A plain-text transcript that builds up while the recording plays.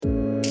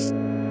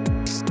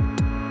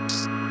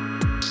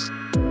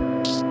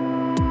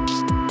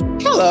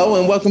Hello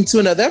and welcome to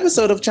another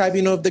episode of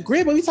Tribunal of the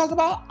Grid, where we talk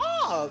about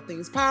all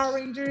things Power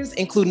Rangers,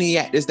 including the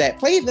actors that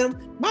play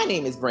them. My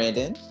name is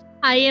Brandon.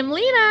 I am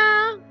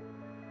Lena.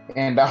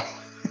 And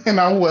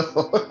I'm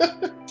Will.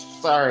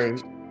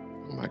 Sorry.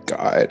 Oh my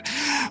God.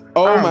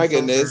 Oh my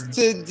goodness.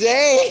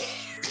 Today.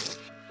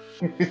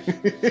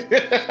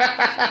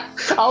 I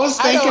was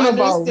thinking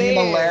about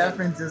Lena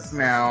laughing just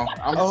now.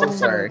 I'm so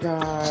sorry. Oh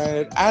my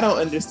God. I don't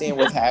understand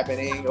what's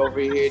happening over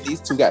here.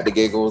 These two got the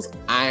giggles.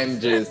 I'm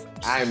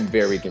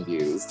very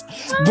confused.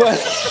 But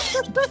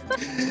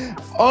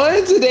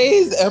on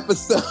today's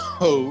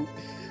episode,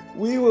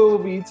 we will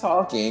be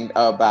talking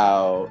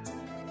about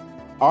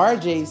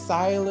RJ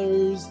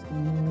Cyler's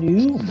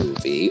new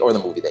movie, or the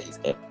movie that he's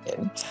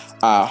in,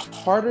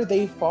 Harder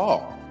They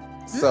Fall.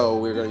 So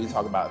we're going to be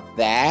talking about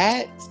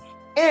that.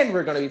 And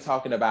we're going to be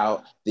talking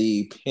about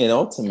the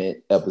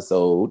penultimate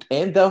episode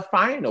and the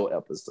final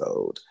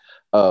episode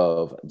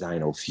of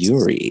Dino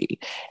Fury,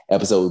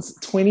 episodes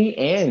 20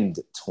 and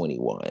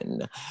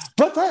 21.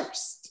 But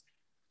first,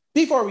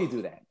 before we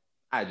do that,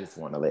 I just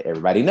want to let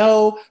everybody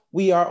know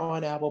we are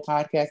on Apple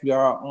Podcasts, we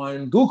are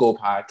on Google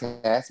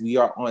Podcasts, we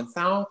are on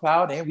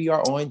SoundCloud, and we are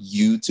on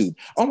YouTube.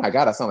 Oh my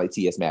God, I sound like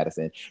T.S.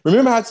 Madison.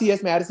 Remember how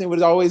T.S. Madison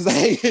would always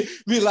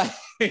be like,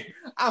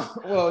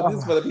 well, this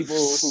is for the people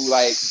who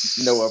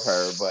know of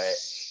her, but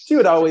she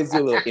would always do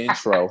a little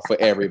intro for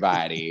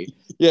everybody,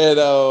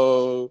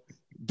 BGC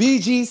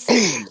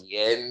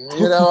and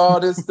all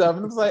this stuff.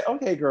 And it's like,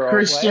 okay, girl.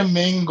 Christian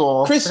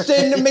Mingle.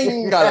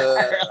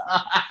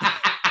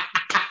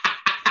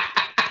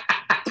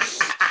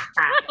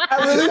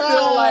 I really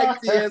feel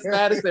like T.S.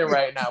 Madison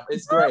right now.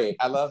 It's great.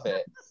 I love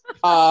it.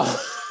 Oh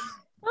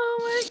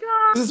my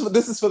God.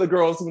 This is for the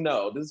girls who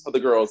know.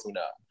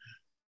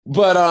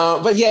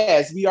 But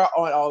yes, we are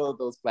on all of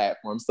those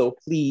platforms. So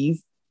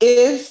please,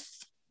 if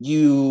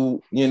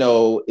you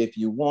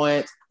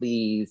want,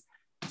 please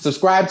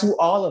subscribe to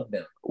all of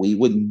them. We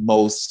would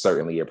most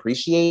certainly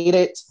appreciate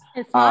it.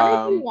 It's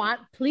not if you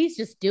want, please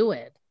just do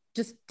it.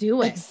 Just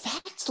do it.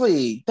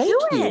 Exactly. Thank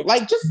you.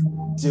 Just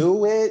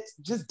do it.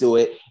 Just do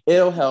it.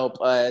 It'll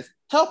help us.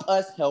 Help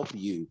us help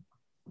you.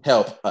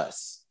 Help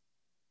us.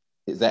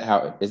 Isn't that how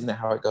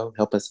it goes?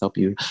 Help us help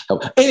you.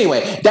 Help.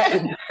 Anyway,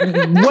 that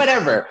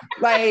whatever.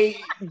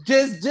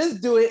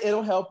 Just do it.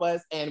 It'll help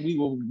us, and we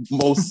will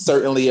most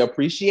certainly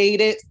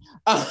appreciate it.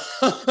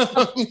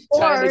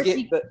 Trying to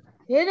get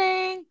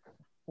kidding.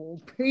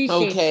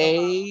 Appreciate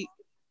okay.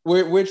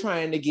 We're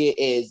trying to get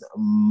as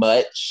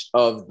much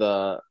of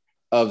us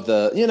out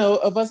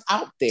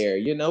there.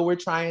 We're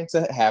trying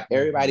to have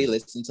everybody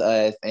listen to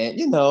us and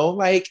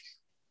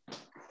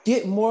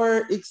get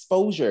more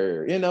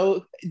exposure.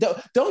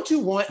 Don't you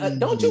want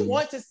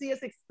to see us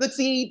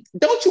succeed?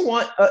 Don't you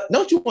want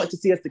to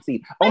see us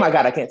succeed? Oh my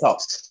God, I can't talk.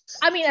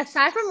 I mean,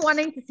 aside from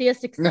wanting to see us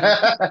succeed,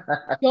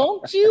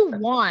 don't you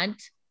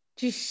want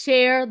to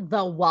share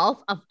the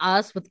wealth of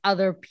us with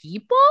other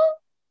people?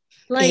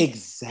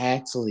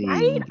 Exactly.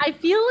 Right? I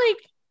feel like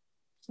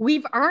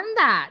we've earned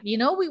that.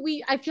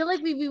 I feel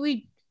like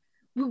we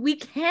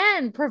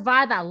can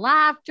provide that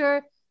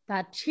laughter,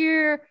 that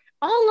cheer,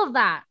 all of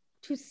that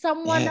to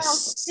someone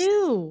else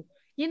too.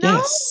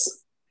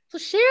 Yes. So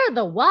share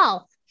the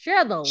wealth,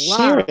 share the love.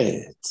 Share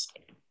it.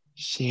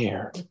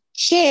 Share.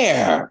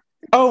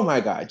 Oh my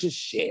God, just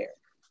share.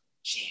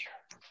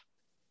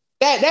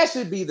 That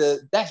should be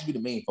the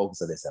main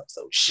focus of this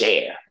episode.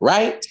 Share,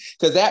 right?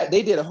 Because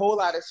they did a whole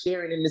lot of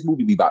sharing in this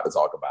movie we about to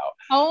talk about.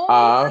 Oh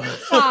my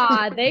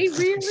God, they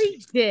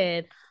really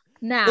did.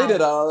 Now they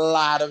did a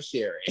lot of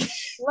sharing.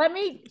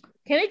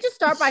 Can I just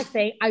start by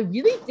saying I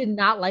really did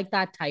not like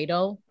that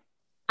title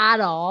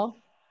at all.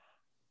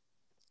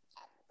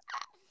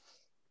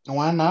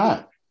 Why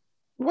not?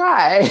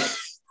 Why?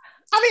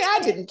 I mean, I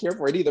didn't care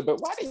for it either, but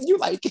why didn't you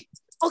like it?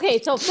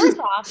 Okay, so first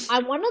off,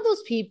 I'm one of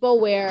those people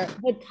where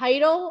the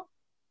title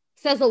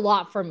says a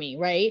lot for me,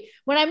 right?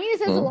 When I mean it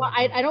says a lot,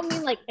 I don't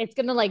mean it's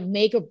gonna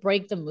make or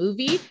break the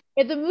movie.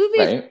 If the movie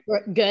is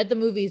good, the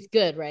movie is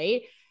good,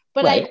 right?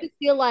 But I just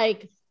feel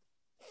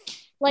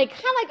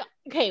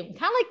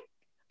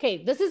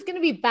okay, this is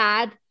gonna be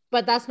bad,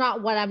 but that's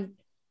not what I'm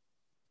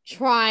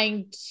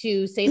trying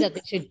to say that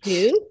they should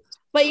do.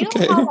 But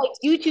how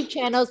YouTube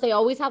channels, they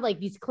always have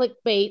these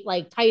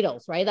clickbait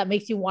titles, right? That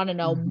makes you want to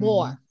know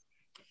more.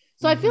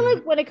 So I feel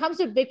like when it comes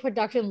to big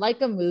production,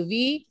 like a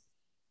movie,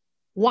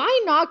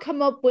 why not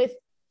come up with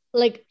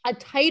a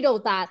title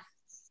that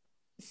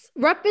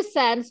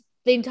represents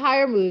the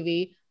entire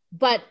movie,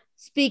 but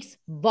speaks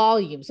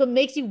volume? So it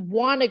makes you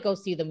want to go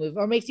see the movie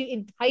or makes you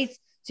enticed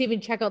to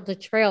even check out the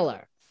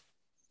trailer.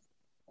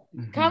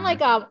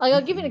 Kind of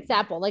I'll give you an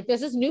example. There's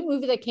this new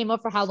movie that came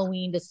out for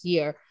Halloween this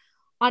year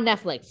on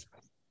Netflix.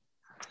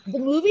 The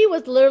movie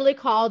was literally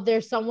called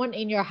There's Someone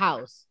in Your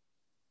House.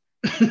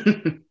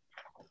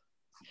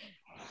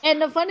 And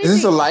the funny thing, is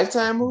this a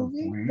Lifetime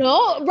movie?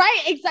 No,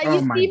 right? Exactly. You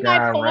see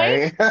my point?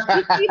 Right?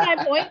 You see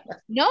my point?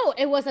 No,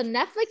 it was a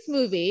Netflix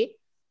movie.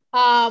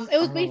 It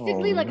was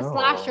basically a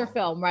slasher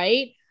film,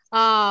 right?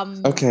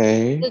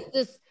 Okay.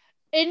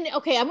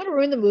 I'm gonna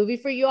ruin the movie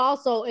for you all.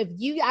 So if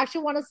you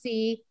actually want to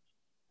see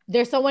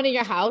there's someone in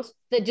your house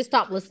that just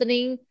stopped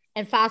listening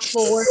and fast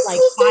forward like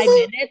 5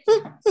 minutes.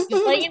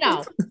 Just let you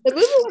know, the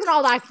movie wasn't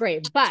all that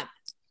great, but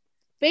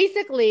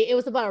basically it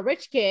was about a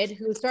rich kid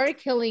who started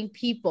killing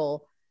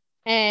people,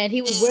 and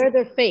he would wear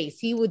their face.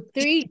 He would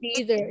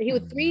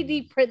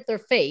 3D print their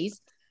face,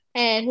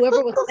 and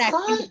whoever was next,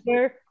 he would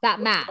wear that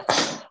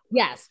mask.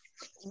 Yes.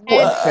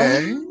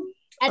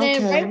 And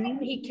then right when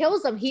he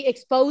kills them, he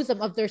exposed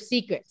them of their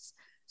secrets.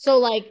 So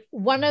like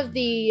one of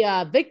the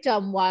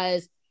victim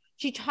was,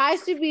 she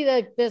tries to be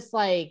like this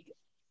like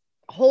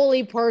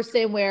holy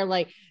person where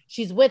like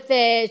she's with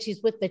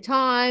the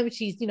time,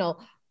 she's, you know,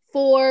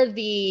 for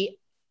the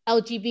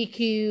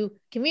LGBTQ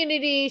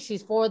community,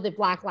 she's for the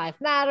Black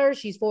Lives Matter,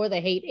 she's for the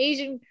hate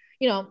Asian,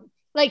 you know,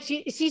 like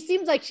she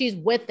seems like she's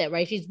with it,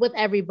 right? She's with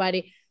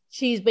everybody.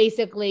 She's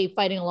basically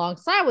fighting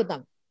alongside with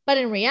them. But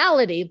in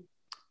reality,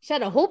 she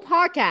had a whole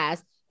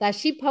podcast that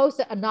she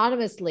posted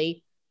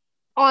anonymously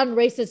on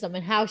racism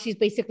and how she's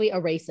basically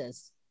a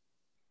racist.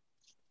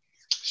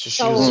 So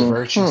she was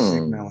virtue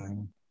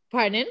signaling.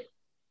 Pardon?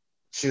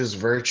 She was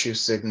virtue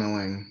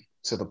signaling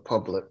to the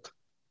public.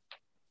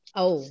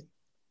 Oh,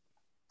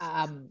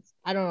 I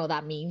don't know what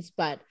that means,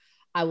 but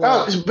I will.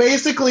 Oh,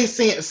 basically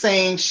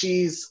saying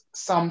she's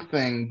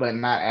something, but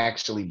not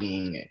actually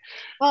being it.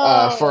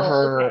 For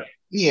her, okay.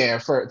 Yeah,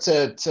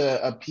 to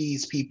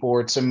appease people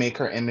or to make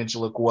her image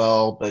look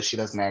well, but she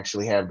doesn't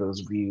actually have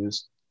those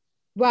views.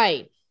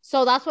 Right.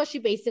 So that's what she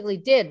basically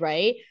did,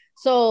 right?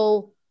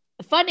 So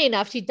funny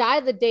enough, she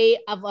died the day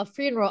of a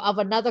funeral of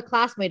another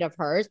classmate of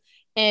hers,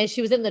 and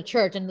she was in the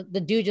church, and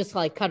the dude just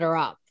like cut her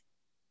up.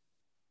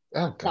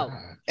 Oh God!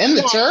 So, in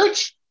the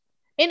church?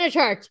 In the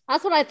church.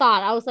 That's what I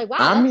thought. I was like, wow.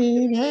 I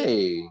mean,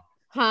 hey.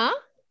 Huh?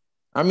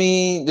 I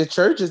mean, the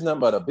church is nothing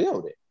but a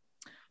building.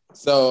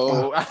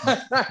 So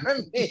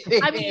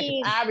I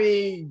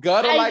mean,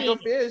 gutter like a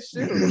fish.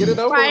 Shoot, get it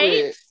over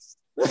with.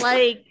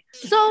 Like,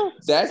 so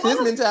that's his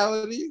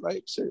mentality.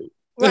 Like, shoot.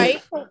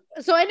 Right.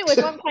 So anyways,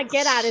 what I'm trying to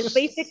get at is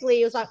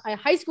basically it was a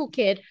high school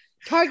kid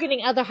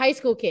targeting other high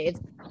school kids,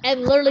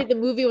 and literally the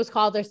movie was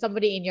called "There's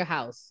Somebody in Your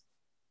House."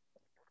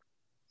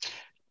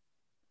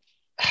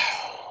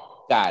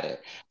 Got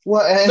it.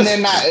 Well, and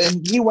then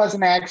he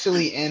wasn't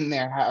actually in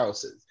their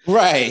houses.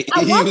 Right.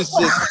 He was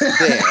just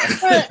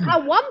there.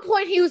 At one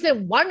point, he was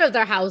in one of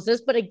their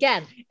houses, but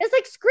again, it's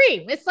like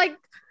Scream. It's like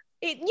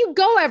you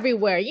go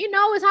everywhere. You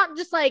know, it's not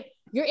just like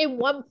you're in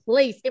one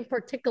place in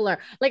particular.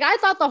 Like I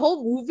thought the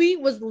whole movie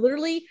was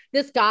literally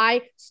this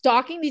guy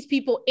stalking these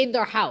people in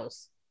their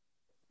house.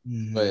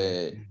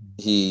 But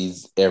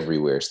he's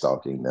everywhere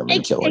stalking them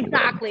and killing them.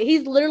 Exactly.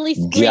 He's literally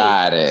Scream.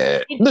 Got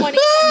it. In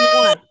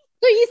 2021.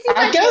 So you see,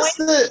 I guess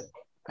the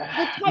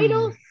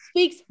title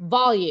speaks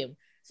volume.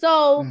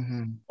 So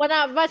by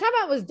the time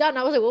I was done,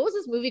 I was like, what was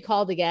this movie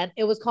called again?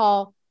 It was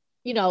called,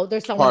 you know,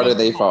 There's Someone. Harder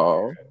They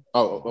Fall.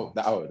 Oh,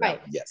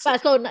 right. Yes.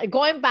 But so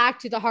going back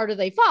to The Harder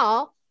They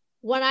Fall,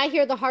 when I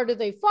hear The Harder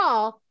They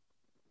Fall,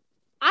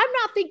 I'm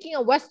not thinking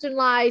a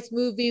westernized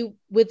movie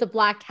with a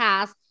black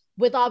cast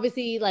with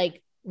obviously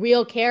like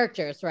real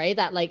characters, right?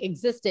 That like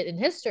existed in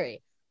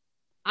history.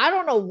 I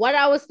don't know what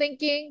I was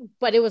thinking,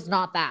 but it was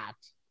not that.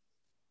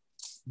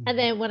 And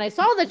then when I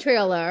saw the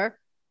trailer,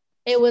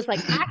 it was like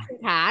action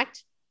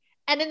packed.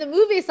 And in the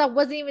movie itself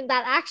wasn't even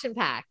that action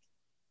packed.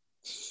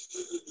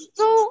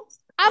 So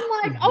I'm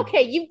like,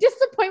 okay, you've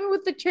disappointed me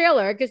with the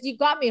trailer because you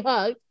got me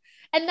hooked.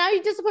 And now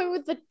you disappoint me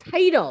with the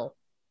title.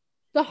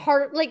 The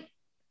heart, like,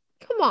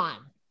 come on.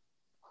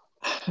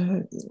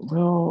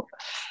 Well,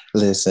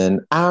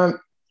 listen, I'm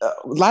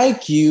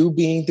like you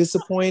being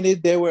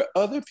disappointed. There were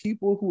other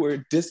people who were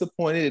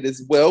disappointed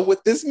as well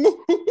with this movie.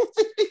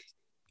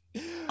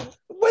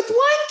 With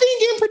one thing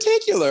in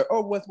particular,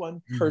 or with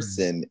one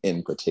person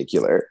in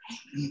particular,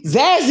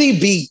 Zazie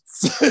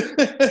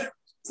Beetz.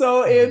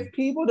 So if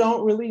people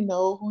don't really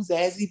know who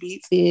Zazie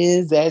Beetz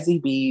is,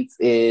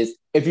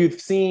 if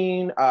you've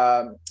seen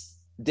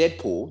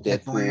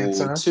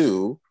Deadpool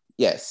 2,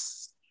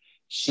 yes,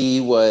 she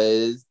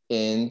was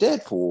in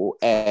Deadpool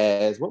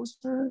as, what was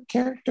her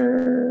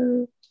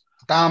character?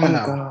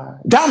 Domino. Oh,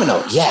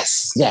 Domino,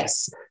 yes.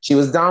 She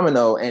was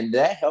Domino, and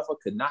that heifer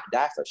could not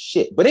die for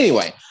shit. But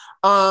anyway,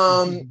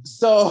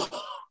 so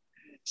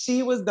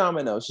she was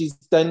Domino. She's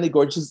stunningly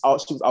gorgeous.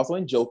 She was also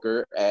in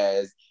Joker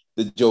as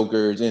the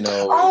Joker's,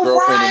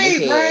 girlfriend in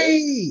his head.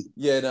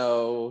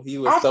 Right. He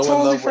was so in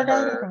love with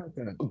her.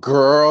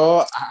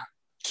 Girl,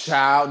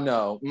 child,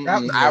 no.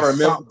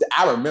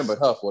 I remembered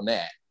her for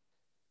that.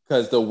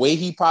 Because the way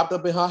he popped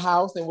up in her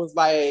house and was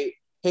like,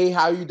 hey,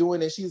 how you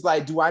doing? And she's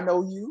like, do I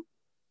know you?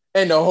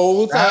 And the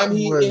whole time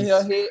in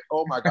her head,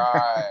 oh my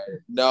God,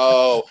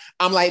 no.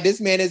 I'm like, this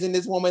man is in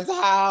this woman's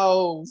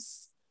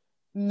house.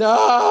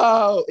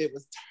 No, it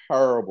was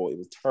terrible. It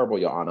was terrible,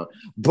 Your Honor.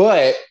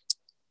 But,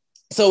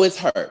 so it's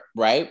her,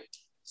 right?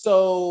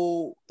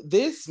 So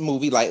this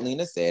movie, like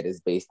Lena said,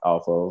 is based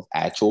off of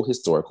actual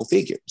historical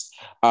figures.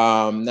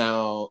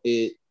 Now,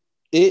 it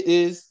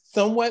is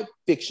somewhat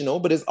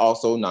fictional, but it's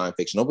also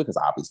non-fictional because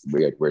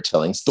obviously we're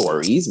telling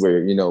stories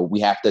where, you know,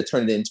 we have to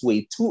turn it into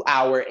a 2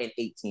 hour and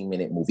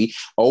 18-minute movie.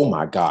 Oh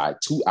my God,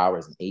 2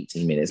 hours and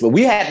 18 minutes. But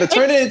we had to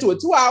turn it into a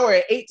 2 hour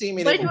and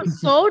 18-minute movie. But it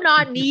was so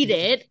not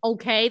needed,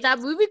 okay? That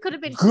movie could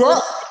have been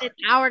an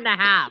hour and a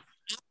half.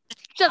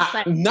 Just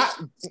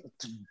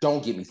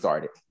don't get me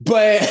started.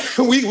 But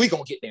we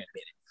gonna get there in a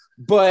minute.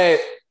 But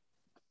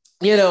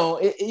you know,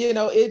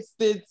 it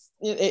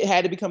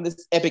had to become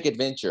this epic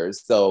adventure.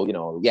 So, you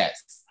know,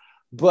 yes.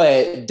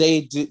 But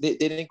they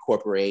did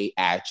incorporate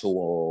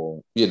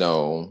actual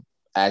real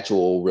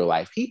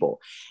life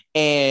people.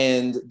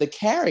 And the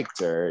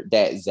character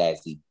that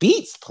Zazie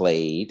Beetz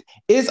played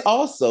is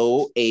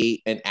also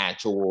an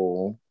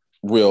actual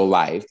real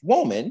life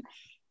woman.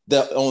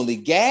 The only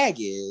gag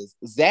is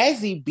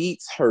Zazie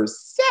Beetz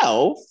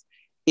herself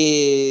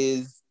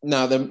is,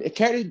 now the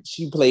character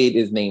she played,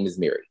 his name is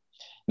Mary.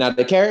 Now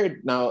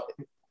Zazie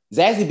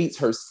Beetz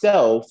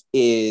herself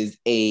is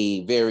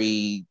a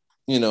very,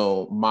 you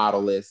know,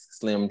 model-esque,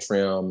 slim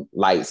trim,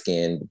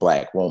 light-skinned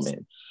Black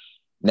woman.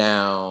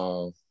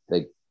 Now,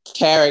 the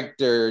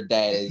character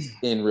that is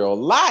in real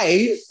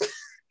life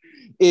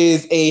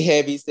is a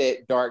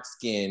heavy-set,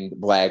 dark-skinned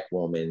Black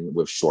woman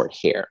with short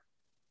hair.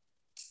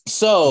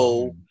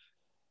 So,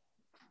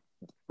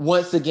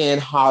 once again,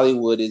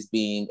 Hollywood is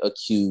being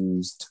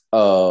accused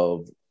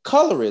of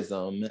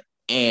colorism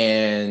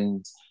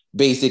and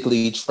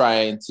basically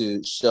trying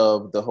to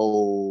shove the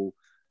whole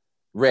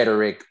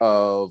rhetoric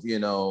of, you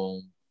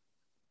know,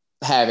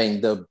 having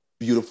the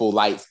beautiful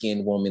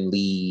light-skinned woman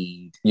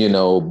lead, you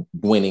know,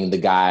 winning the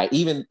guy.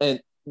 Even,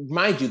 and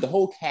mind you, the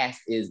whole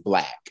cast is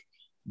Black,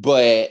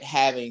 but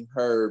having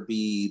her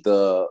be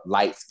the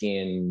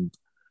light-skinned,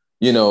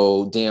 you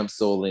know,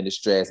 damsel in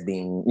distress,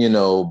 being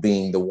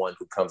the one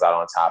who comes out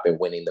on top and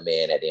winning the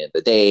man at the end of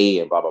the day,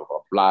 and blah, blah, blah,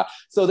 blah.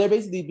 So they're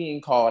basically being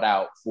called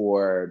out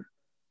for,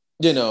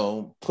 you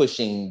know,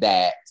 pushing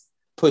that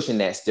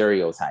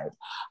stereotype.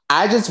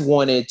 I just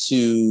wanted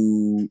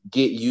to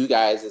get you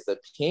guys'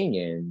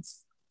 opinions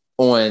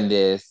on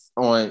this,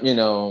 on, you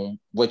know,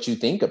 what you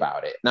think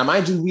about it. Now,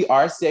 mind you, we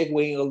are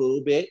segueing a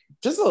little bit,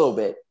 just a little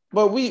bit,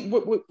 but we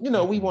want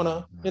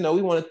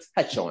to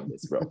touch on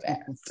this real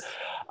fast.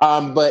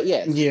 But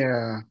yes.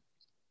 Yeah,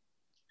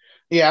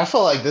 I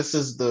feel like this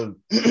is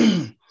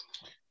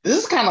this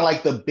is kind of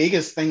like the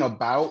biggest thing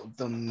about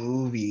the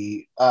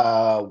movie.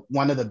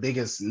 One of the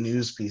biggest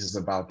news pieces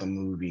about the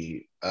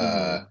movie.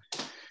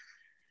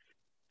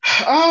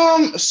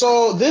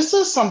 So this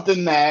is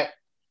something that,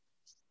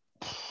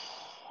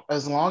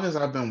 as long as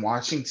I've been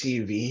watching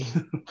TV,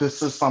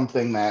 this is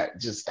something that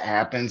just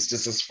happens,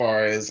 just as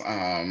far as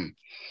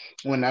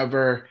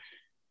whenever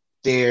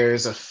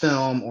there's a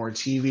film or a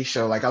TV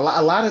show, like a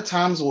lot of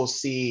times we'll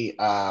see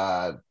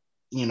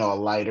you know, a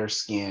lighter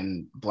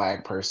skinned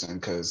Black person,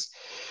 because,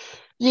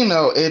 you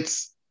know,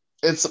 it's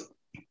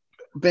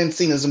been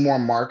seen as more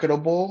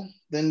marketable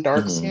than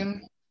dark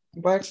skinned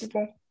Black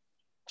people.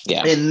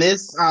 Yeah. In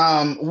this,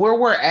 where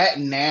we're at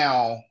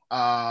now,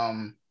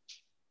 I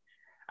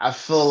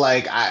feel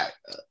like at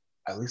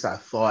least I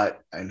thought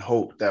and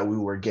hoped that we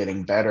were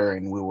getting better,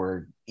 and we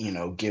were, you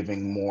know,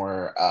 giving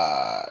more,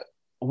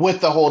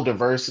 with the whole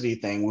diversity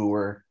thing, we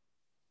were,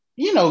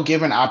 you know,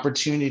 giving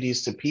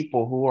opportunities to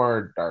people who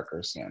are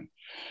darker skinned.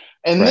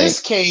 In this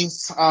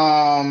case,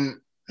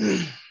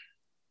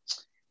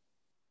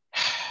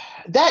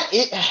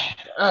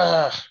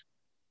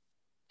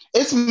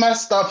 it's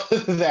messed up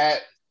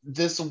that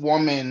this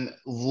woman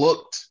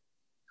looked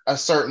a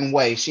certain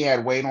way. She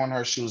had weight on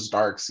her. She was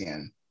dark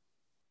skinned.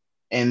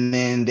 And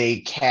then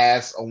they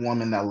cast a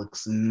woman that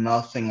looks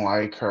nothing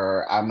like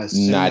her. I'm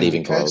assuming not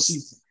even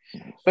close.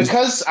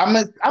 Because I'm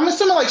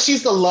assuming like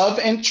she's the love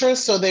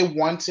interest, so they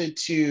wanted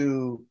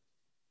to,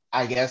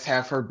 I guess,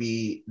 have her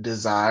be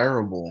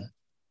desirable.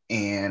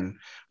 And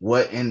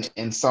what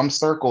in some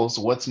circles,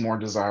 what's more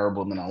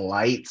desirable than a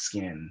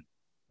light-skinned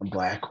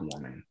Black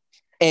woman?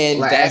 And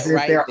like, that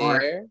right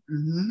there,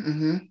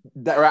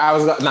 I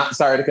was not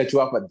sorry to cut you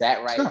off, but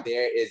that right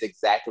there is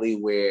exactly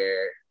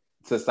where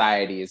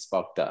society is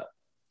fucked up.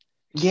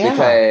 Yeah.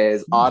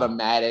 Because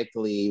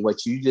automatically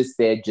what you just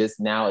said just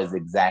now is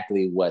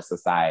exactly what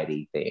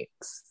society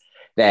thinks.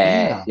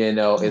 That, you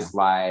know, it's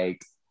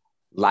like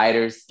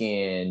lighter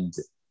skinned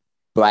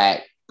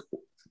Black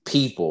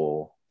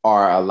people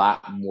are a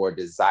lot more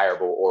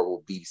desirable, or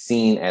will be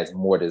seen as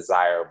more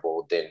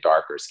desirable than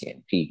darker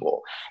skinned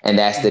people. And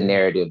that's the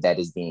narrative that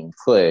is being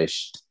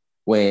pushed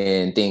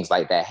when things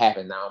like that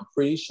happen. Now, I'm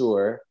pretty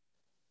sure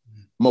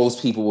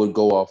most people would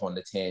go off on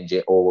the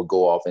tangent, or would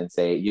go off and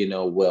say,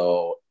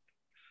 well,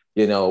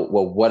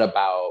 what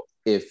about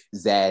if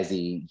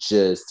Zazie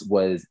just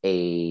was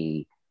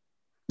a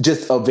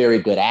very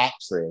good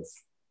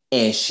actress,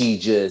 and she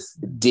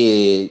just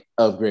did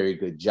a very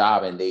good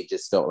job, and they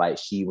just felt like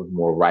she was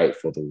more right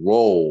for the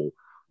role?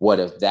 What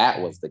if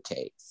that was the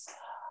case?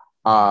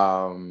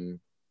 What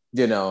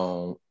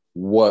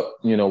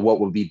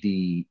would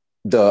be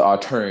the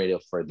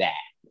alternative for that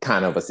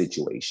kind of a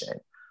situation?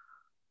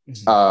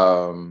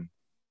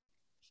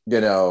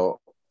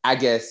 I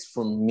guess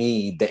for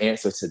me, the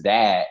answer to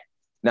that,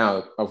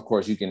 now, of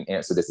course, you can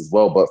answer this as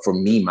well, but for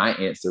me, my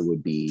answer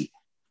would be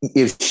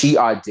if she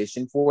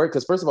auditioned for it,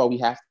 because first of all, we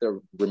have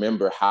to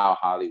remember how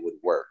Hollywood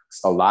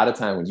works. A lot of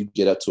time when you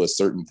get up to a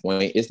certain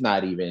point, it's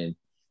not even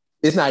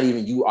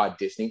you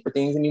auditioning for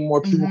things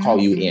anymore. People call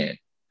you in.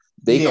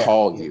 They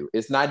call you.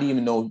 It's not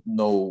even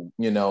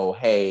no,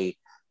 hey,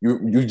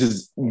 you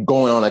just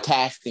going on a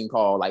casting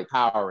call like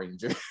Power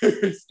Rangers.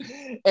 And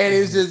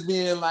it's just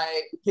being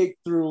like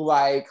picked through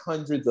like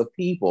hundreds of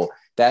people.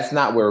 That's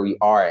not where we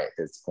are at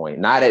this point.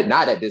 Not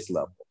at this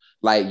level.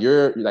 Like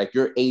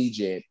your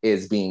agent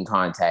is being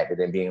contacted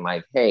and being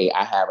like, hey,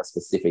 I have a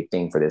specific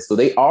thing for this. So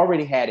they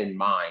already had in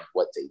mind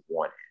what they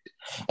wanted.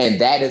 And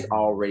that is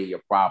already a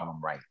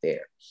problem right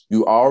there.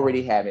 You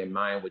already have in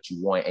mind what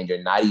you want, and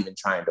you're not even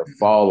trying to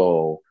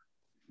follow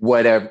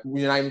whatever.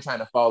 You're not even trying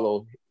to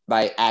follow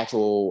like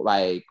actual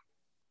like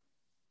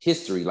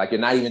history. Like you're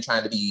not even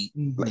trying to be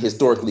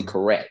historically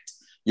correct.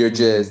 You're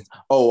just,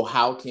 oh,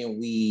 how can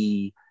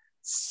we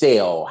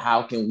sell?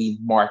 How can we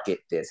market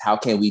this? How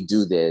can we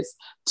do this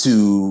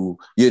to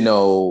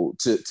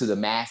the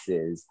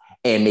masses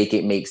and make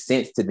it make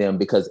sense to them?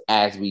 Because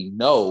as we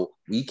know,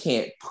 we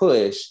can't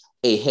push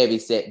a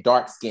heavyset,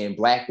 dark-skinned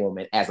Black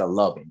woman as a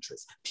love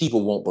interest.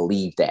 People won't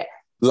believe that.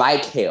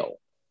 Like hell.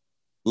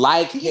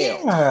 We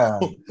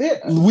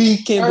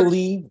can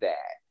believe that.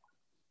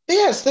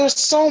 Yes, there's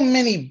so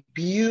many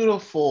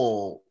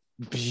beautiful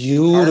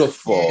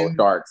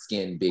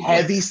dark-skinned big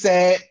heavy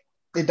set.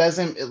 It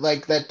doesn't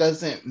matter.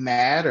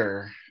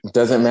 It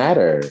doesn't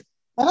matter.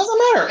 That doesn't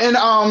matter.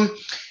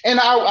 And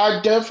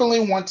I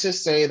definitely want to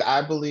say that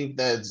I believe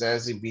that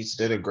Zazie Beetz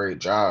did a great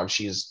job.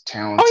 She's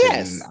talented. Oh,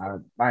 yes.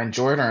 And I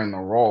enjoyed her in the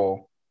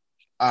role.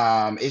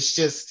 It's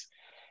just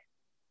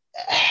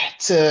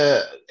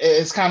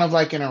it's kind of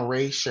like an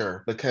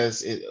erasure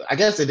because I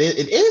guess it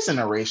is an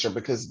erasure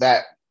because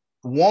that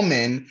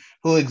woman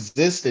who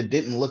existed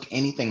didn't look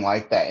anything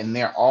like that. And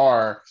there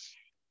are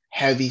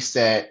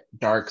heavy-set,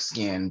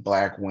 dark-skinned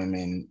Black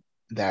women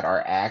that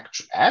are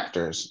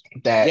actors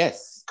that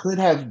could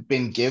have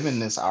been given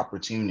this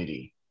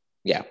opportunity.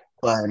 Yeah.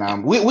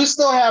 But we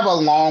still have a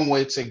long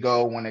way to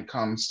go when it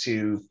comes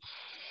to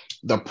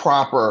the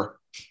proper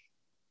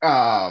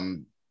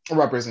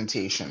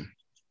representation.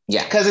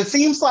 Yeah. Because it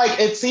seems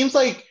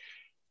like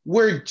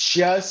we're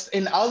just,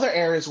 in other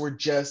areas, we're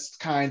just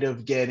kind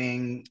of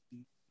getting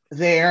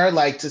there,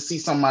 like to see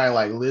somebody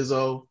like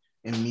Lizzo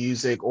in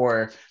music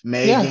or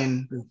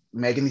Megan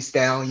Thee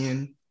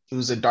Stallion,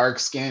 who's a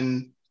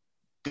dark-skinned,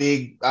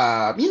 big,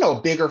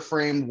 bigger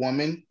framed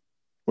woman.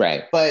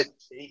 Right. But,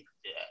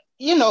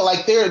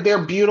 like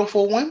they're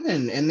beautiful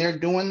women and they're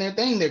doing their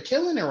thing. They're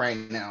killing it right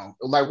now.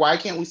 Like, why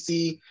can't we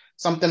see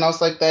something else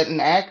like that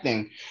in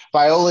acting?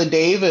 Viola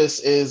Davis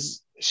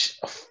is,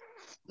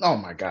 oh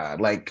my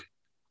God, like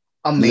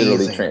amazing.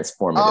 Literally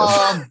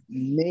transformative.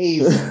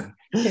 Amazing.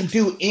 Can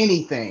do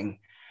anything.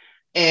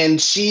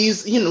 And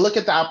she's, look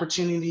at the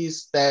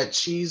opportunities that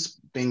she's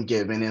been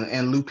given,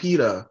 and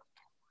Lupita.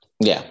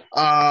 Yeah.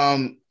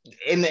 And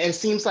it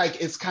seems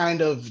like it's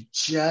kind of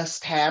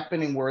just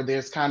happening where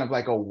there's kind of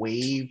like a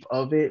wave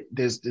of it.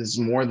 There's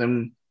more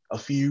than a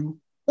few.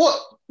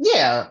 Well,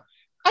 yeah,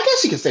 I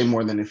guess you could say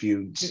more than a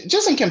few,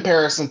 just in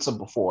comparison to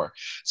before.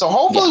 So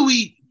hopefully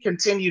we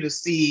continue to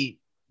see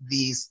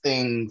these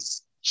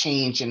things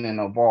changing and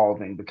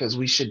evolving, because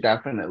we should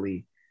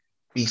definitely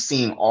be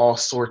seeing all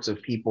sorts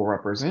of people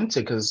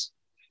represented, because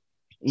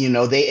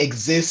they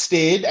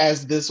existed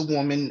as this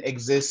woman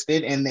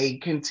existed and they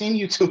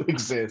continue to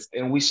exist,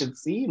 and we should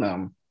see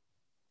them.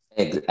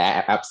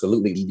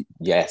 Absolutely.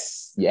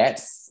 Yes.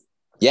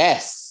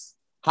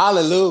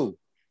 Hallelujah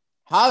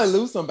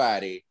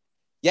somebody.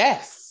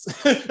 Yes.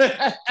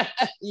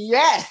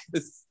 Yes.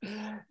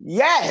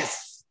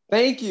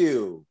 Thank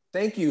you.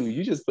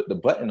 You just put the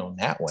button on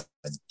that one.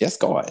 Yes,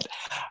 God.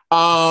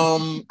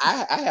 I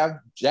have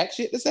jack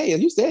shit to say,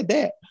 and you said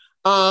that.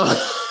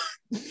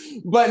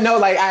 But no,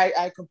 like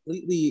I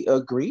completely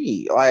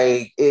agree.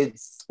 Like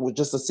it's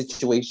just a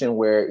situation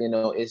where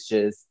it's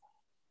just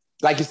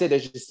like you said.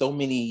 There's just so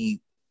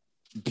many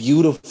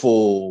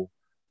beautiful,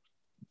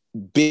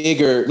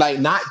 bigger, like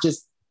not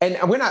just, and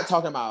we're not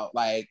talking about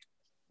like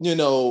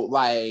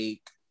like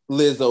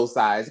Lizzo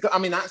size. I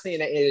mean, not saying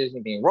that there's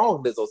anything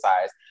wrong with Lizzo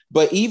size.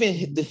 But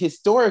even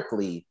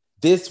historically,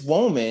 this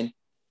woman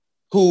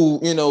who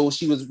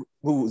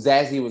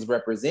Zazie was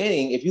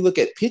representing, if you look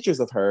at pictures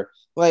of her,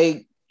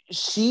 like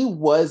she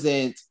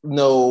wasn't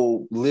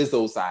no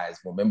Lizzo size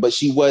woman, but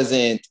she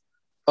wasn't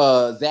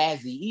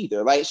Zazie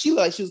either. Like she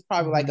was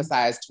probably like a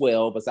size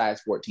 12, a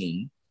size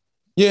 14.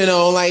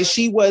 Like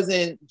she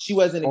wasn't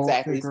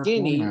exactly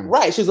skinny. Woman.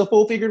 Right. She was a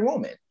full-figured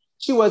woman.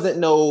 She wasn't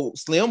no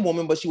slim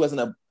woman, but she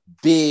wasn't a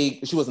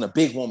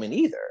big woman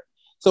either.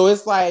 So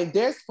it's like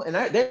there's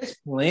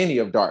plenty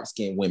of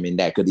dark-skinned women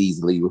that could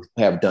easily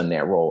have done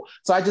that role.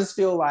 So I just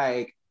feel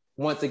like,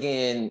 once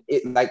again,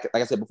 it like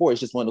I said before,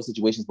 it's just one of those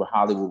situations where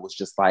Hollywood was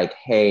just like,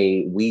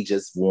 hey, we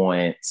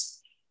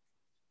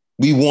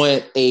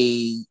want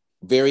a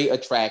very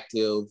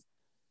attractive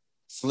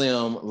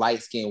slim,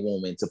 light-skinned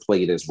woman to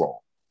play this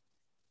role.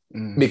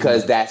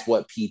 Because that's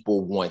what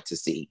people want to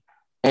see.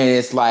 And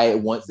it's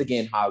like, once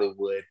again,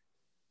 Hollywood,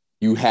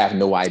 you have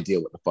no idea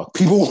what the fuck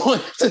people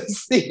want to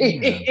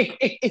see.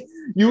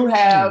 You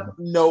have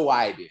no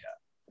idea.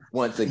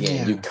 Once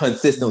again, you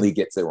consistently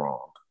gets it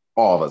wrong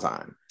all the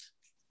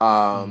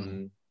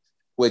time.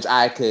 Which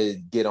I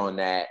could get on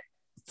that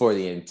for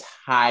the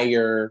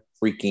entire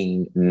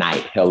freaking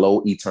night.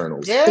 Hello,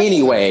 Eternals. Yeah.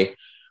 Anyway,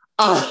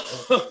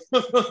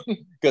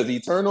 because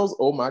Eternals,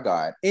 oh my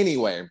God.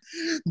 Anyway,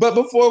 but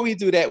before we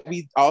do that,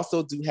 we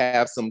also do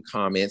have some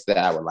comments that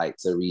I would like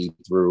to read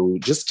through,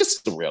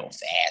 just real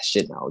fast,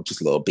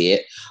 just a little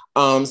bit.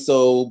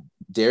 So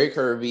Derek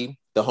Hervey,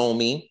 the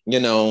homie,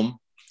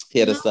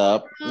 hit us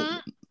up,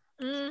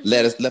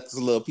 left us a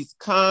little piece of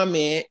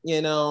comment,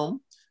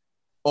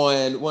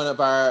 on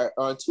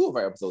two of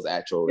our episodes,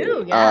 actually.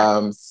 Ooh,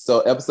 yeah.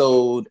 So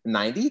episode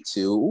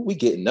 92, we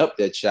getting up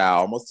there,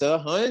 child, almost to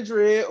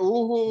 100.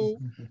 Ooh.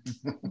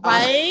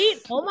 Right?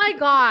 Oh my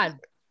God.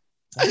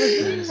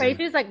 Crazy.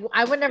 It's like,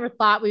 I would never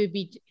thought we would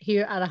be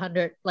here at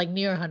 100, like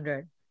near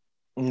 100.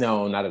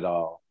 No, not at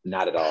all.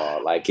 Not at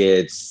all. Like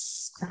it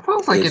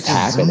feels like it's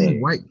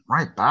happening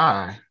right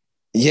by.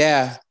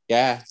 Yeah.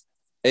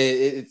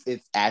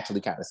 It's actually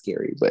kind of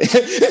scary, but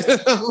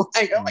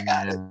like, oh my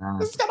God,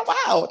 this is kind of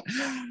wild.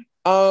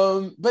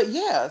 But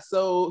yeah,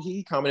 so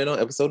he commented on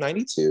episode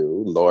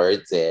 92,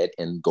 Lord Zed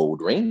and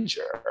Gold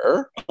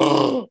Ranger.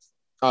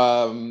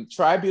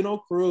 Tribunal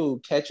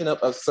crew catching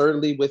up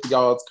absurdly with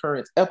y'all's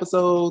current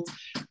episodes.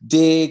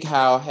 Dig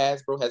how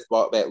Hasbro has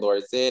brought back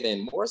Lord Zed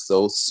and more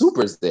so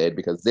Super Zed,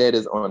 because Zed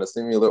is on a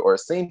similar or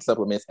same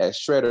supplements as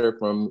Shredder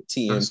from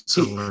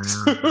TMT.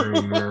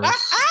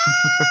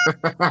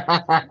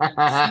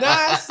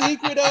 Not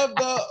Secret of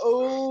the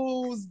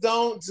Ooze.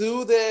 Don't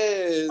do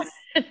this.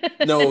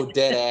 No,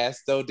 dead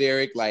ass though,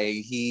 Derek. Like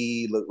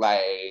he looked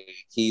like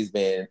he's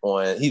been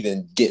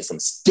getting some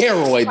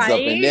steroids up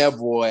in there,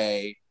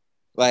 boy.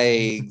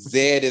 Like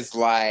Zed is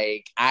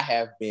like, I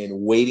have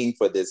been waiting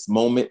for this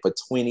moment for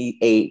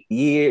 28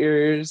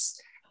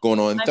 years, going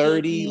on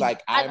 30.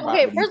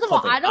 First of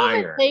all, I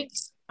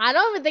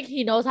don't even think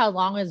he knows how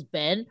long it's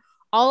been.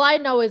 All I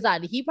know is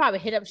that he probably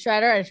hit up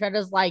Shredder, and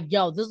Shredder's like,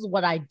 "Yo, this is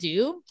what I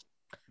do."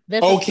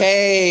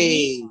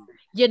 Okay.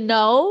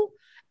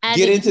 And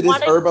get into this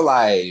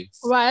Herbalife.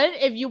 Right?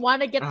 If you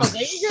want to get the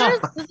Rangers,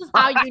 this is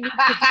how you need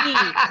to be.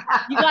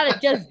 You gotta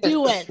just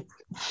do it.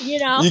 You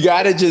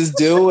gotta just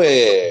do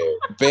it,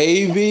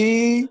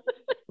 baby.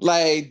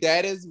 Like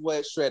that is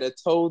what Shredder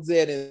told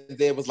Zed, and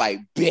Zed was like,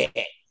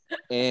 "Bet."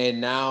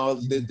 And now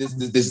this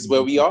is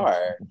where we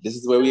are. This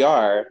is where we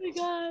are. Oh my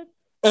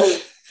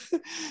God.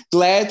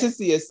 Glad to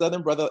see a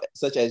Southern brother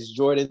such as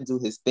Jordan do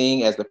his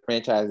thing as the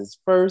franchise's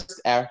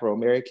first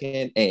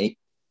Afro-American and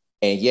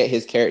yet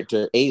his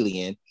character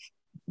Alien,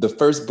 the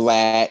first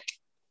Black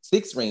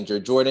Sixth Ranger.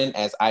 Jordan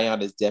as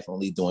Ion is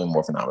definitely doing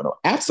more phenomenal.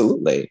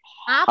 Absolutely.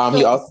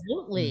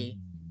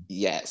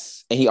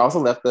 Yes. And he also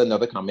left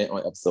another comment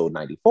on episode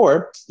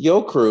 94.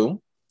 Yo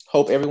crew,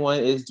 hope everyone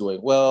is doing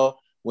well.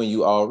 When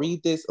you all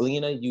read this,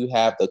 Alina, you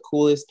have the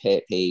coolest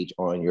pets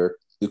on your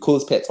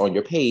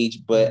page,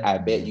 but I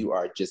bet you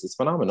are just as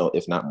phenomenal,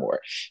 if not more.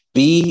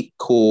 Be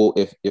cool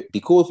if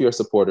your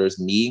supporters,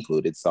 me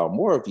included, saw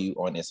more of you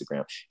on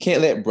Instagram.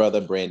 Can't let brother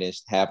Brandon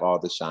have all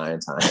the shine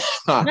time.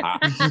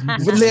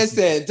 But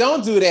listen,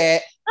 don't do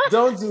that.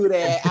 Don't do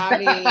that. I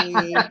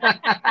mean,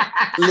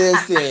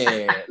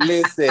 listen,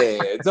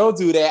 don't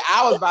do that.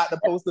 I was about to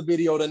post a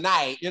video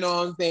tonight, you know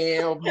what I'm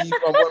saying, of one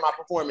of my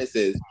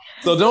performances.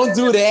 So don't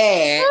do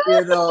that,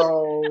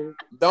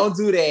 don't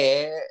do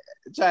that.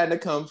 Trying to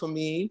come for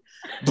me,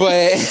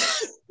 but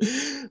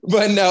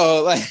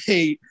no, like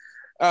you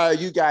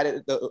got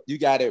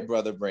it,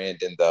 brother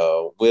Brandon.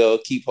 Though we'll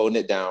keep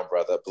holding it down,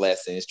 brother.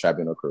 Blessings,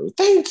 Tribunal crew.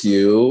 Thank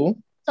you.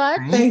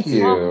 Thank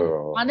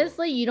you.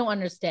 Honestly, you don't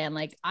understand.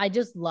 Like, I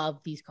just love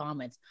these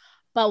comments.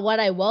 But what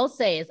I will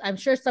say is, I'm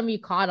sure some of you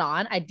caught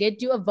on. I did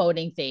do a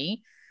voting thing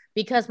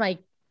because my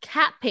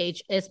cat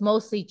page is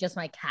mostly just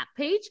my cat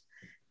page.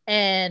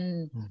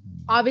 And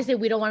obviously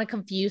we don't want to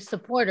confuse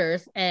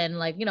supporters and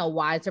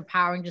why is there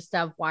Power Ranger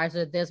stuff? Why is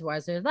there this? Why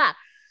is there that?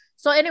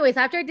 So anyways,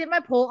 after I did my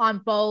poll on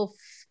both,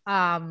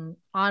 on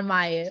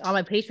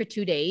my page for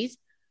 2 days,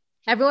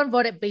 everyone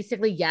voted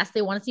basically yes,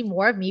 they want to see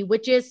more of me,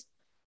 which is,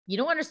 you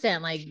don't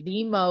understand, like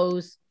the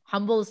most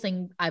humblest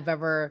thing I've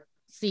ever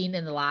seen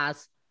in the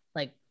last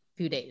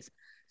few days.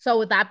 So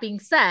with that being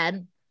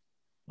said,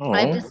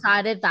 I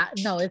decided that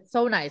no, it's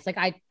so nice. Like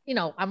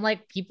I'm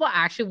like, people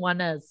actually want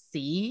to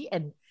see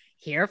and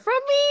hear from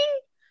me.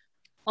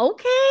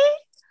 Okay.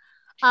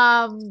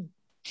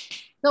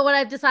 So what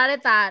I've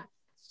decided that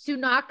to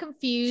not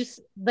confuse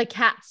the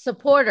cat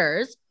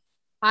supporters,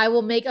 I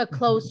will make a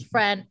close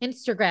friend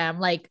Instagram,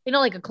 like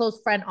a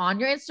close friend on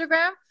your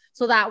Instagram.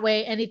 So that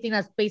way, anything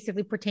that's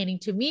basically pertaining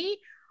to me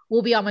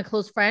will be on my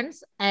close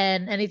friends,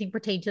 and anything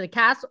pertaining to the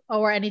cast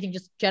or anything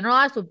just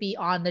generalized will be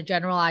on the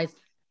generalized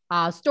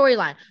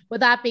storyline.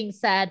 With that being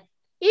said,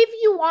 if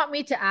you want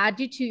me to add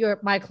you to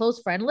my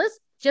close friend list,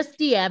 just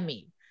DM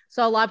me.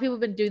 So a lot of people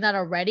have been doing that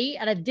already.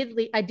 And I did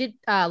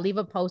leave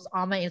a post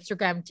on my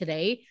Instagram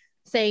today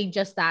saying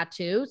just that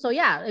too. So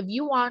yeah, if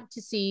you want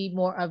to see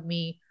more of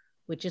me,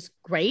 which is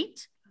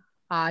great,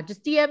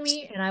 just DM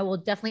me and I will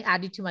definitely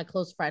add you to my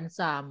close friends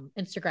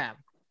Instagram.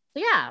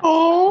 So yeah.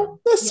 Oh,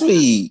 that's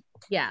sweet.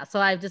 Yeah. So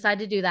I've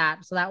decided to do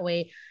that. So that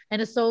way,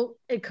 and it's so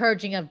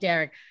encouraging of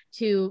Derek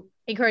to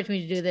encourage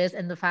me to do this.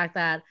 And the fact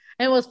that,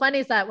 and what's funny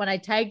is that when I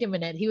tagged him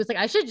in it, he was like,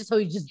 I should just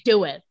told you just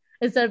do it.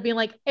 Instead of being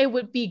like, it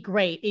would be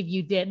great if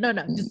you did. No,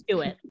 just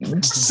do it.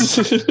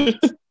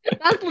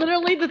 That's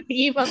literally the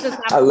theme of this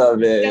episode. I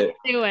love it.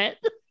 Just do it.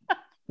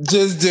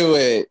 Just do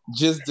it.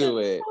 Just do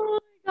it. Oh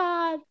my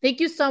God. Thank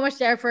you so much,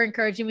 Derek, for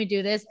encouraging me to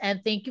do this.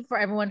 And thank you for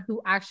everyone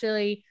who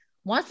actually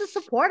wants to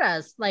support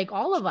us, like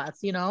all of us,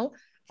 you know.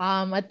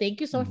 I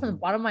thank you so much from the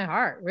bottom of my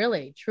heart.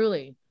 Really,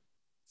 truly.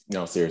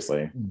 No,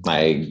 seriously.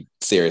 Like,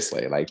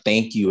 seriously. Like,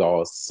 thank you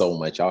all so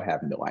much. Y'all have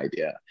no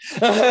idea.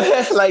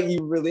 Like,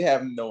 you really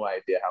have no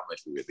idea how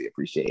much we really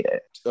appreciate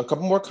it. A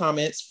couple more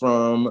comments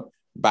from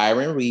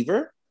Byron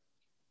Weaver.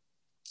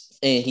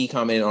 And he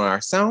commented on our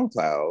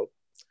SoundCloud.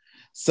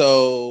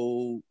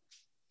 So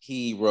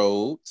he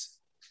wrote,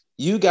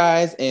 you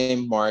guys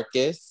and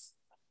Marcus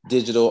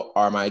Digital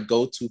are my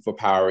go-to for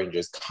Power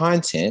Rangers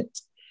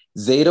content.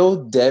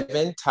 Zato,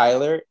 Devin,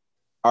 Tyler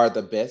are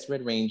the best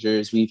Red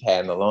Rangers we've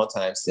had in a long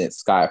time since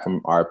Scott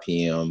from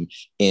RPM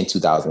in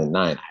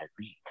 2009. I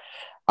agree.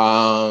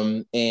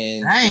 And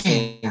the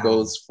same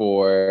goes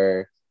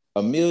for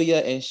Amelia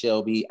and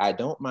Shelby. I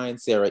don't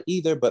mind Sarah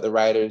either, but the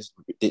writers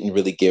didn't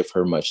really give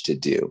her much to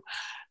do.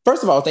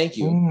 First of all, thank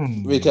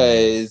you,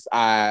 because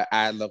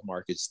I love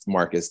Marcus.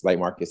 Marcus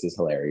is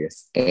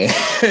hilarious. And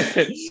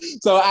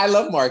so I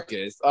love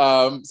Marcus.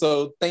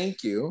 So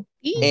thank you.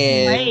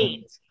 He's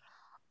great.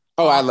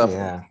 Oh, I love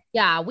him.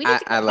 Yeah, we need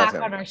to go back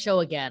on our show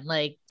again.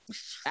 Like,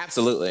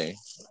 absolutely.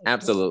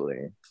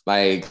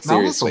 Like,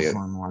 seriously, that was a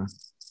fun one.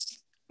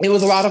 It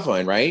was a lot of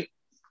fun, right?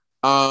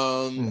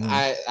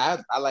 I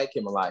like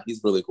him a lot.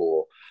 He's really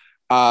cool.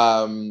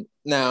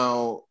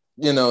 Now,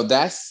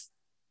 that's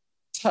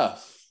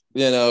tough,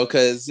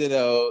 because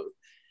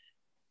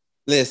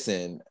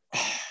listen,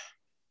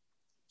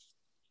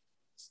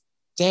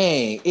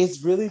 dang,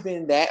 it's really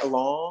been that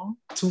long.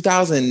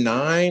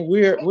 2009.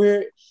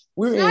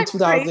 We're in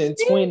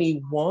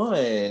 2021,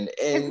 and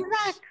isn't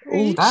that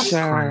crazy?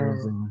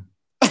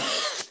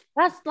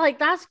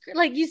 That's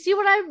like, you see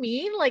what I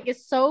mean? Like,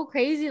 it's so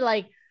crazy.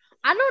 Like,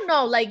 I don't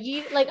know. Like,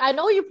 I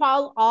know you're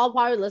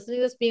probably listening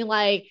to this being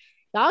like,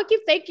 y'all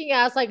keep thinking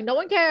us like no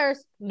one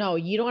cares. No,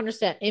 you don't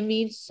understand. It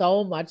means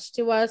so much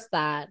to us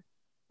that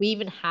we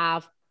even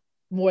have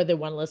more than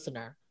one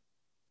listener.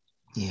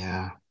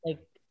 Yeah. Like,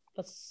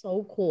 that's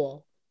so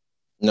cool.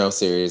 No,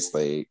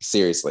 seriously.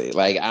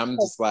 Like, I'm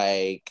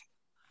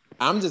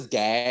just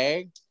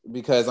gagged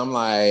because I'm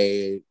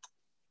like,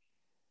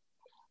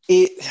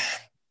 it's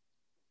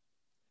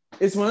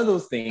one of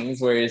those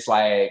things where it's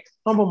like,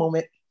 humble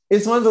moment.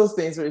 It's one of those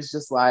things where it's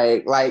just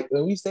like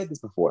when we've said this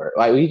before,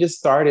 like, we just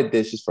started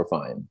this just for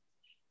fun.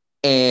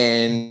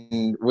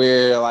 And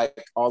we're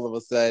like, all of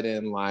a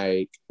sudden,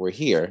 like, we're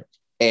here.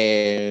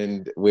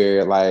 And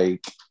we're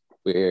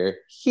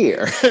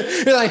here.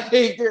 You're like,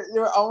 hey,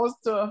 you're almost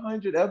to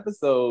 100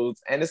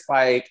 episodes. And it's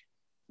like,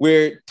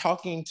 we're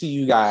talking to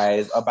you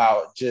guys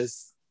about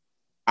just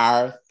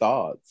our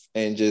thoughts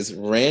and just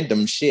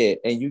random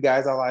shit. And you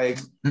guys are like,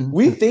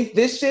 we think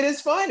this shit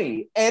is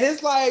funny. And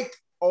it's like,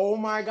 oh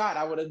my God,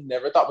 I would have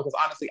never thought, because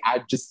honestly,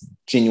 I just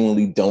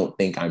genuinely don't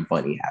think I'm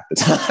funny half the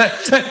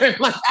time.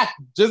 Like, I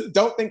just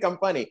don't think I'm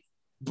funny.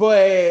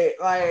 But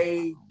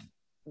like,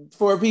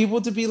 for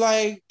people to be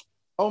like,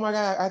 oh my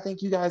God, I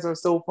think you guys are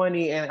so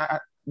funny, and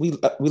we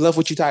love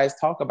what you guys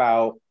talk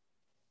about,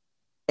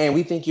 and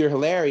we think you're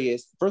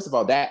hilarious. First of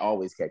all, that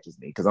always catches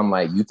me, because I'm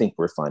like, you think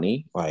we're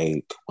funny?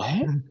 Like, what?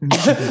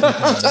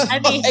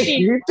 I mean, like,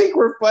 you think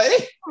we're funny?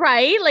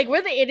 Right? Like,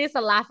 we're the idiots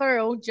that laugh at our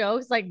own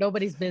jokes like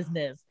nobody's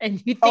business. And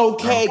you think,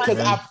 okay, because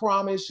I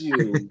promise you,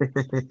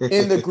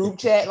 in the group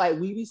chat, like,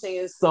 we be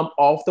saying some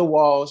off the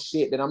wall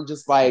shit that I'm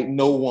just like,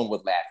 no one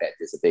would laugh at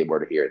this if they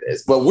were to hear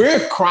this. But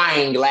we're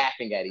crying,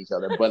 laughing at each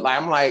other. But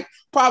like, I'm like,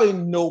 probably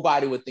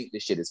nobody would think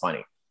this shit is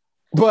funny.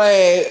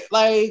 But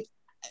like,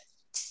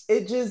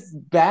 it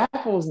just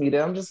baffles me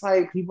that I'm just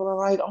like, people are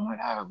like, oh my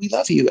God, we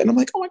love you. And I'm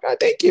like, oh my God,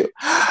 thank you.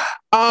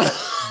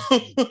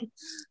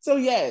 So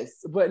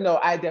yes, but no,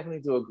 I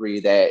definitely do agree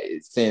that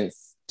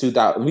since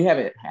 2000, we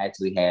haven't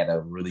actually had a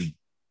really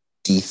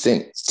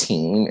decent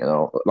team, in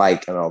a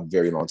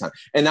very long time.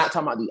 And not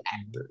talking about the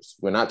actors.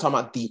 We're not talking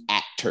about the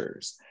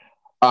actors.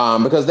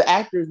 Because the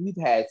actors,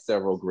 we've had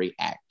several great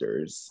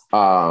actors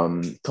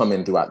come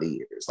in throughout the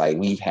years. Like,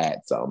 we've had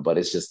some, but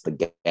it's just,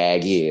 the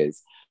gag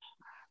is,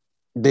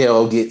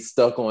 they'll get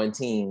stuck on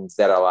teams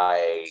that are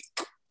like,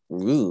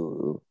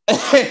 ooh.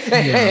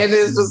 And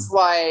it's just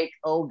like,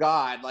 oh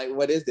God, like,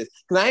 what is this?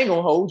 Because I ain't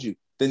gonna hold you.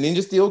 The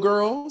Ninja Steel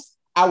girls,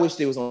 I wish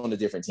they was on a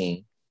different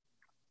team.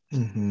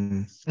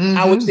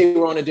 I wish they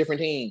were on a different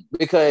team,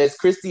 because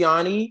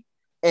Christiane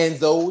and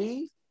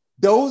Zoe,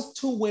 those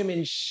two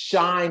women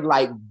shine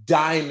like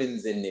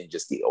diamonds in Ninja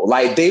Steel.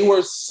 Like they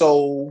were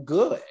so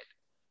good.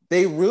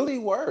 They really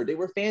were. They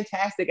were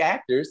fantastic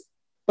actors,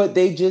 but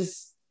they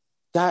just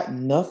got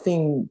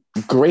nothing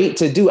great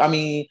to do. I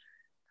mean,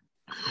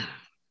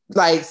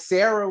 like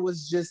Sarah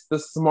was just the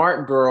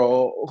smart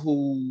girl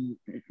who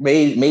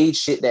made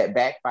shit that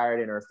backfired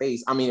in her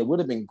face. I mean, it would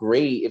have been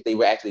great if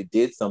they actually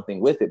did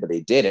something with it, but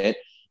they didn't.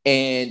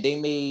 And they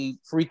made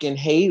freaking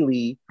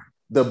Haley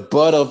the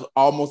butt of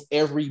almost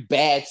every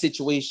bad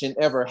situation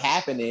ever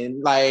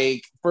happening.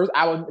 Like, first,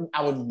 I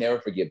would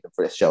never forgive them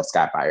for the show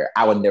Skyfire.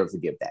 I would never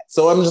forgive that.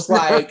 So I'm just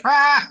like,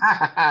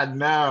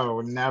 no,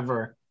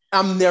 never.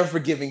 I'm never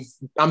forgiving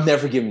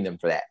them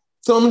for that.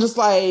 So I'm just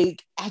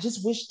like, I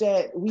just wish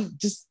that we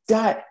just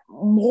got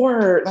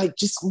more, like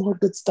just more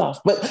good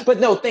stuff. But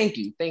no, thank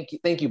you,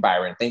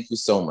 Byron. Thank you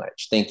so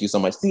much.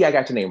 See, I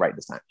got your name right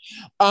this time.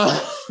 I'm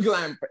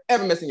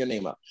forever messing your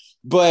name up.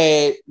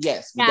 But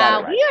yes, we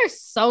got it right. We are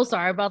so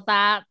sorry about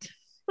that.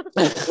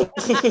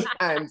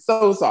 I'm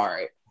so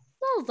sorry.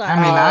 So sorry.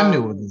 I mean, I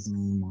knew what his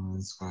name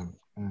was, but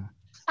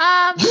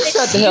you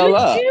shut the hell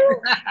up.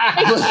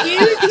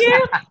 Excuse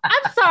you?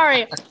 I'm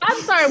sorry,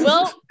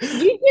 Will.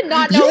 You did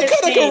not know his name. You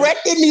could have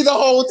corrected me the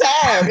whole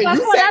time. And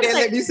you sat there and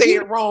let me say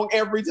it wrong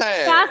every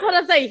time. That's what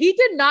I'm saying. He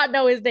did not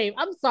know his name.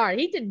 I'm sorry.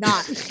 He did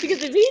not.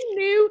 Because if he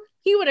knew,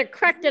 he would have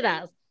corrected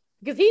us.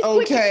 Because he's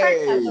quick to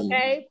correct us,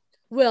 okay?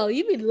 Will,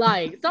 you be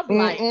lying. Stop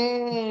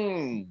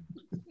lying.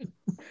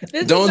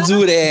 Don't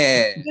do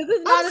that. This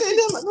is not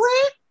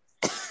what?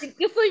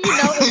 Just so you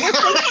know,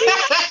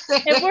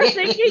 if we're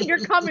thinking you're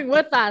coming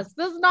with us,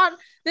 this is not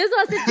a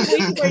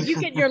situation where you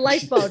get your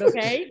lifeboat,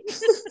 okay?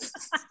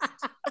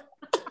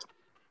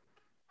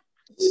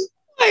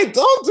 Like,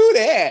 don't do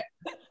that.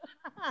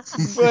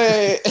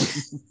 But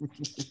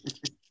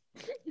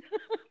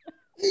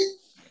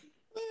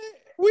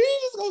we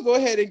just gonna go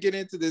ahead and get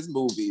into this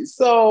movie.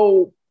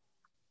 So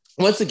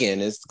once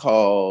again, it's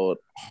called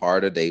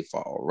Harder They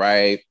Fall,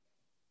 right?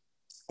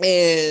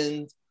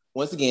 And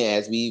once again,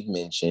 as we've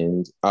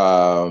mentioned,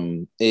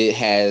 it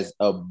has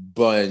a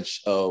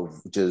bunch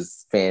of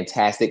just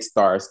fantastic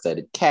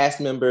star-studded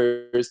cast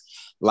members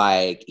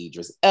like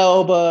Idris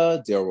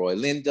Elba, Delroy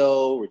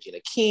Lindo, Regina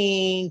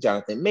King,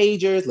 Jonathan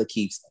Majors,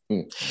 Lakeith,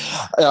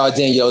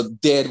 Danielle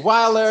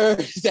Deadwyler,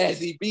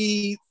 Zazie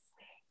Beetz,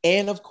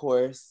 and of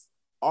course,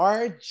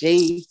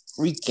 RJ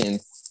freaking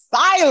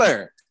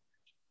Cyler,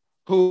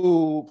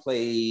 who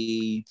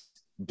played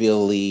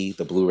Billy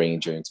the Blue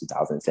Ranger in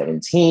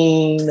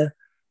 2017.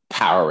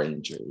 Power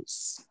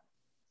Rangers.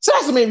 So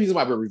that's the main reason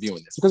why we're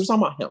reviewing this, because we're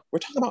talking about him. We're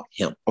talking about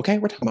him, okay?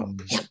 We're talking about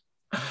him.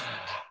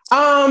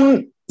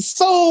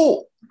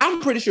 So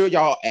I'm pretty sure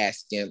y'all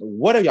asking,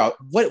 what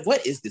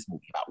is this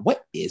movie about?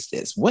 What is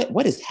this?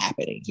 What is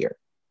happening here?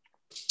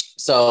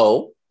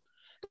 So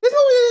this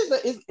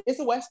movie is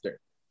a Western.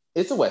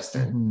 It's a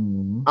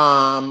Western.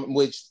 Mm-hmm.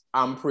 Which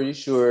I'm pretty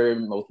sure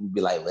most people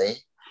be like, what?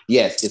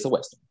 Yes, it's a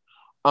Western.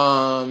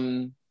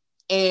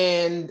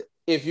 And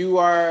if you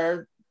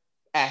are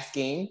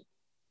asking,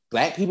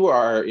 Black people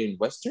are in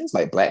Westerns,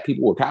 like Black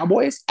people were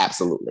cowboys?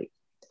 Absolutely.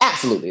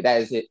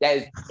 That is it. That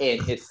is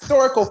an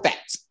historical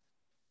fact.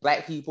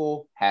 Black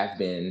people have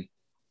been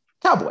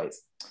cowboys.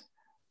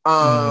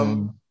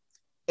 And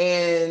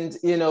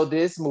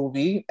this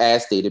movie,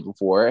 as stated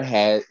before,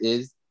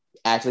 is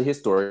actually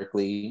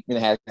historically,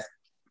 has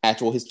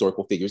actual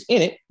historical figures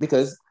in it,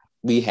 because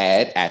we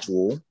had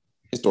actual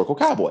historical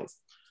cowboys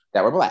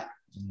that were Black.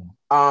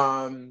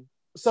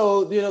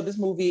 So, this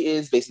movie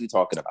is basically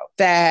talking about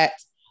that.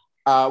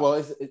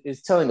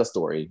 It's telling a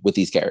story with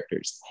these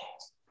characters.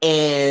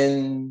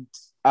 And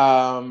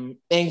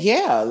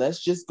yeah,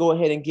 let's just go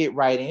ahead and get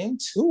right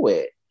into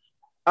it.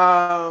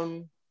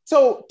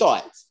 So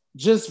thoughts,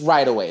 just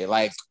right away.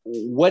 Like,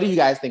 what do you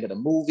guys think of the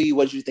movie?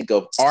 What did you think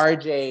of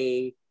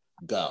RJ?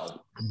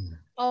 Go.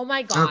 Oh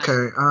my God.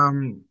 Okay.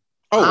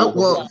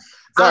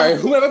 Sorry,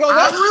 whoever goes.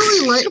 I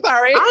really like.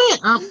 Sorry,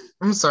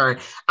 I'm sorry.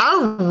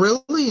 I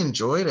really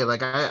enjoyed it.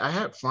 Like I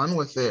had fun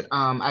with it.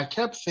 I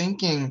kept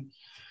thinking,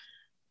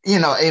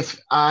 if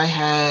I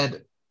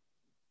had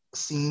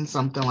seen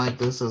something like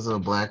this as a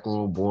Black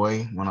little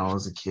boy when I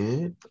was a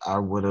kid, I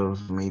would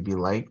have maybe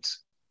liked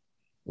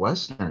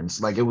Westerns.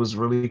 Like, it was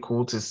really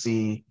cool to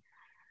see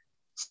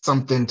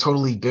something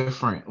totally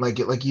different. Like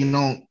you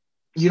don't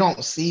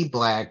see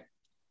Black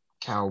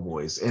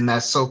cowboys, and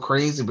that's so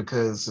crazy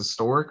because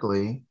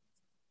historically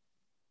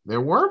there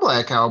were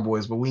Black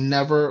cowboys, but we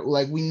never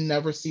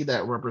see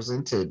that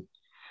represented.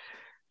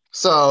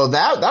 So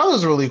that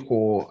was really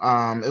cool.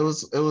 It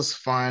was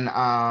fun.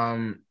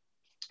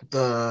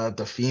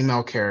 The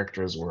female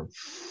characters were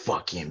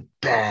fucking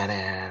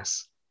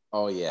badass.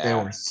 Oh yeah, they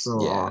were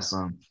so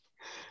awesome.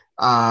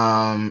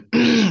 And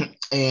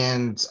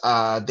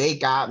they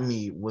got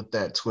me with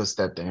that twist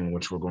at the end,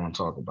 which we're going to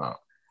talk about.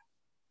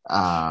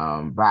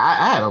 But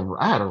I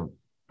had a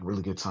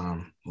really good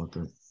time with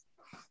it.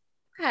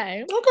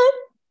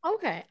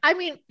 Okay. I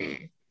mean,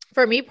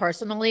 for me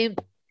personally,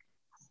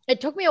 it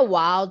took me a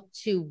while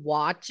to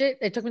watch it.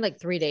 It took me like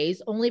 3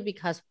 days, only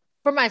because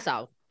for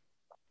myself,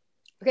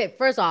 Okay,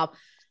 first off,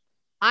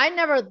 I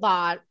never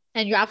thought,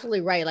 and you're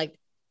absolutely right. Like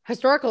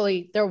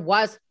historically, there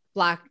was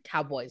black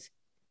cowboys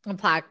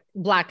and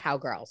black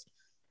cowgirls,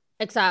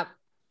 except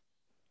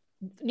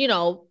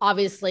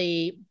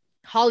obviously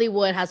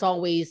Hollywood has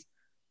always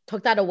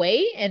took that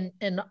away, and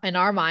in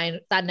our mind,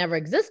 that never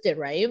existed,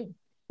 right?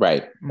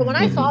 Right. So when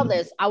I saw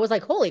this, I was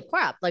like, holy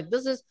crap! Like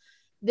this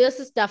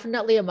is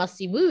definitely a must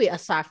see movie.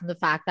 Aside from the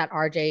fact that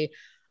RJ's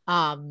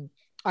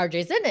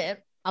in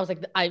it, I was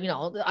like,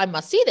 I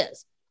must see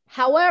this.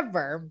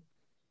 However,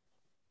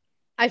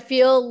 I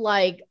feel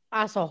like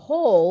as a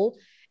whole,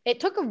 it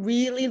took a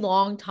really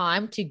long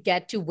time to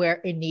get to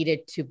where it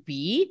needed to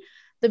be.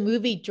 The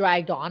movie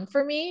dragged on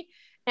for me.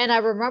 And I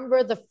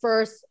remember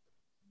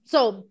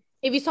so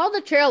if you saw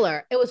the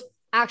trailer, it was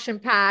action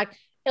packed,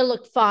 it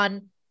looked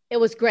fun, it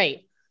was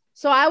great.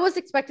 So I was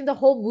expecting the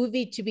whole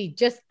movie to be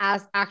just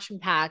as action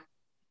packed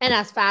and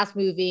as fast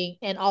moving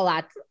and all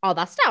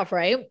that stuff,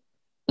 right?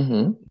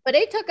 Mm-hmm. But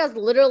it took us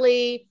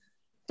literally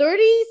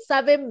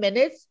 37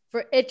 minutes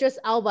for Idris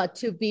Elba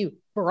to be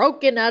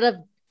broken out of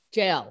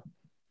jail.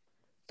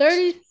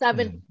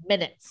 37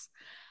 minutes.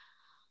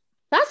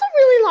 That's a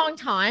really long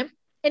time.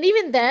 And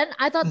even then,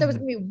 I thought there was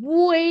going to be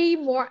way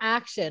more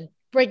action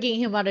breaking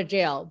him out of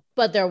jail,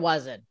 but there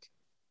wasn't.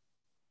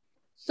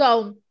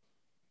 So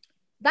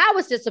that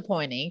was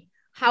disappointing.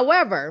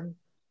 However,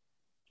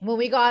 when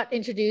we got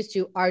introduced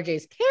to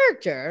RJ's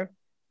character,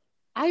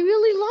 I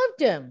really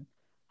loved him.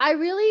 I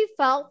really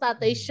felt that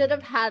they should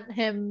have had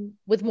him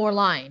with more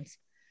lines.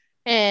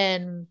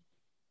 And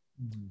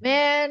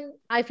man,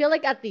 I feel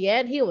like at the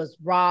end, he was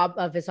robbed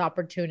of his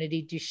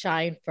opportunity to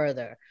shine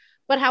further.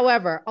 But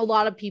however, a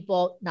lot of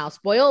people, now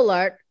spoiler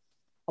alert,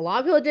 a lot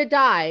of people did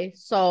die.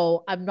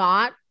 So I'm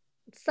not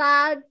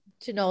sad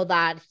to know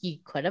that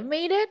he could have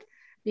made it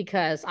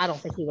because I don't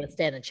think he would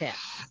stand a chance.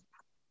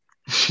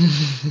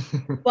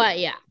 But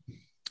yeah,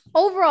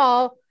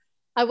 overall,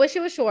 I wish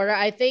it was shorter.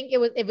 I think it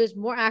was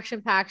more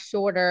action packed,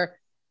 shorter.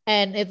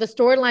 And if the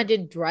storyline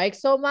didn't drag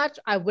so much,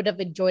 I would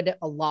have enjoyed it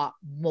a lot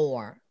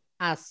more.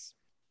 As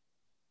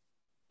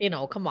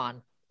come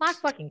on, black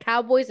fucking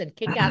cowboys and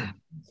kick ass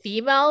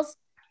females.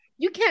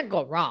 You can't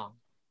go wrong.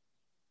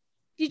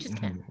 You just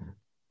can't.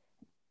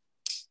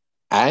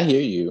 I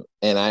hear you,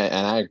 and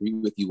I agree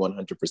with you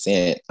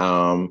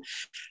 100%.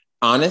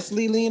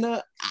 Honestly,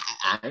 Lena,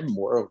 I'm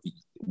more of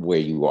where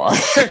you are,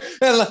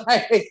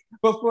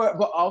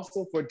 but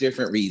also for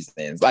different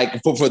reasons.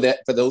 Like for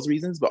those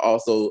reasons, but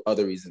also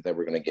other reasons that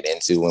we're gonna get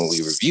into when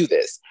we review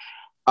this.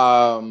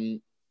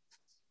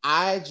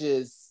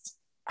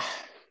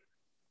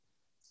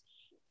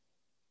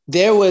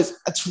 There was,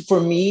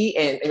 for me,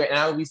 and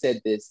I we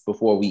said this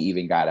before we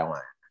even got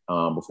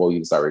on, before we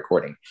even started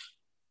recording.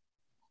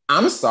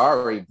 I'm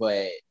sorry,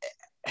 but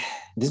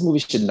this movie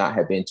should not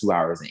have been 2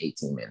 hours and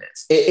 18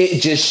 minutes.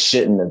 It just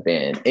shouldn't have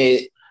been.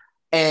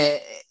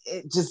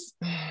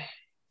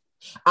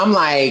 I'm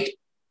like,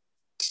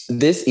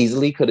 this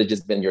easily could have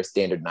just been your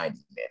standard 90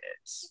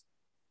 minutes.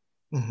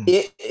 Mm-hmm.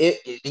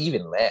 It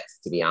even less,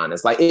 to be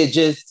honest. Like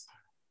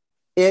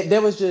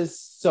there was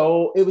just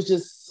so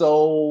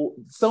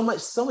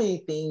many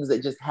things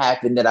that just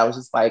happened that I was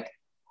just like,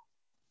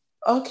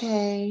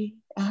 okay,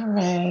 all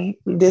right,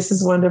 this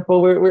is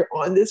wonderful. We're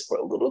on this for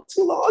a little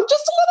too long,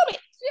 just a little bit.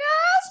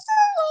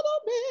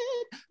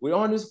 We're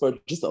on this for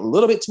just a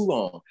little bit too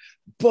long,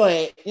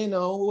 but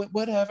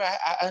whatever.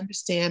 I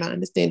understand.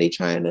 They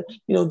trying to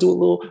do a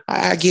little.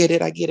 I get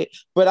it.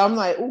 But I'm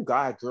like, oh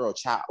God, girl,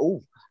 child.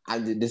 Oh,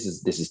 this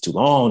is too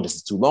long. This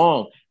is too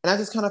long. And I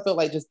just kind of felt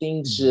like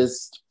things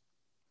it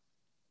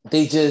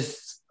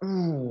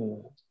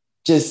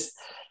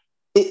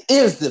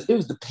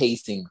was the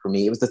pacing for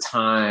me. It was the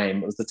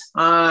time.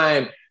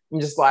 I'm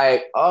just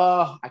like,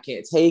 oh, I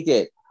can't take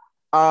it.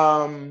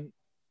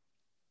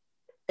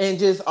 And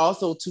just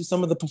also to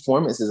some of the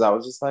performances, I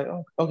was just like,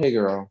 oh, okay,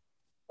 girl.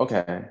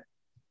 Okay.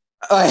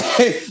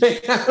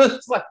 I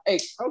was like,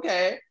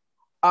 okay.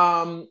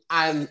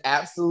 I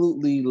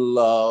absolutely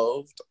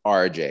loved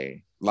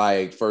RJ.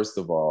 Like, first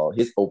of all,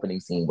 his opening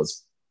scene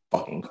was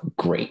fucking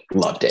great.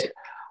 Loved it.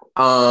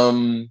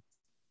 So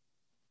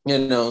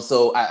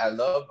I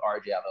love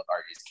RJ. I love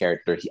RJ's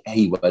character.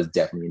 He was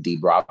definitely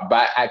indeed robbed,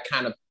 but I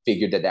kind of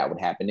figured that would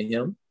happen to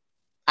him.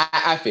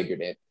 I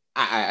figured it.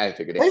 I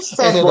figured it. They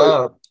set it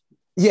up.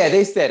 Yeah,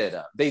 they set it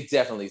up. They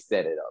definitely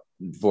set it up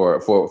for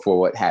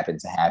what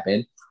happened to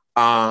happen.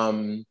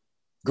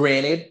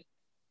 Granted,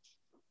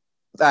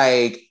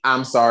 like,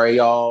 I'm sorry,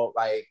 y'all.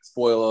 Like,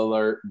 spoiler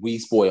alert, we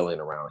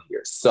spoiling around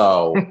here.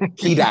 So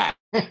he died.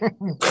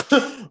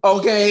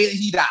 Okay,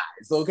 he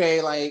dies.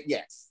 Okay, like,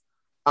 yes.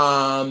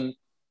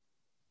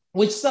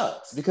 Which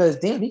sucks because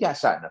damn, he got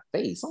shot in the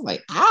face. I'm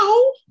like,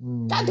 ow,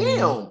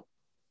 goddamn.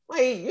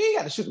 Like, you ain't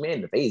got to shoot a man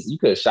in the face. You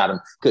could have shot him.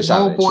 Could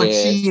shot him in the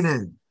chest. Cheated.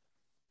 And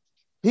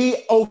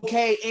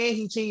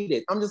he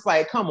cheated. I'm just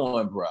like, come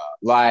on, bro.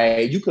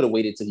 Like, you could have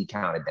waited till he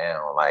counted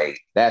down. Like,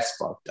 that's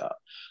fucked up.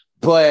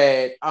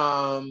 But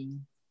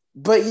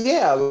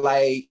yeah,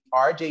 like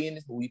RJ in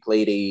this movie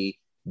played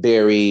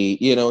very,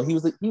 he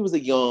was a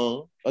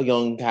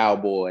young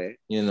cowboy.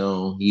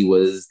 He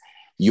was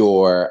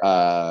your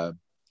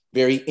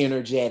very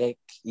energetic.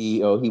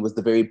 He was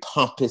the very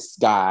pompous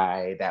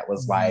guy that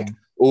was like,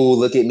 oh,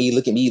 look at me,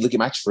 look at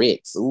my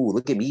tricks. Oh,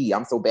 look at me,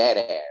 I'm so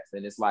badass.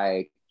 And it's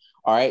like,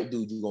 all right,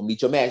 dude, you gonna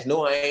meet your match.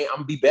 No, I ain't. I'm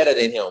gonna be better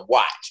than him.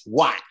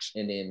 Watch.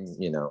 And then,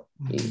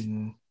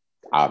 he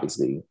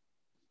obviously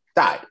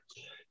died.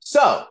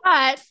 So,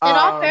 but in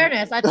all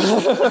fairness, I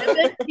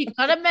think he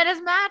could have met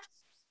his match,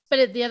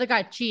 but the other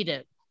guy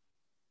cheated.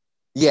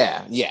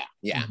 Yeah.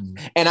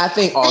 And I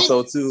think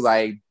also too,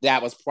 like,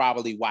 that was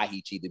probably why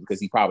he cheated, because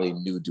he probably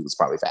knew dude was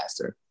probably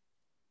faster.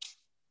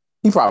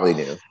 He probably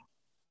knew.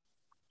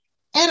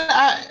 And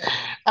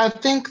I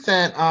think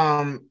that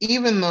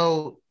even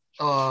though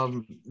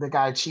the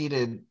guy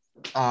cheated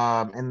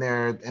in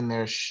their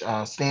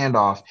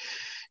standoff,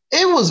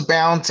 it was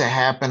bound to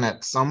happen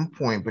at some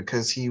point,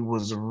 because he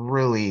was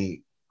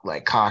really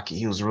like cocky.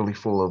 He was really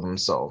full of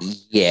himself.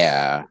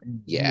 Yeah.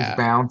 He was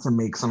bound to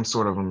make some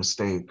sort of a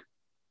mistake.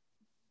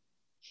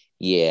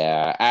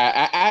 Yeah.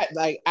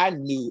 I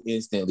knew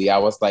instantly. I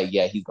was like,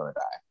 yeah, he's gonna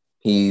die.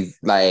 He's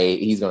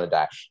gonna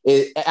die.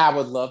 I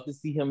would love to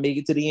see him make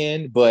it to the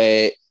end,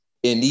 but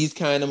in these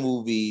kind of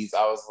movies,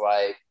 I was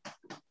like,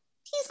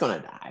 he's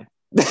gonna die.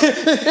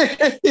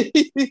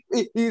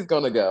 He's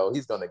gonna go.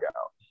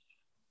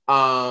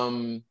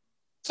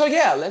 So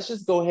yeah, let's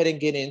just go ahead and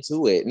get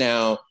into it.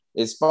 Now,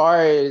 as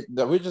far as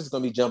we're just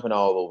gonna be jumping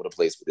all over the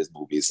place with this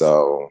movie,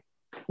 so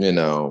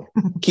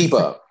keep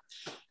up.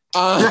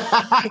 All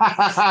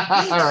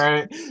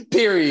right.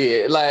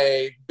 Period.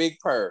 Like, big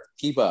purr.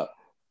 Keep up.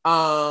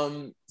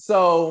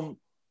 So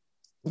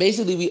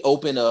basically, we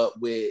open up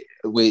with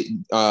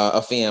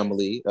a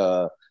family,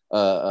 a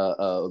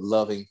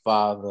loving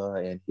father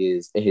and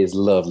his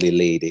lovely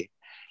lady,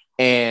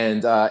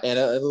 and a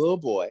little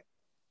boy,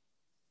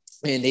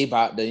 and they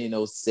about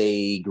to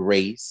say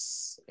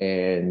grace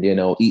and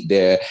eat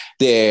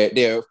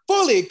their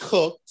fully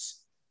cooked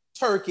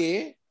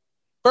turkey.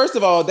 First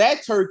of all,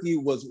 that turkey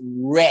was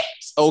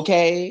wrecked.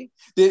 Okay,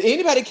 did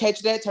anybody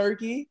catch that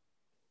turkey?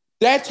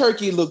 That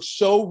turkey looked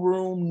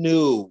showroom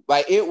new.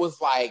 Like, it was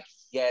like,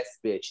 yes,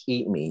 bitch,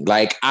 eat me.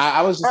 Like,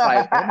 I was just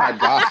like, oh my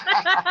God.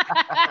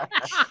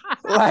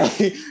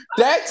 Like,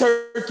 that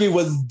turkey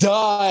was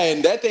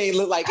done. That thing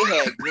looked like it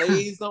had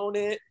glaze on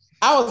it.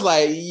 I was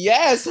like,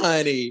 yes,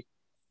 honey.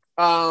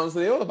 So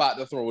they were about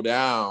to throw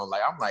down.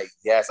 Like, I'm like,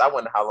 yes, I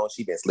wonder how long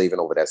she been slaving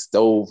over that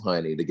stove,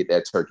 honey, to get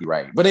that turkey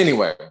right. But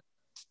anyway,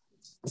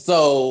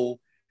 so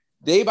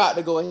they about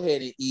to go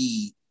ahead and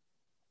eat.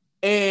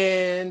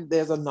 And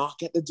there's a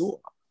knock at the door.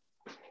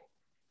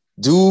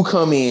 Dude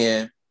come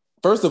in.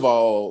 First of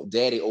all,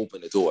 daddy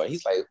opened the door.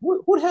 He's like,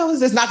 who the hell is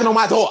this knocking on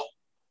my door?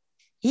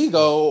 He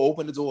go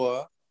open the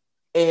door,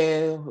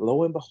 and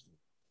lo and behold,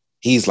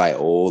 he's like,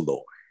 oh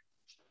Lord,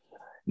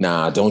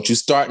 nah, don't you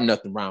start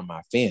nothing around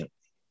my family.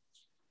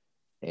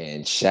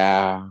 And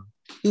child,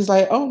 he's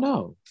like, oh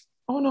no,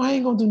 I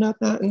ain't gonna do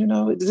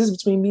nothing. This is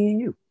between me and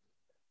you.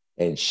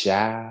 And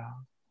child,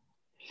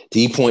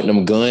 he pointing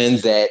them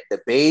guns at the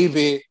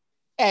baby,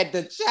 at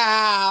the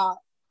child,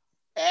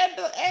 and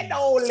the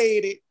old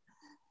lady.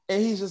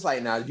 And he's just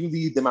like, nah, you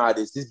leave them out of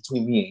this. This is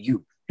between me and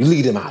you. You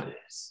leave them out of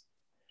this.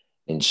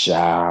 And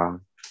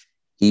child,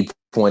 he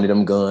pointed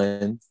them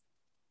guns.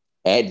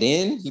 And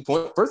then he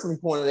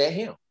pointed at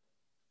him.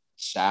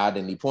 Child,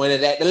 and he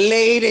pointed at the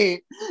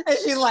lady. And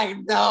she's like,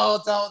 no,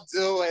 don't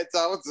do it.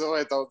 Don't do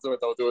it. Don't do it.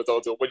 Don't do it.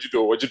 Don't do it.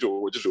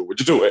 What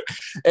you doing?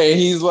 And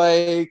he's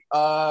like,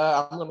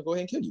 I'm going to go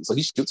ahead and kill you. So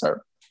he shoots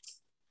her.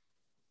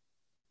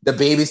 The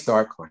baby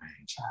start crying,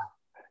 child.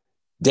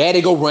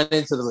 Daddy go run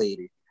into the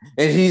lady.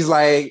 And he's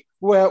like,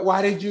 well,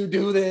 why did you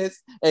do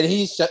this? And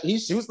he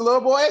shoots the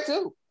little boy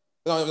too.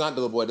 No, not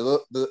the little boy,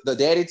 the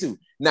daddy too.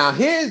 Now,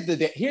 here's the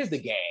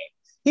gag.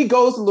 He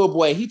goes to the little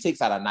boy, he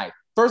takes out a knife.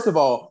 First of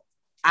all,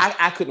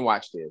 I couldn't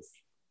watch this.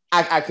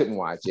 I couldn't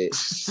watch it.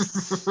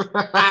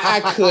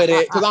 I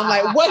couldn't, because I'm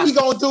like, what he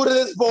gonna do to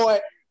this boy?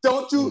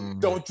 Don't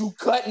you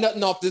cut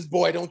nothing off this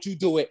boy. Don't you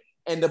do it.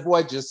 And the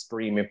boy just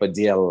screaming for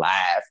dear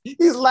life.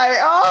 He's like,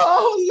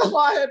 oh,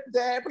 Lord,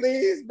 Dad,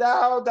 please,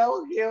 no,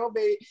 don't kill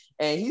me.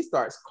 And he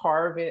starts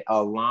carving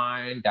a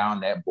line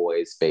down that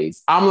boy's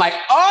face. I'm like,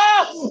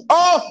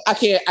 oh, I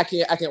can't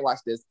watch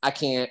this. I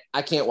can't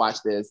watch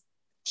this.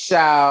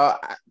 Child,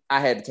 I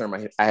had to turn my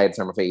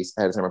face.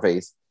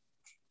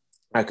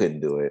 I couldn't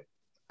do it.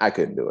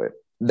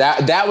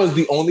 That was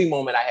the only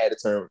moment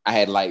I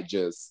had like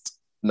just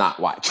not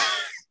watch.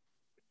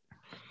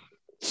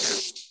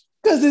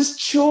 Because it's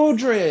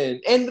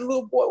children, and the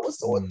little boy was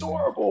so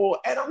adorable,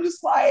 and I'm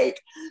just like,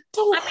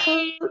 don't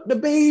hurt the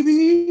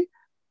baby.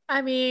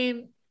 I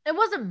mean, it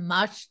wasn't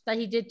much that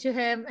he did to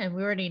him, and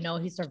we already know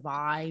he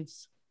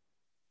survives.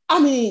 I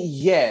mean,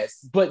 yes,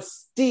 but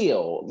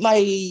still,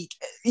 like,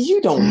 you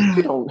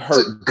don't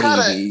hurt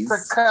babies. To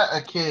cut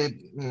a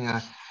kid,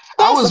 yeah.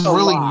 I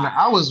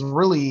was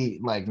really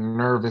like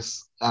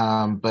nervous,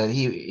 but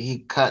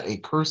he cut a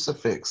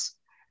crucifix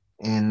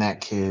in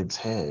that kid's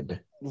head.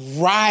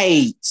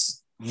 Right.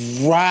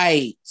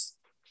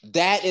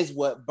 That is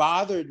what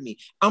bothered me.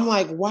 I'm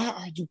like, why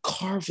are you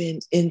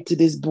carving into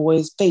this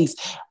boy's face?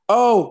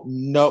 Oh,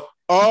 no.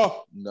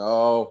 Oh,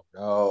 no,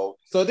 no.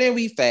 So then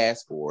we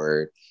fast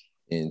forward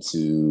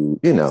into,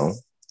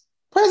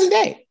 present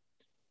day.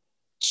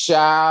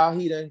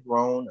 Child, he done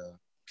grown up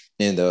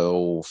in the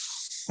old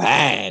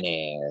fine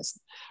ass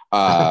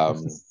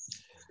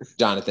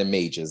Jonathan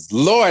Majors.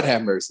 Lord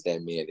have mercy,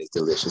 that man is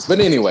delicious. But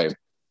anyway,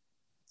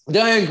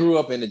 Diane grew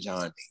up in the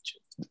John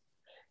Majors.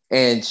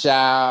 And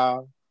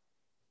child,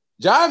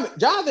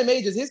 Jonathan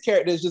Majors, his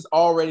character is just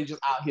already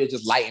just out here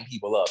just lighting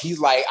people up. He's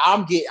like,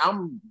 I'm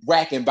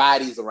racking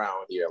bodies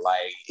around here.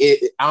 Like,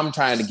 I'm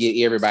trying to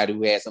get everybody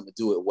who had something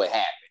to do with what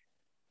happened.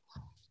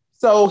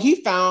 So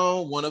he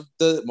found one of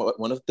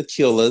the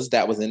killers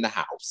that was in the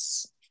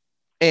house.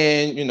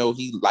 And,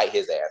 he light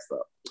his ass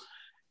up.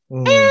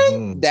 Mm-hmm.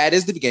 And that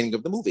is the beginning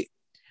of the movie.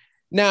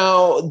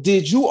 Now,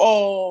 did you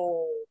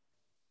all...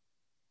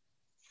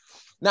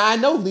 Now, I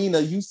know, Lena,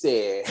 you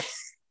said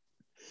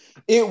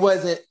it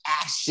wasn't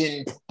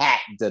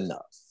action-packed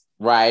enough,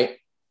 right?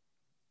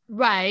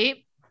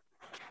 Right.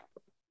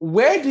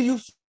 Where do you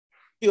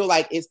feel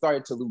like it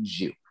started to lose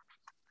you?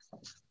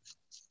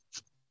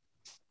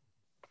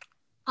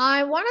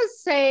 I want to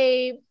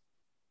say...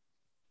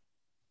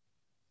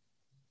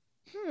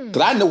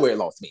 Because I know where it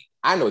lost me.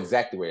 I know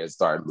exactly where it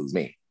started to lose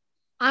me.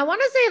 I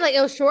want to say like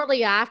it was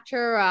shortly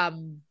after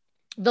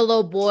the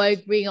little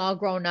boy being all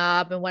grown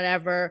up and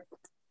whatever.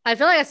 I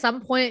feel like at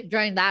some point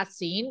during that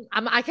scene,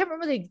 I can't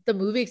remember the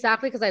movie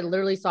exactly because I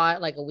literally saw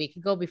it like a week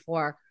ago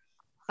before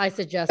I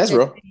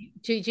suggested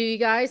to you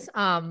guys.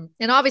 And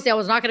obviously I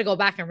was not going to go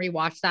back and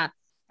rewatch that.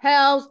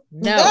 Hell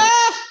no.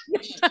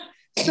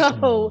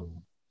 So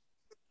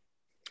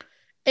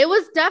it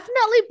was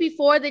definitely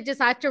before they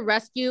decided to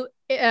rescue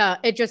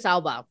Idris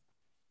Elba.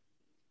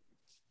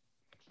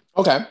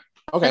 Okay.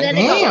 And then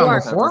it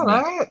got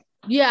worse.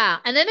 Yeah,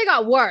 and then it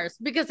got worse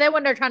because then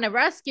when they're trying to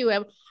rescue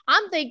him,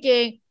 I'm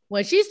thinking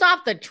when she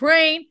stopped the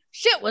train,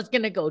 shit was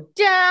gonna go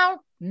down.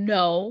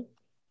 No.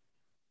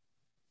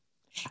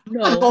 I'm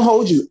not gonna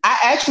hold you. I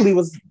actually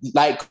was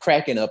like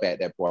cracking up at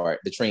that part,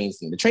 the train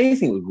scene. The train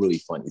scene was really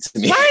funny to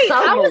me. Right,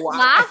 I was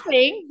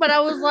laughing, but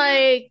I was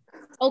like,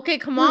 okay,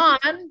 come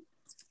on.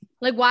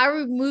 Like, why are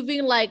we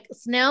moving like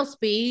snail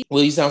speed?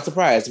 Well, you sound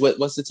surprised.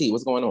 What's the tea?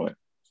 What's going on?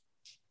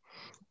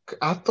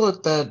 I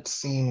thought that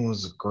scene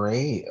was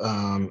great.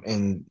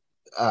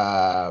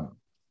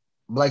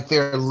 Like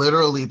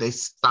they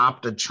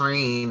stopped a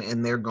train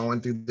and they're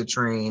going through the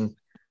train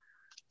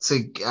to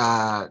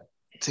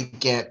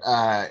get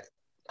I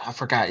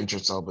forgot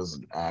Idris Elba's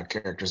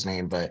character's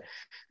name, but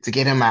to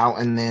get him out,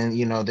 and then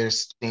their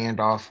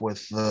standoff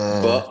with the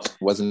Buck,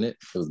 wasn't it?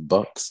 It was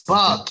Bucks.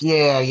 Buck,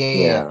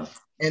 yeah.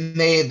 And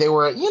they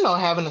were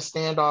having a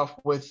standoff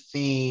with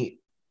the,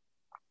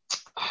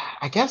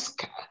 I guess,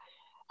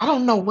 I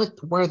don't know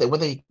were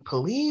they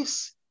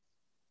police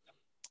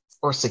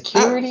or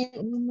security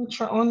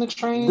on the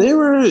train?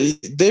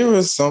 They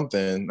were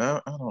something. I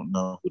don't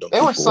know who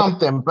they were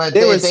something, but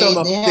they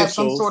have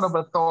some sort of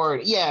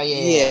authority.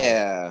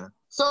 Yeah.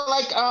 So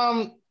like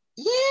that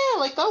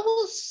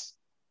was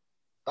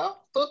I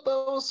thought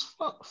that was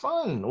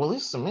fun. Well, at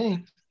least to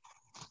me.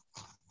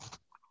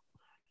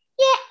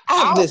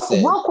 Yeah,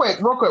 real quick.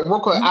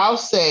 I'll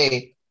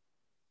say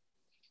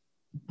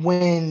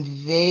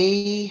when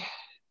they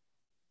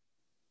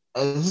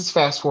this is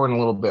fast forwarding a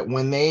little bit.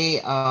 When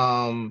they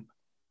I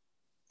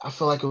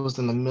feel like it was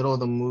in the middle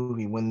of the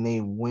movie when they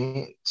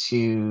went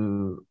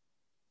to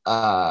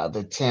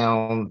the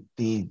town,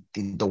 the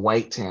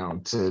white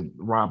town, to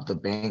rob the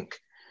bank.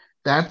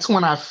 That's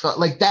when I felt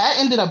like that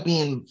ended up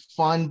being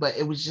fun, but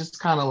it was just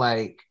kind of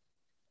like,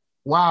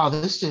 wow,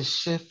 this just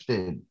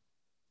shifted.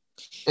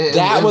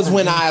 That was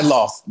when I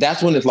lost.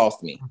 That's when it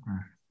lost me.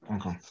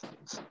 Okay.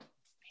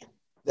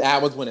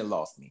 That was when it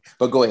lost me.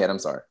 But go ahead. I'm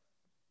sorry.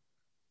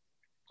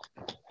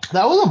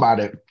 That was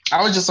about it.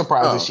 I was just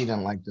surprised that she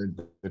didn't like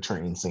the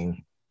train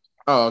scene.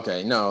 Oh,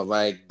 okay. No,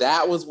 like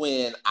that was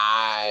when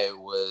I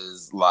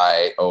was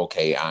like,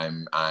 okay,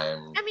 I'm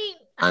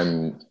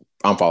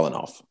falling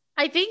off.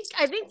 I think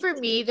for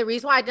me, the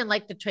reason why I didn't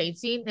like the train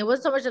scene, it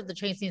wasn't so much of the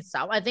train scene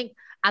itself. I think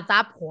at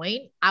that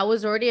point, I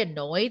was already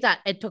annoyed that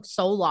it took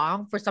so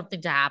long for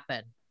something to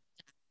happen.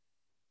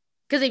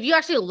 Because if you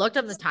actually looked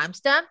at the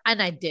timestamp,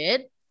 and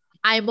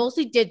I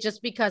mostly did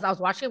just because I was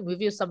watching a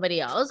movie with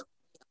somebody else,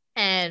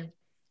 and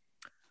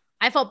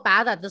I felt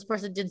bad that this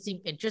person didn't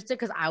seem interested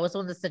because I was the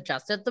one that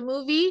suggested the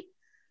movie.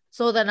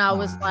 So then I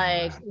was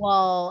like,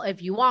 well,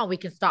 if you want, we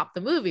can stop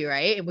the movie,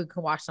 right? And we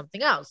can watch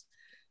something else.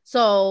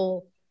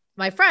 So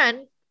my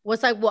friend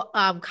was like, well,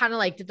 kind of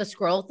like did the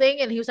scroll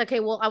thing. And he was like, hey,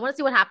 well, I want to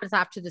see what happens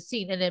after the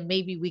scene. And then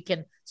maybe we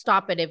can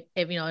stop it if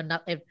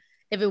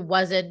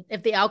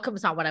the outcome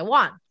is not what I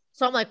want.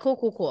 So I'm like,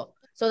 cool.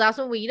 So that's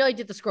when he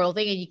did the scroll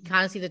thing and you can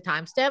kind of see the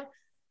timestamp.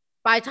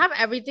 By the time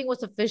everything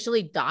was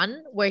officially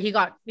done, where he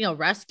got,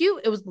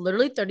 rescued, it was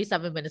literally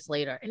 37 minutes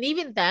later. And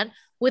even then,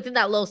 within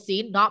that little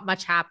scene, not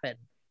much happened.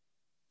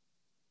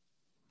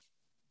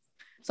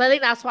 So I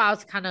think that's why I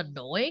was kind of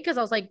annoying because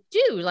I was like,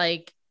 dude,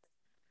 like,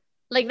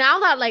 like now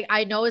that like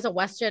I know it's a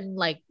Western,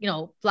 like, you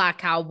know, black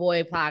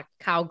cowboy, black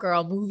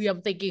cowgirl movie,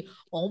 I'm thinking,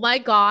 oh my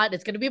God,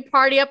 it's gonna be a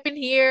party up in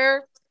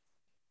here.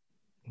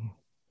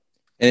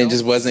 And it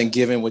just wasn't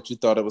giving what you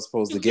thought it was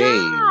supposed to give.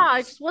 Yeah,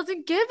 it just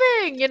wasn't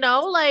giving, you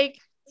know, like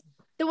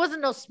there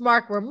wasn't no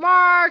smart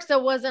remarks. There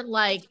wasn't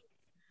like,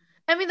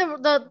 I mean,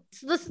 the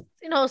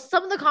you know,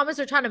 some of the comments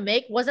they're trying to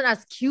make wasn't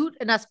as cute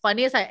and as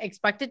funny as I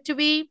expected to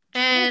be.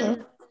 And, you know,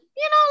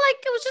 like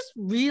it was just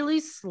really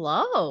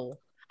slow.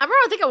 I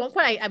remember, I think at one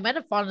point I might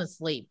have fallen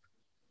asleep.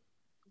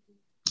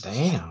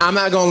 Damn. I'm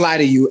not gonna lie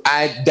to you.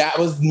 That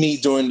was me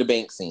during the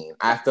bank scene.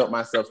 I felt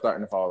myself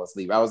starting to fall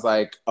asleep. I was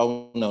like,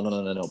 oh no.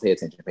 Pay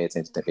attention. Right?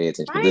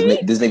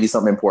 This may be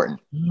something important.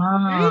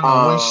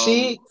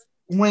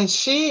 When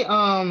she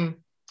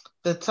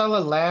the teller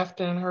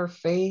laughed in her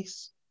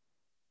face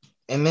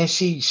and then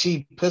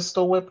she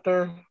pistol whipped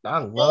her. I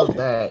love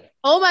that.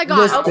 Oh my God.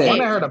 Listen, Okay. I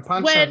wanted her to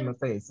punch her in the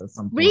face at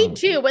some point. Me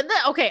too.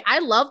 I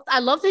love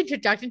the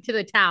introduction to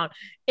the town.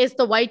 It's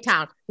the white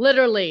town.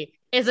 Literally,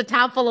 it's a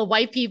town full of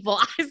white people.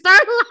 I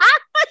started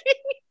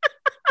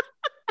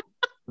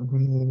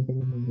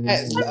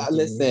laughing.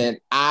 Listen,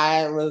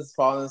 I was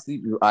falling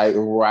asleep like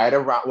right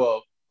around,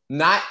 well,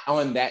 not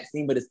on that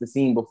scene, but it's the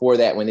scene before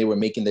that when they were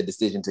making the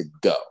decision to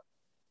go.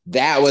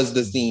 That was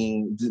the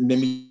scene. Let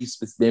me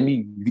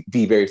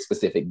be very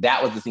specific.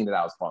 That was the scene that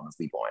I was falling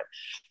asleep on.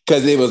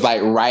 Because it was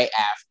like right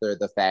after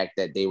the fact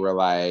that they were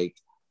like,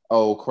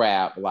 oh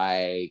crap,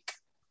 like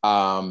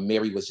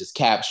Mary was just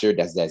captured.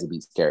 That's Zazie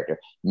Beetz' character.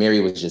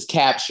 Mary was just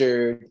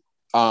captured,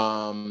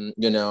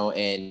 you know,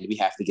 and we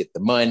have to get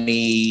the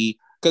money.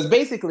 Because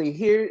basically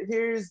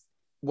here's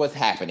what's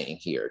happening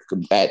here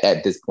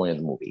at this point in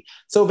the movie.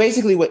 So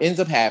basically what ends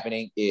up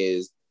happening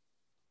is,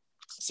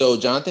 so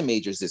Jonathan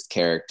Majors, this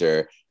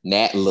character,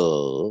 Nat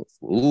Love,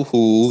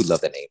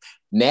 love that name.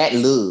 Nat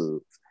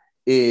Love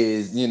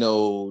is, you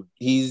know,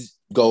 he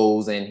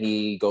goes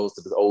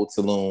to this old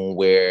saloon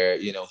where,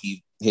 you know,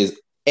 his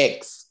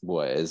ex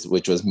was,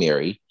 which was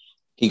Mary.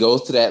 He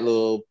goes to that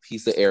little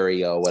piece of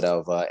area or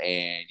whatever,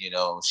 and, you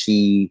know,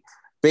 she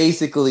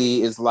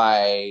basically is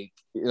like,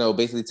 you know,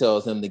 basically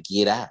tells him to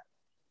get out.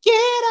 Get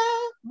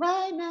out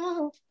right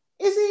now.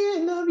 It's the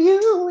end of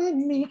you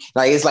and me.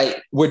 Like, it's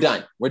like, we're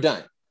done.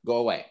 Go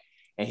away.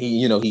 And he,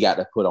 you know, he got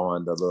to put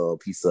on the little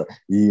piece of,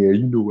 yeah,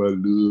 you know I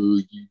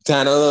love you,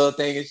 kind of little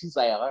thing. And she's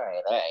like, all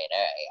right,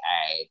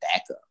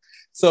 back up.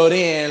 So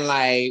then,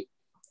 like,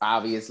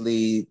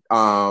 obviously,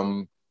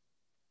 one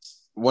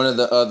of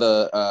the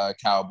other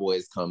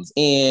cowboys comes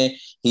in.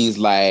 He's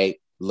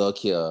like, look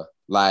here,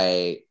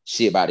 like,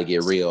 shit about to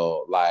get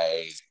real.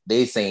 Like,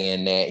 they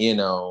saying that, you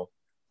know,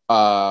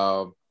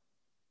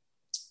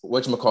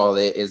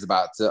 whatchamacallit is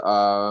about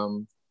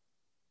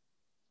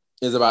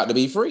to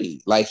be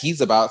free. Like,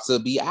 he's about to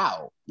be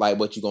out. Like,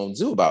 what you gonna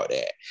do about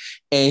that?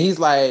 And he's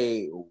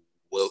like,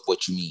 well,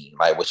 what you mean?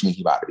 Like, what you mean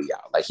he about to be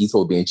out? Like, he's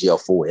supposed to be in jail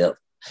forever.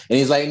 And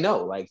he's like,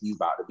 no, like, he's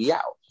about to be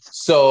out.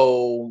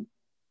 So,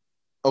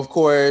 of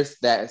course,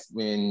 that's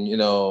when, you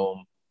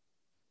know,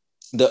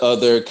 the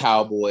other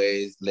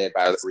cowboys led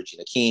by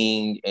Regina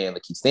King and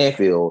Lakeith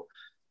Stanfield,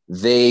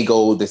 they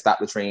stop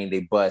the train,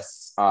 they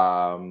bust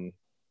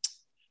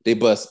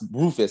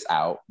Rufus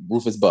out,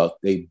 Rufus Buck,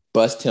 they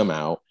bust him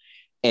out.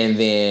 And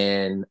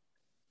then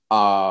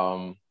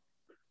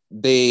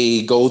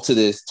they go to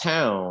this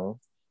town.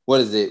 What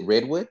is it?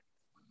 Redwood?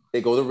 They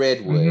go to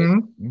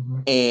Redwood.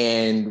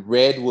 And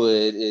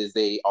Redwood is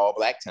a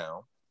all-black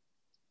town.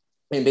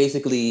 And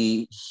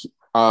basically,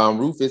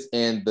 Rufus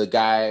and the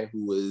guy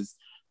who was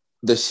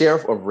the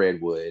sheriff of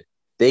Redwood,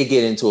 they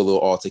get into a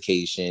little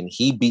altercation.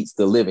 He beats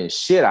the living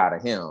shit out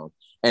of him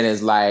and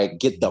is like,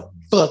 get the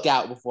fuck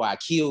out before I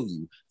kill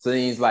you. So then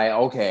he's like,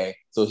 okay.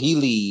 So he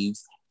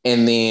leaves.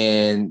 And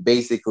then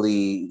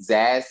basically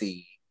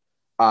Zazie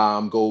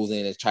goes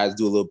in and tries to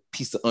do a little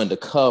piece of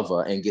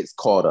undercover and gets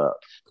caught up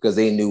because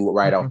they knew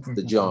right off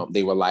the jump.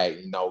 They were like,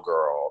 no,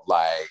 girl,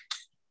 like,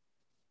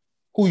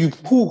 who you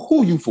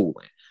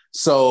fooling?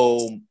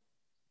 So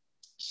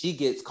she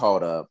gets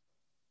caught up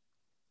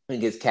and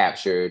gets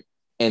captured.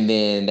 And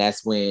then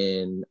that's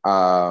when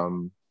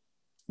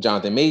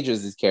Jonathan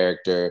Majors'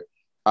 character,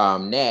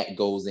 Nat,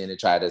 goes in to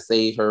try to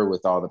save her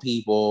with all the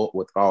people,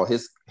 with all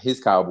his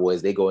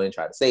cowboys. They go in and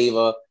try to save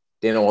her.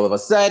 Then all of a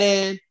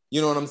sudden,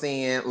 you know what I'm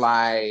saying?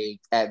 Like,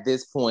 at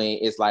this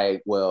point, it's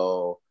like,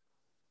 well,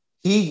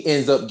 he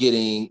ends up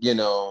getting, you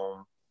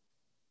know,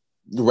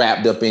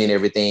 wrapped up in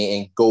everything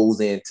and goes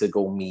in to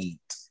go meet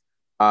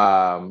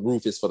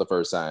Rufus for the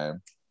first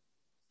time.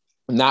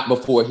 Not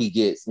before he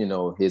gets, you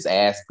know, his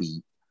ass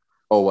beat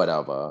or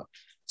whatever.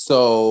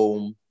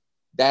 So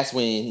that's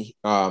when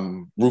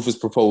Rufus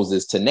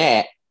proposes to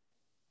Nat,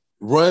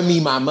 run me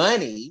my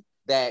money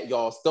that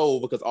y'all stole,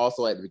 because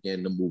also at the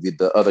beginning of the movie,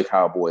 the other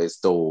cowboys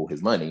stole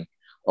his money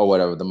or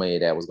whatever, the money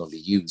that was going to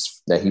be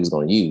used, that he was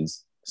going to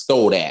use,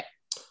 stole that.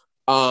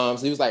 So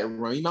he was like,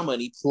 run me my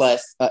money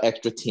plus an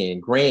extra 10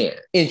 grand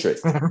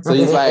interest. So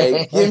he's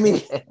like, give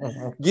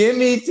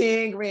me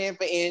 10 grand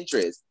for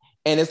interest.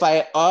 And it's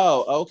like,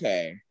 oh,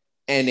 okay.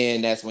 And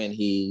then that's when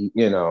he,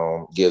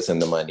 gives him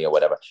the money or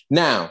whatever.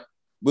 Now,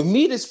 with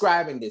me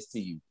describing this to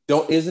you,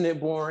 isn't it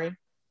boring?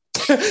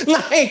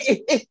 Like,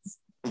 it's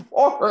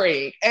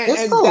boring.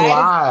 It's a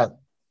lot.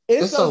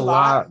 It's a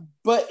lot.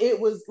 But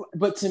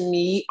to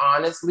me,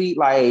 honestly,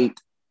 like,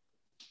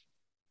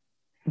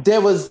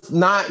 there was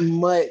not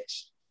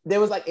much.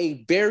 There was like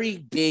a very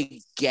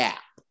big gap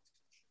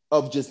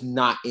of just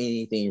not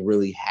anything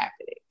really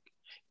happening,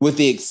 with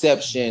the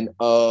exception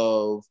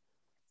of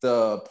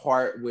the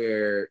part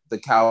where the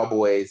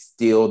Cowboys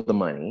steal the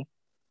money.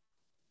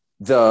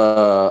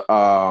 The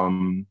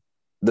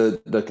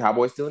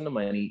Cowboys stealing the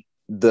money,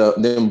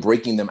 them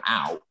breaking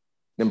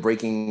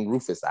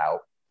Rufus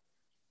out.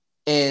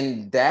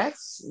 And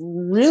that's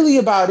really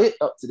about it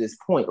up to this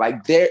point.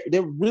 Like there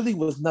really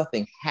was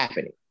nothing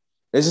happening.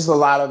 There's just a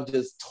lot of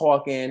just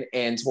talking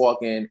and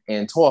talking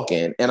and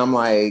talking. And I'm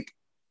like,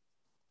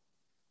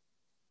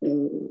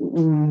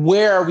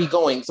 where are we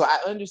going? So I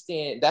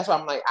understand. That's why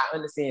I'm like, I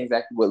understand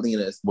exactly what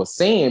Lena was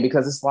saying,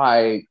 because it's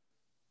like,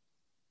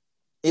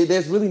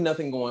 there's really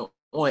nothing going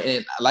on.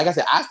 And like I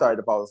said, I started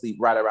to fall asleep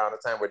right around the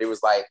time where they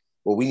was like,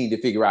 well, we need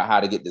to figure out how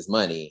to get this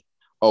money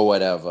or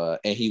whatever.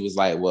 And he was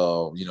like,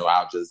 well,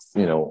 I'll just,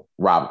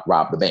 rob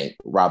the bank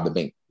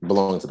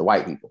belonging to the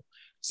white people.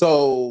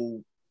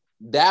 So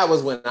that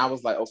was when I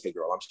was like, okay,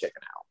 girl, I'm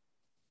checking out.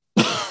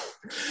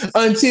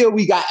 Until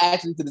we got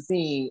actually to the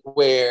scene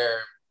where,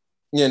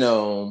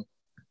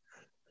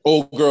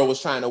 old girl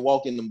was trying to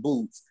walk in them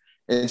boots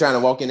and trying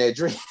to walk in that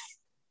dress.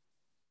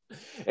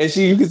 And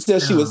you could tell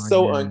she was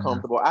so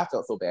uncomfortable. I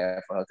felt so bad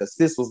for her because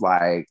sis was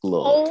like,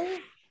 look. Oh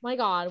my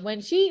God.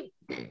 When she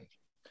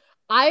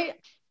like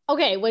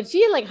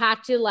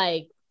had to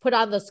like put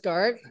on the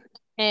skirt,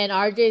 and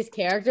RJ's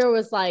character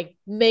was like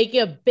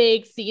making a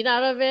big scene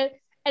out of it.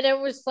 And it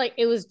was like,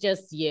 it was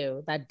just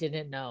you that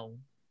didn't know,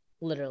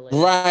 literally.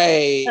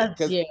 Right.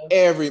 Because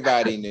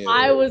everybody knew.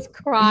 I was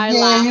crying.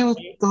 Yeah,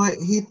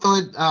 he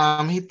thought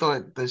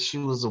that she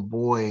was a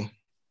boy.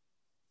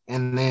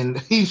 And then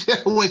when he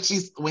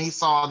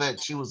saw that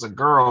she was a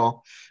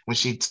girl, when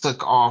she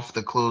took off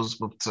the clothes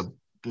to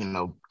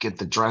get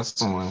the dress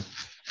on,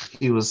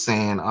 he was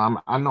saying,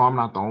 I know I'm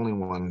not the only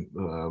one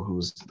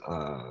who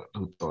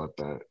thought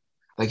that.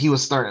 Like he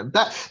was starting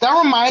that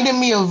reminded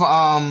me of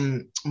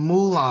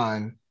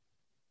Mulan,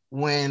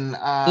 when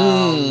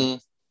the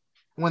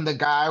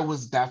guy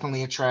was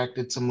definitely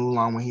attracted to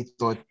Mulan when he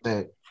thought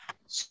that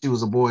she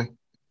was a boy.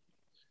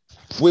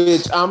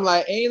 Which I'm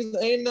like,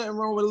 ain't nothing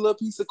wrong with a little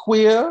piece of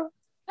queer.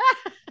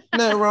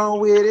 Nothing wrong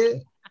with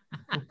it.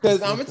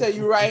 Because I'm gonna tell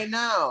you right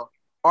now,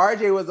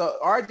 RJ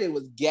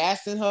was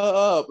gassing her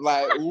up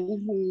like,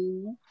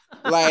 ooh.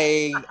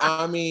 Like,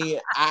 I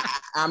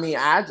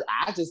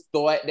just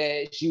thought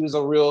that she was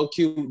a real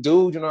cute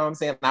dude, you know what I'm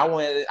saying? I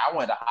wanted to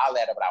holler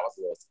at her, but I was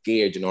a little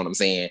scared, you know what I'm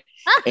saying?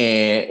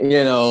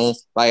 And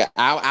like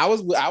I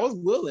was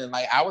willing,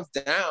 like I was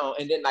down,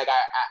 and then like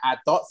I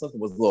thought something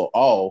was a little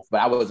off,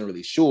 but I wasn't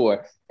really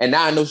sure. And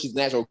now I know she's a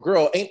natural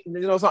girl,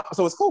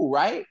 so it's cool,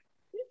 right?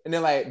 And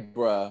they're like,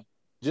 bruh,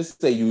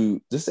 just say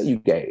you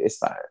gay, it's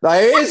fine.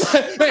 Like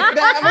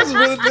that was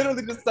really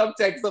literally the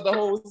subtext of the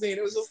whole scene.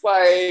 It was just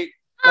like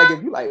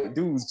if you like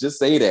dudes, just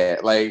say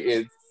that. Like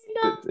it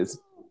was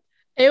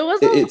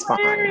hilarious.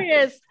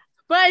 Fine.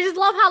 But I just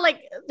love how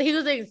like he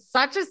was in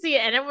such a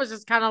scene, and it was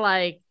just kind of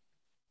like,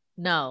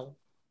 no.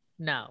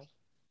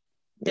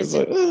 It's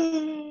just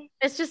you.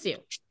 It's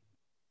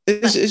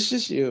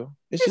just you.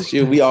 It's just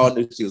you. We all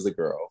knew she was a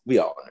girl. We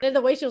all knew. And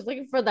the way she was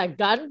looking for that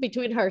gun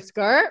between her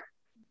skirt,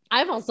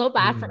 I felt so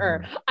bad for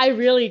her. I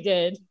really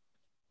did.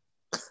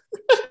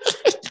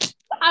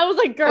 I was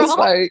like, girl,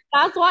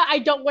 that's why I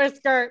don't wear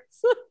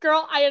skirts.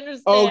 Girl, I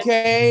understand.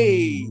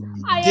 Okay.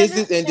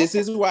 This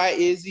is why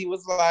Izzy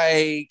was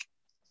like,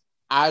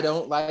 I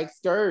don't like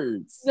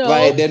skirts. No.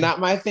 Like, they're not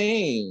my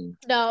thing.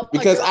 No.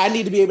 Because I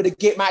need to be able to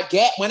get my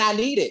gap when I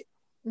need it.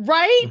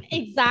 Right?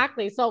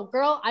 Exactly. So,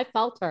 girl, I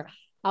felt her.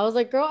 I was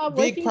like, girl, I'm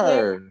with you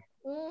there.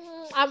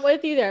 I'm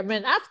with you there.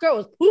 Man, that skirt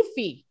was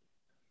poofy.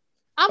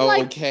 I'm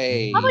like,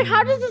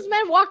 how does this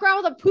man walk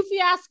around with a poofy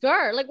ass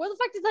skirt? Like, where the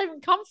fuck does that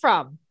even come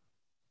from?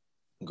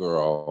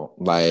 Girl,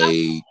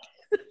 like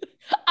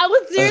I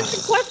was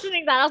seriously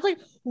questioning that. I was like,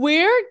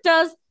 where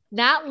does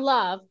Nat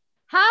Love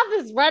have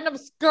this random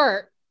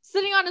skirt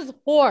sitting on his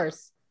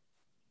horse?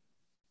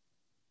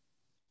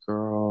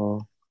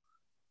 Girl,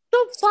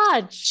 the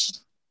fudge.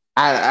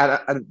 I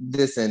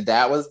listen,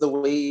 that was the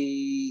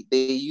way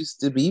they used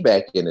to be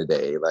back in the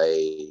day.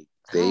 Like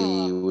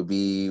they would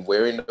be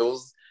wearing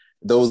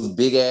those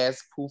big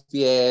ass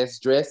poofy ass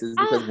dresses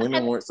because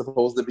women weren't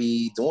supposed to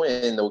be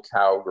doing no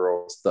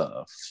cowgirl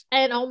stuff.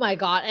 And oh my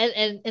god,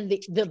 and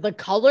the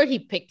color he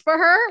picked for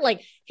her,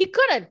 like he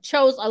could have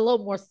chose a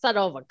little more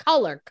subtle of a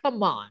color.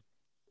 Come on.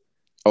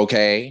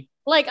 Okay.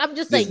 Like I'm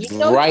just saying,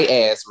 bright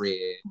ass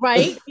red.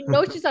 Right?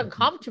 She's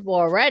uncomfortable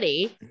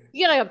already.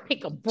 You gotta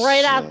pick a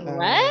bright ass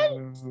red?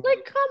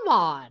 Like, come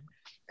on.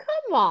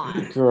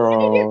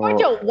 Girl. You're going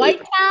to a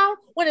white town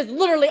when it's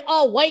literally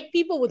all white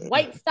people with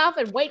white stuff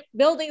and white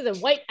buildings and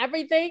white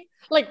everything.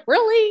 Like,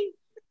 really?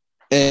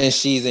 And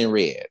she's in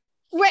red.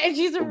 Red, and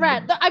she's in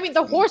red. I mean,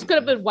 the horse could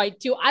have been white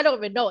too. I don't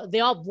even know. They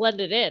all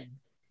blended in.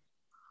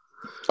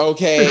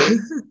 Okay.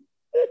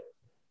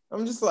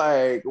 I'm just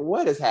like,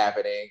 what is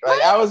happening?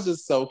 Like, I was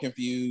just so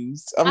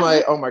confused. I'm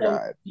like, oh my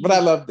God. But I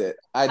loved it.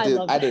 I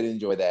did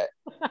enjoy that.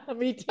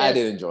 Me too. I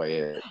did enjoy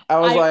it. I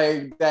was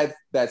like,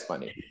 that's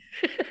funny.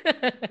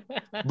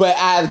 But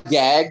I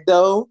gagged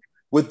though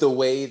with the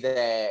way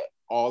that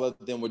all of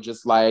them were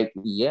just like,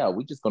 yeah,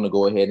 we're just gonna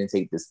go ahead and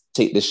take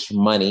this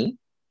money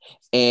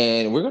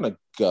and we're gonna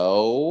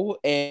go.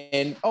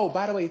 And oh,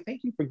 by the way,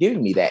 thank you for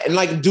giving me that. And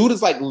like, dude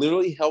is like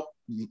literally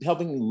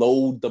helping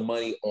load the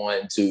money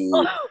onto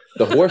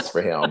the horse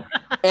for him.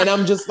 And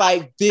I'm just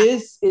like,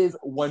 this is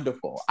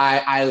wonderful.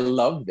 I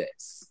love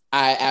this.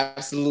 I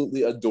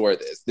absolutely adore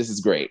this. This is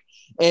great.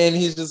 And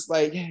he's just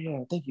like, yeah,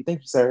 thank you,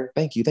 sir.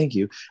 Thank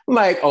you. I'm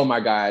like, oh my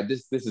God,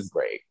 this is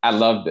great. I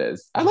love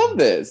this.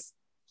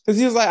 Because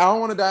he was like, I don't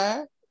want to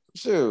die.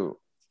 Shoot.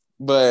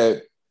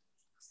 But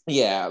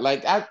yeah,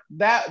 like that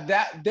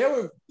there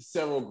were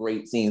several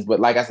great scenes, but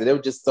like I said, there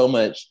was just so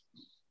much.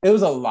 It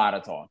was a lot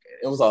of talking.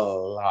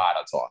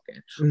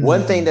 Mm-hmm.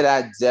 One thing that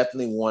I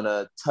definitely want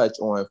to touch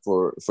on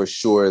for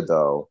sure,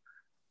 though,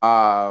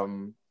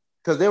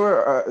 because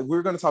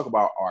we're going to talk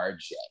about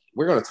RJ.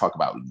 We're going to talk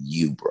about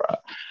you, bruh.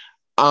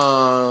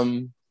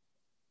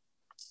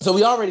 So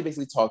we already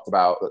basically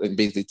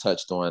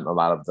touched on a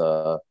lot of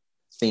the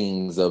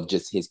things of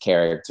just his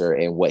character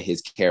and what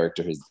his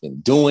character has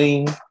been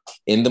doing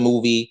in the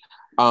movie.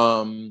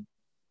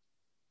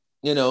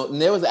 You know,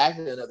 and there was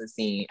actually another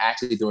scene,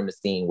 during the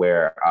scene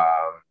where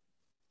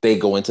they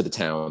go into the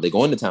town. They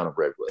go in the town of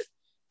Redwood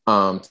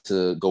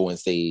to go and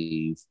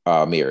save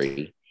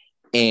Mary.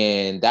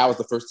 And that was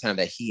the first time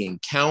that he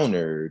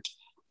encountered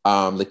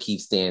Lakeith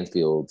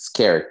Stanfield's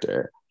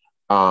character.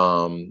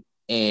 And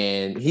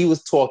he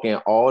was talking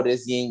all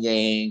this yin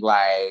yang,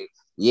 like,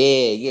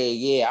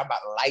 yeah, I'm about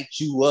to light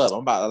you up.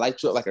 I'm about to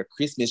light you up like a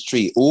Christmas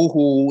tree.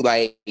 Ooh,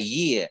 like,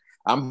 yeah.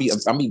 I'm be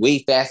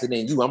way faster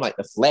than you. I'm like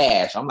the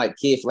Flash. I'm like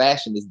Kid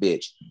Flash in this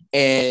bitch.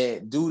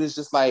 And dude is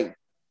just like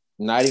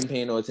not even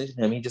paying no attention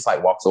to him. He just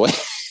like walks away.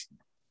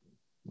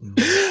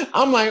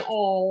 I'm like,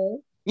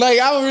 oh, like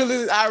I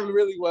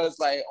really was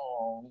like,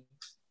 oh,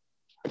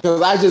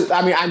 because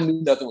I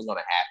knew nothing was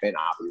gonna happen,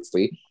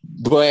 obviously,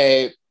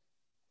 but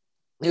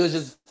it was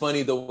just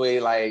funny the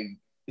way like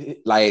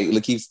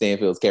Lakeith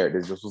Stanfield's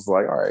character just was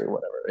like, all right,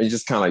 whatever. And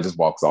just kind of like just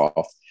walks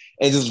off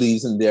and just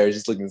leaves him there,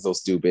 just looking so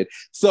stupid.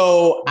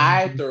 So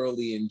I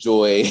thoroughly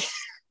enjoy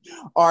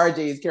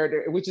RJ's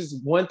character, which is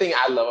one thing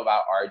I love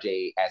about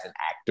RJ as an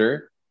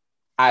actor.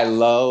 I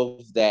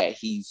love that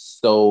he's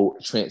so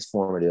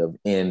transformative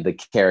in the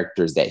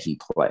characters that he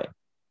plays.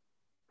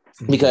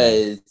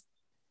 Because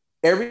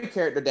every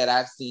character that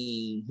I've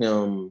seen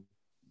him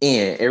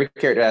in, every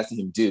character I've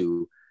seen him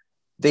do,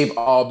 they've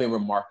all been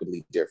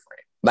remarkably different.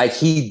 Like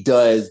he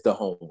does the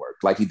homework.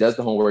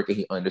 And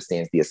he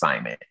understands the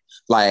assignment.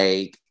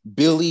 Like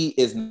Billy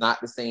is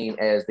not the same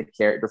as the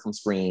character from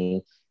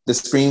Scream. The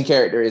Scream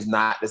character is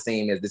not the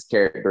same as this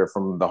character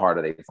from The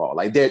Harder They Fall.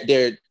 Like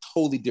they're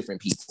totally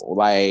different people.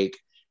 Like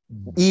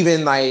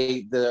even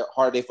like the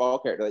Harder They Fall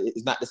character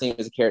is not the same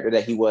as the character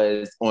that he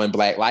was on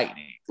Black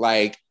Lightning.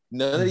 Like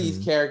none of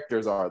these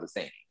characters are the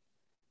same.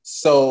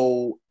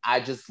 So I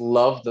just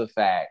love the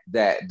fact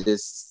that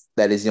this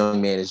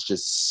young man is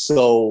just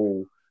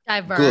so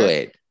diverse.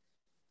 Good.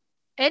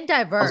 And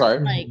diverse.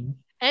 I'm sorry.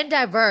 And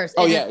diverse.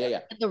 Oh, and yeah.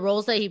 The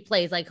roles that he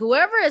plays. Like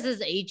whoever is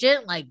his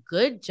agent, like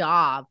good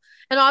job.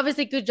 And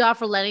obviously good job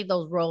for letting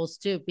those roles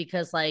too,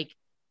 because like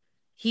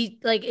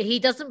he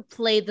doesn't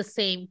play the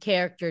same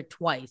character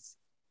twice.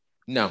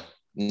 No.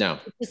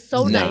 It's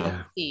so nice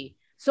to see.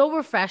 So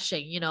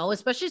refreshing, you know,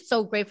 especially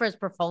so great for his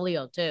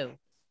portfolio too.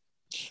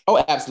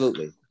 Oh,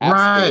 absolutely.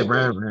 Right.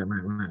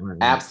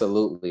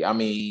 Absolutely. I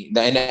mean,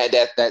 and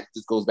that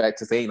just goes back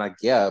to saying like,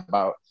 yeah,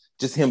 about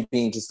just him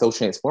being just so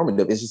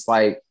transformative. It's just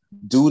like,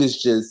 dude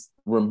is just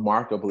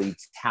remarkably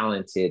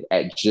talented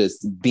at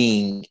just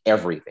being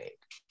everything.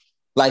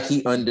 Like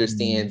he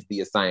understands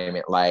the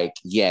assignment. Like,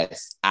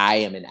 yes, I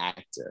am an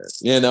actor,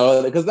 you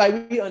know, because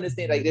like we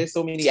understand like there's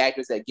so many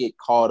actors that get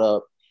caught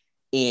up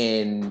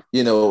in,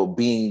 you know,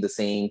 being the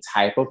same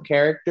type of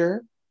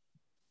character.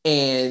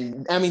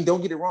 And I mean,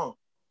 don't get it wrong.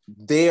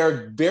 They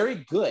are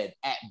very good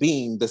at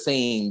being the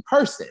same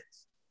person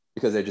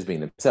because they're just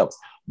being themselves.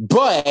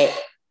 But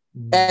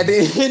at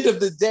the end of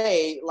the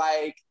day,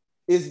 like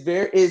it's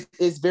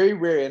very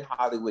rare in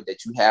Hollywood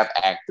that you have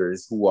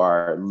actors who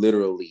are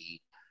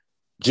literally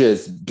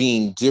just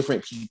being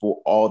different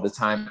people all the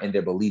time and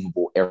they're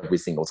believable every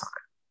single time.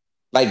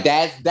 Like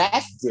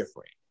that's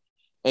different.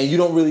 And you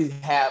don't really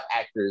have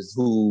actors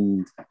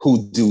who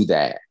do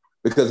that.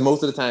 Because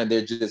most of the time,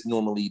 they're just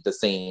normally the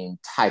same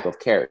type of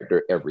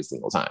character every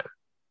single time.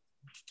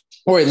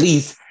 Or at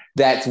least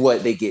that's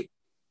what they get,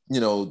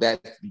 you know, that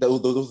those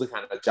are the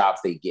kind of jobs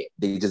they get.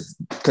 They just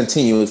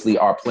continuously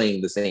are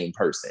playing the same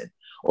person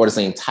or the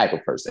same type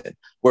of person.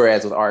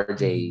 Whereas with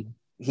RJ,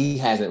 he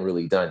hasn't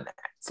really done that.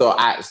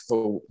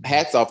 So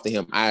hats off to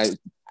him.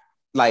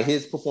 like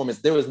his performance.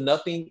 There was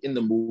nothing in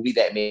the movie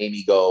that made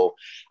me go,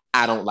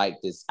 I don't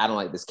like this. I don't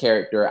like this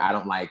character. I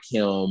don't like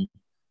him.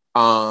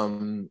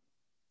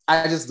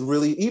 I just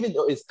really, even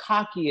though as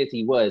cocky as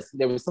he was,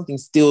 there was something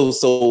still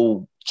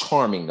so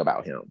charming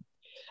about him.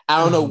 I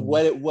don't know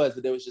what it was,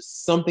 but there was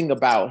just something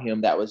about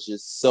him that was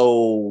just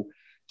so,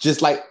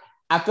 just like,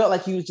 I felt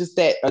like he was just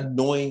that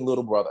annoying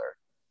little brother.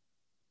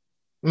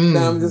 And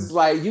I'm just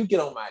like, you get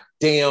on my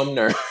damn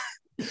nerve.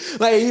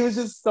 Like, he was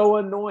just so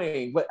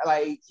annoying, but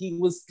like, he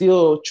was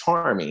still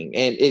charming,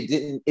 and it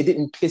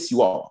didn't piss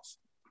you off.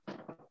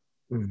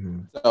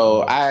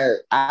 So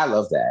I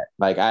love that.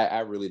 Like, I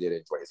really did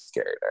enjoy his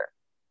character.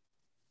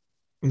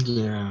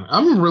 Yeah,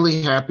 I'm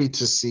really happy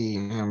to see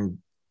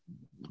him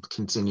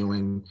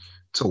continuing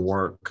to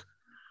work,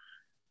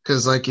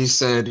 because like you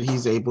said,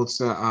 he's able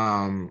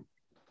to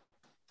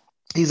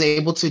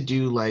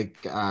do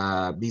like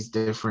these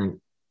different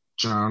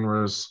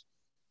genres,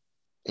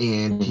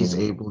 and he's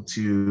able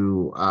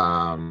to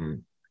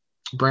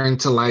bring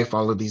to life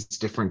all of these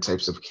different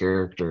types of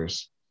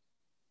characters.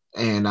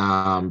 And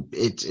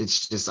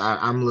it's just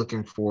I'm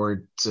looking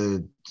forward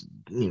to,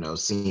 you know,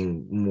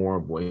 seeing more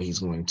of what he's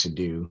going to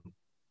do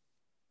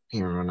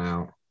here on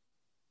out.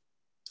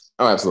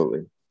 Oh,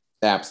 absolutely.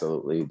 That's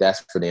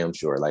for damn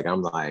sure. Like,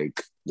 I'm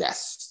like,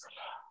 yes.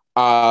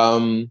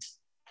 But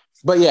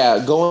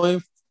yeah,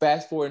 going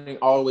fast forwarding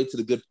all the way to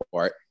the good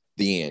part,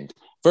 the end.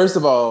 First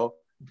of all,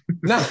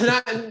 not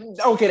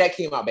okay, that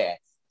came out bad.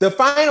 The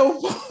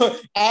final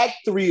act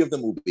 3 of the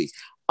movie.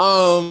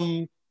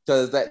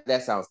 Because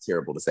that sounds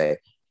terrible to say.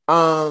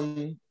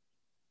 Act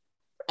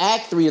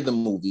 3 of the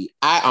movie,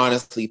 I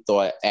honestly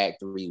thought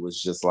Act 3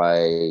 was just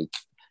like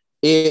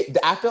it.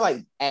 I feel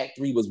like Act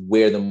 3 was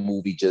where the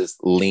movie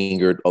just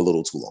lingered a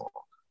little too long.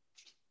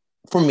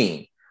 For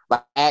me,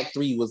 like Act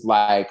 3 was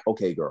like,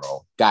 okay,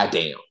 girl,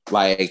 goddamn,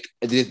 like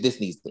this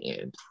needs to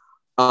end.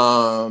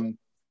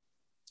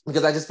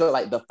 Because I just felt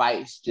like the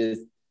fights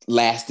just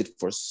lasted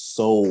for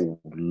so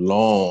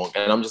long,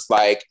 and I'm just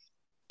like,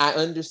 I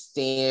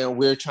understand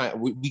we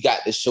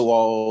got to show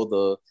all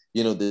the,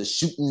 you know, the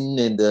shooting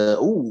and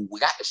we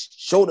got to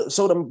show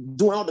them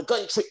doing all the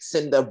gun tricks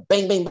and the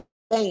bang, bang,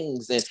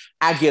 bangs. And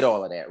I get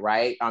all of that,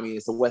 right? I mean,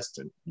 it's a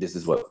Western. This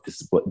is what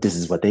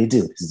they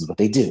do. This is what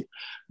they do.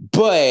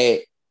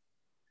 But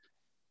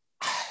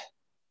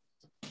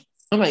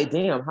I'm like,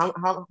 damn, how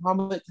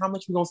much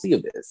we gonna see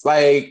of this?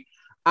 Like,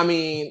 I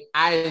mean,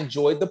 I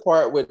enjoyed the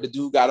part where the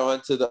dude got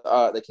onto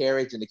the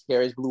carriage and the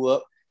carriage blew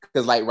up.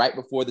 Because like right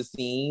before the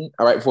scene,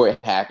 or right before it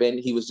happened,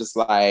 he was just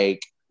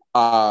like,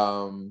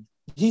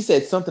 he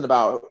said something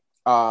about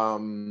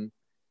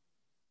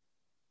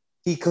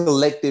he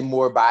collected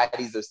more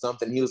bodies or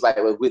something. He was like,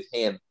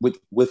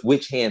 with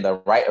which hand,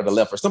 the right or the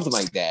left, or something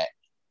like that.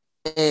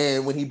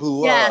 And when he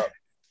blew up,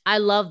 I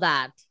love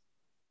that.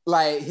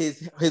 Like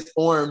his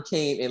arm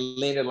came and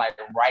landed like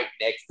right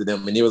next to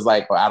them, and he was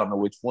like, well, I don't know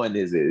which one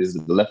is it. Is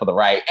it the left or the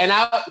right? And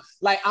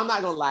I'm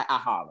not gonna lie, I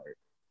hollered.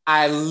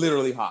 I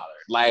literally hollered.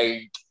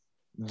 Like,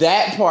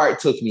 that part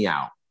took me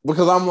out,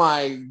 because I'm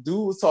like,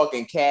 dude was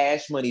talking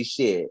cash money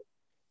shit,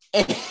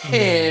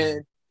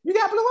 and you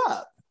got blew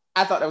up.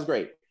 I thought that was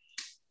great.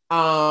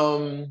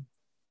 But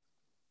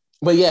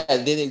yeah,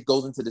 then it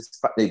goes into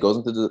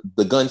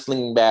the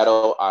gunslinging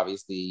battle.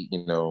 Obviously,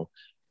 you know,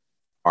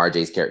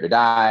 RJ's character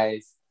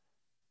dies.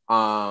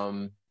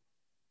 And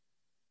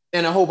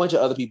a whole bunch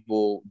of other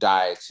people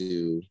die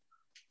too.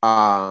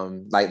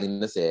 Like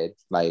Lena said,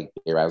 like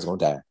everybody was gonna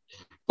die.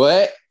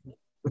 But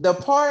the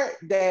part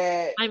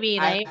that I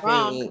ain't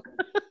wrong.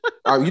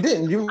 You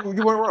didn't. You weren't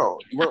wrong.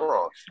 You weren't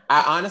wrong.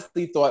 I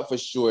honestly thought for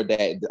sure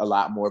that a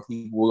lot more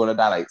people were gonna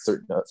die. Like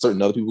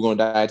certain other people were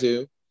gonna die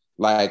too.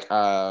 Like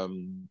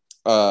the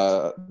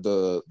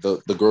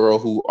girl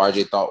who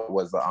RJ thought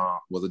was a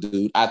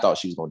dude. I thought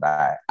she was gonna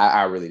die.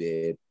 I really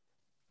did.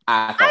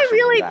 I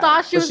really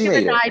thought she was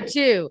gonna die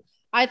too.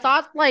 I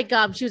thought like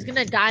she was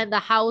gonna die in the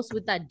house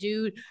with that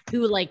dude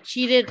who like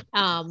cheated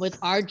with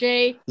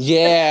RJ.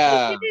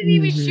 Yeah. She didn't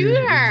even shoot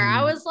her.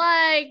 I was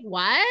like,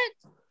 what?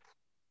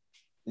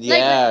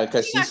 Yeah,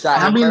 because she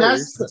shot him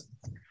first.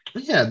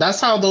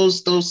 That's how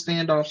those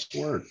standoffs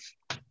work.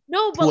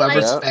 No, but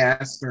whoever's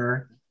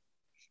faster,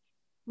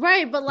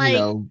 right? But like, you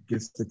know,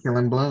 gets the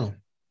killing blow.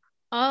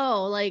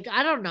 Oh, like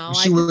I don't know.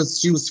 She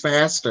was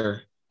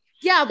faster.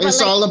 Yeah, but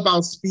it's all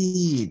about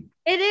speed.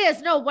 It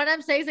is. No, what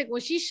I'm saying is like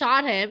when she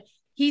shot him,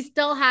 he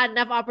still had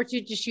enough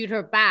opportunity to shoot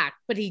her back,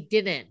 but he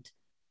didn't.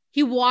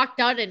 He walked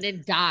out and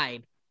then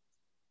died.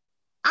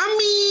 I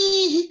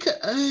mean, he could.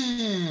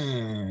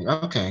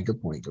 Okay,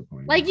 good point.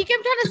 Like you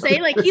kept trying to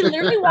say, like he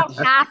literally walked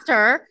past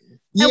her.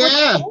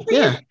 Yeah.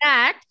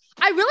 I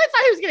really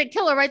thought he was gonna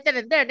kill her right then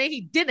and there, and then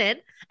he didn't.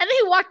 And then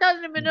he walked out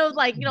in the middle of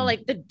like, you know,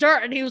 like the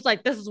dirt, and he was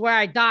like, "This is where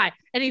I die,"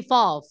 and he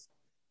falls.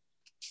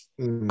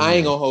 I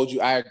ain't gonna hold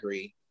you. I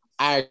agree.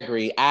 I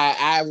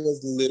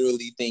was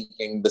literally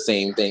thinking the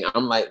same thing.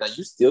 I'm like, now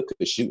you still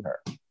could shoot her.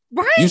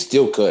 Right. You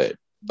still could.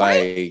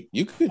 Like,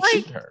 you could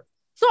shoot her.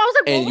 So I was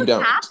like, what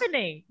was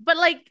happening? But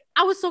like,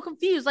 I was so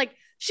confused. Like,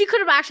 she could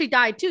have actually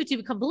died too, to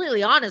be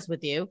completely honest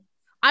with you.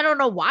 I don't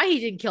know why he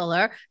didn't kill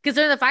her,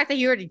 considering the fact that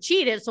he already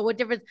cheated. So what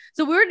difference?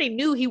 So we already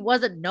knew he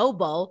wasn't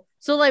noble.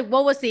 So like,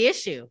 what was the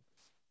issue?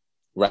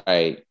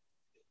 Right.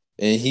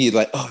 And he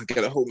like, oh, I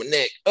gotta hold my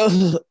neck.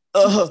 I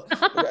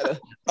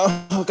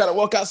gotta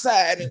walk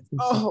outside. And,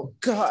 oh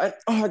God,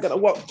 I gotta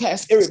walk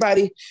past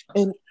everybody.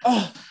 And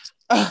I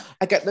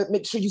gotta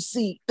make sure you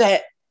see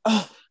that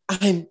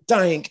I'm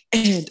dying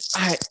and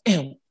I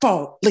am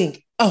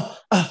falling.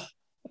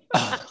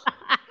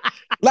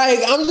 Like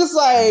I'm just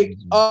like,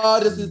 oh,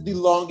 this is the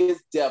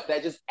longest death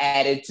that just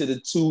added to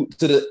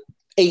the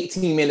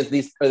 18 minutes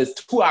of this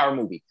 2-hour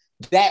movie.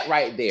 That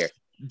right there,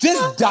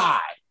 just die.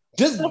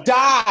 Just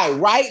die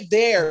right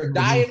there.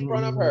 Die in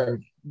front of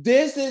her.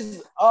 This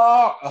is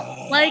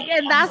like,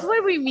 and that's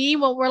what we mean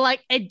when we're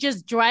like, it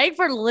just dragged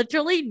for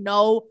literally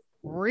no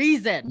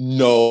reason.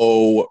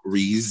 No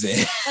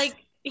reason. Like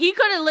he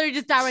could have literally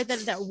just died right then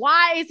and there.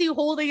 Why is he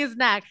holding his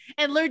neck?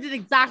 And literally did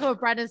exactly what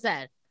Brendan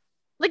said.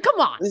 Like, come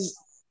on.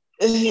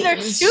 Either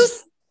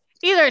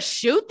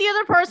shoot the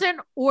other person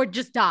or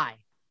just die.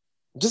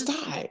 Just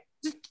die.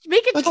 Just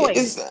make a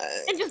choice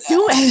and just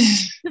do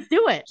it. Just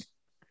do it.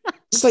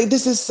 It's like,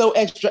 this is so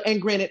extra.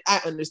 And granted,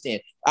 I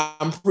understand.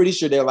 I'm pretty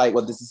sure they're like,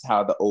 well, this is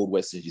how the old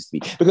Westerns used to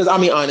be. Because I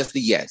mean,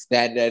 honestly, yes,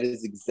 that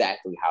is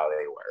exactly how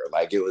they were.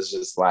 Like, it was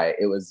just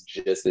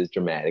as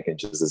dramatic and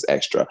just as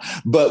extra.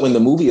 But when the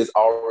movie is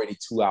already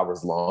 2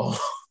 hours long,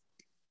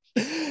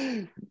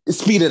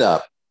 speed it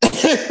up. You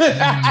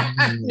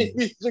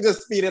should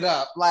just speed it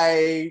up.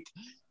 Like,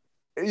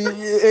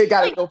 it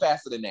got to go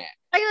faster than that.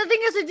 Like, the thing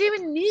is, it didn't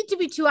even need to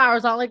be 2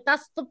 hours long. Like,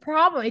 that's the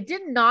problem. It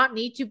did not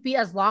need to be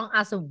as long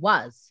as it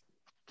was.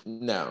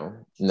 No.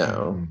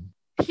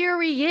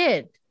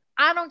 Period.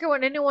 I don't care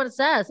what anyone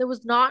says. It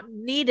was not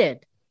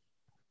needed.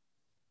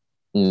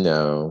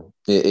 No,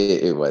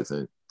 it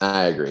wasn't.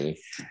 I agree.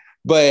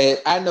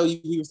 But I know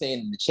you were saying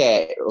in the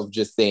chat of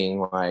just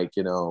saying, like,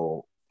 you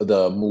know,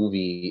 the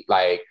movie,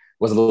 like,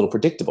 was a little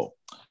predictable.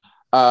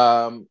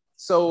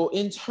 So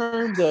in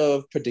terms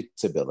of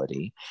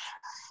predictability,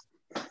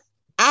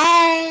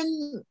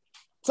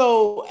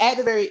 so at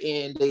the very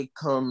end,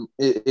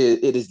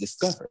 it is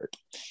discovered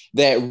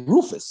that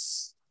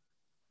Rufus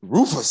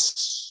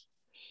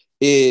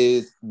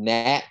is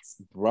Nat's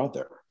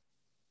brother.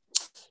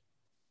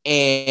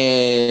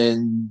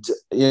 And,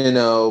 you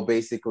know,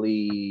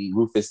 basically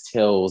Rufus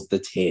tells the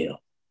tale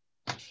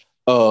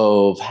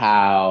of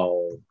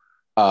how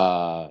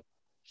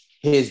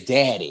his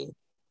daddy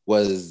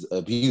was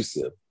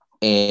abusive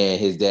and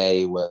his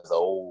daddy was an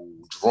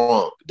old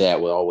drunk that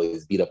would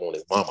always beat up on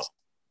his mama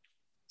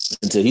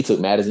until he took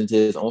matters into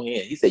his own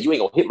hand. He said, "You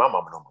ain't gonna hit my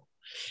mama no more."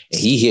 And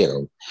he hit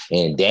him.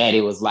 And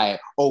daddy was like,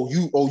 oh,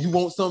 you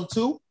want some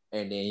too?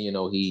 And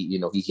then,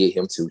 he hit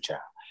him too,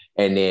 child.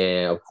 And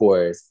then, of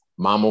course,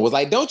 mama was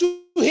like, "Don't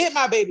you hit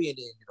my baby." And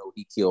then,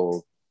 he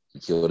killed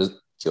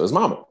his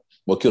mama.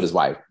 Well, killed his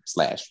wife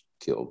 /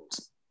 killed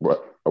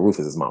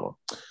Rufus's mama.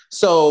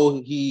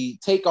 So he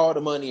take all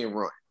the money and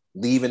run,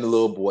 leaving the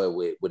little boy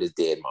with his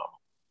dead mama.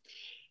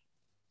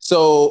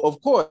 So,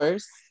 of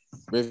course,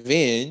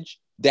 revenge,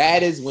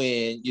 that is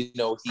when, he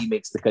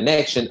makes the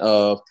connection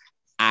of,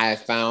 I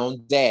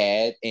found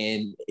dad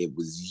and it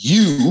was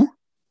you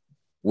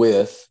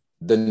with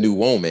the new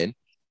woman.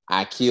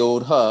 I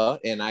killed her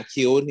and I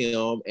killed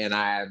him and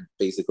I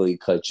basically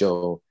cut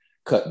the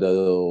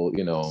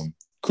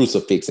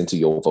crucifix into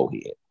your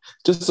forehead.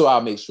 Just so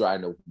I'll make sure I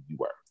know who you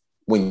were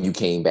when you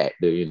came back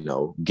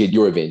to, get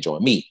your revenge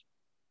on me.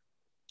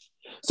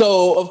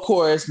 So, of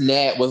course,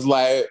 Nat was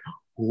like,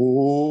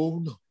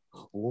 oh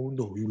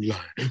no, you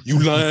lying.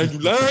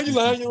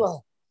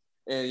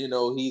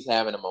 And, he's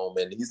having a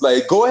moment. He's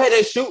like, go ahead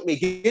and shoot me.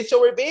 Get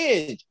your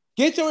revenge.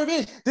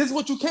 This is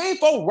what you came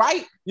for,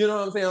 right? You know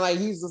what I'm saying? Like,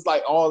 he's just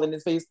like all in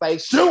his face, like,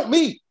 shoot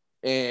me.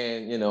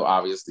 And,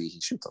 obviously he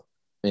shoots him.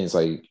 And it's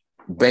like,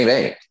 bang,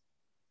 bang.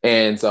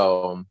 And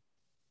so,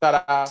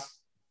 ta-da.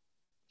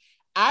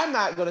 I'm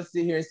not going to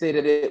sit here and say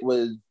that it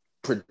was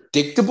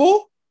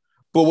predictable.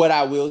 But what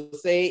I will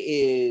say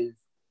is,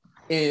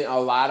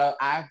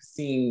 I've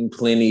seen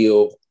plenty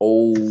of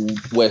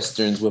old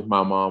Westerns with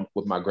my mom,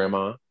 with my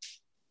grandma.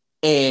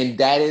 And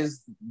that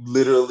is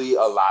literally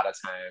a lot of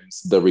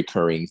times the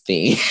recurring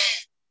theme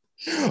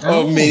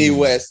of many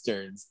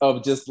Westerns,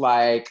 of just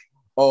like,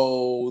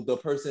 the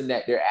person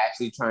that they're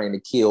actually trying to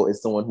kill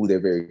is someone who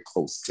they're very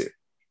close to,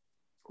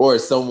 or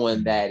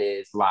someone that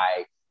is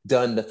like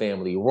done the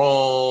family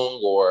wrong,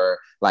 or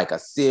like a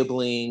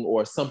sibling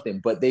or something,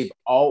 but they're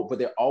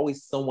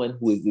always someone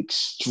who is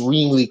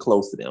extremely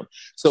close to them.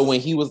 So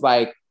when he was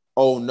like,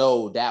 oh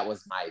no, that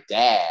was my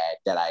dad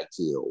that I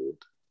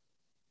killed,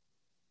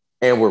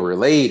 and we're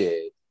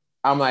related,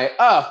 I'm like,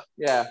 oh,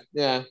 yeah,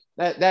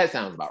 that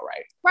sounds about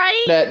right.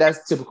 Right?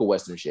 That's typical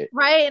Western shit.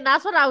 Right, and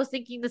that's what I was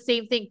thinking the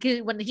same thing,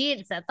 because when he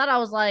had said that, I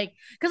was like,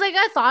 because like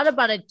I thought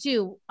about it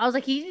too. I was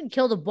like, he didn't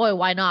kill the boy,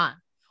 why not?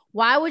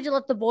 Why would you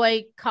let the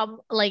boy come,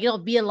 like,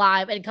 be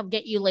alive and come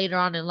get you later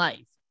on in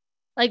life?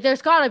 Like,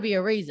 there's got to be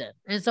a reason.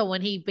 And so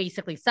when he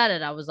basically said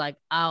it, I was like,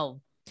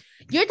 oh,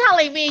 you're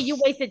telling me you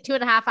wasted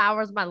 2.5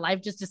 hours of my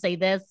life just to say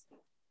this?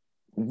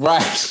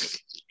 Right.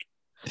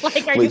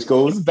 Like, which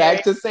goes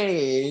back to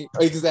saying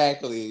it's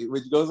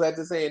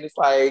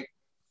like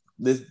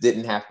this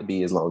didn't have to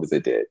be as long as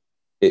it did.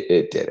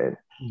 It didn't.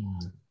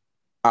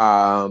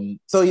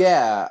 So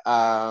yeah,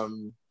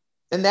 and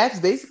that's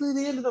basically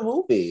the end of the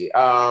movie.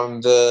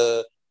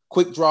 The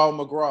Quick Draw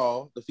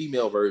McGraw, the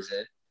female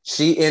version,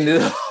 she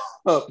ended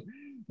up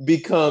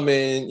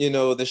becoming,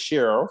 the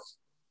sheriff.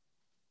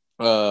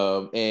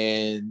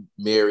 And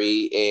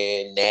Mary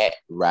and Nat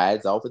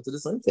rides off into the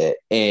sunset,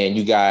 and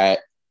you got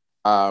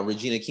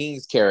Regina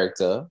King's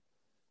character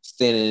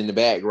standing in the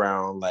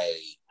background, like,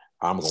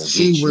 I'm gonna get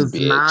you, bitch. She was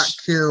not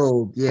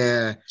killed.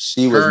 Yeah,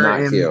 she was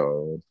not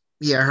killed.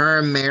 Yeah, her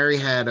and Mary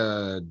had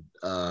a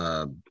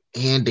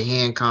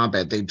hand-to-hand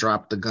combat. They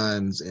dropped the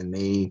guns and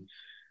they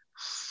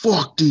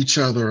fucked each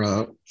other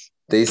up.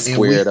 They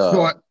squared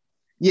up.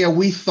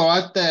 We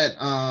thought that.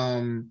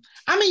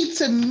 I mean,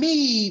 to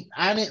me,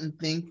 I didn't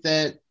think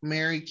that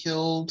Mary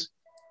killed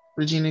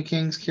Regina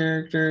King's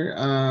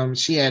character.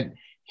 She had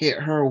hit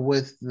her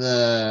with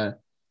the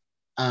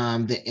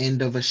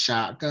end of a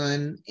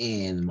shotgun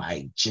and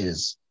like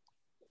just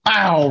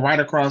pow right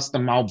across the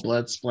mouth,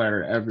 blood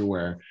splatter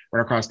everywhere,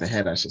 right across the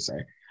head, I should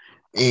say.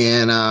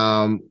 And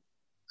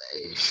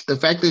the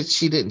fact that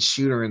she didn't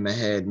shoot her in the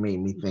head made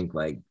me think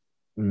like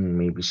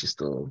maybe she's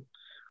still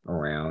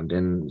around,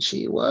 and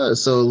she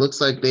was. So it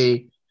looks like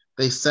they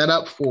set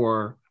up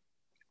for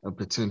a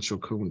potential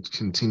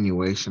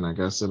continuation. I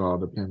guess it all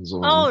depends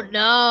on. Oh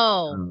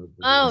no!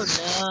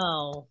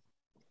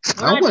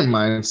 I wouldn't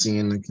mind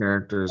seeing the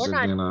characters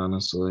again.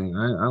 Honestly,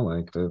 I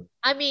liked it.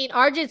 I mean,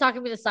 RJ's not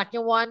gonna be the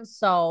second one,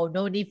 so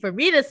no need for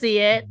me to see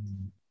it.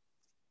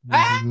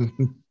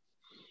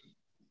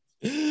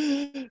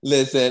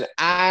 Listen,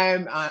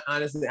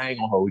 honestly, I ain't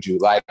gonna hold you.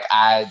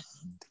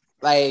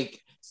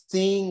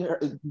 Seeing her.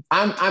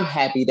 I'm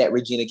happy that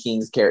Regina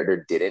King's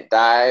character didn't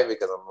die,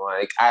 because I'm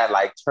like, I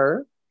liked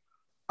her.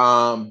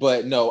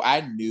 But no,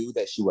 I knew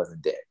that she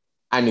wasn't dead.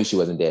 I knew she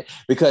wasn't dead,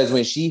 because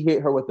when she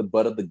hit her with the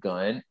butt of the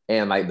gun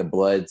and like the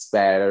blood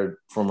spattered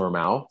from her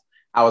mouth,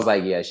 I was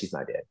like, yeah, she's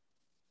not dead.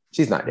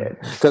 She's not dead.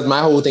 Because my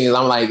whole thing is,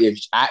 I'm like, if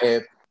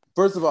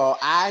first of all,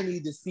 I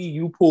need to see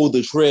you pull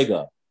the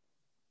trigger.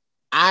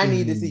 I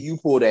need to see you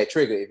pull that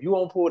trigger. If you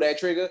won't pull that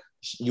trigger,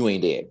 you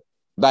ain't dead.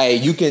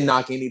 Like, you can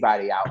knock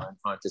anybody out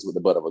unconscious with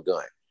the butt of a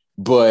gun,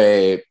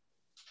 but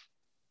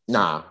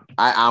nah.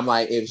 I'm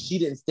like, if she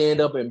didn't stand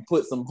up and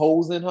put some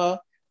holes in her,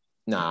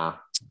 nah,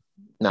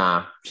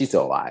 she's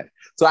still alive.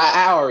 So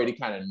I already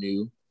kind of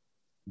knew,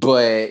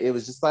 but it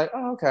was just like,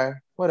 oh, okay,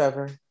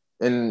 whatever.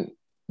 And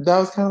that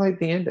was kind of like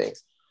the ending.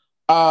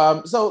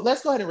 So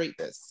let's go ahead and rate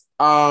this.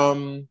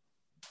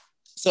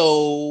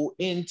 So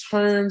in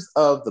terms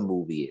of the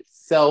movie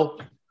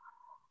itself,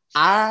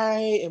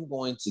 I am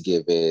going to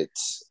give it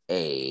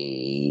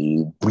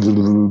a 3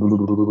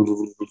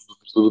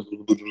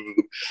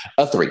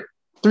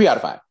 out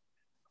of 5.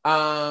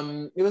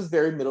 It was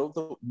very middle of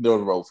the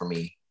road for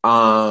me.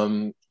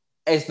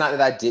 It's not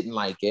that I didn't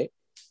like it.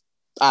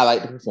 I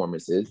like the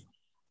performances.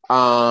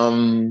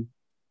 My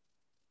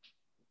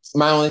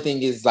only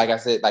thing is, like I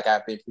said, like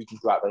I've been preaching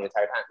throughout the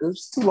entire time, it was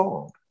just too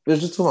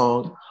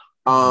long.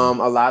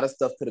 A lot of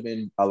stuff could have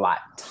been a lot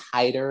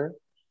tighter.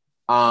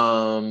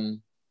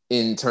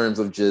 In terms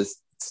of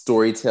just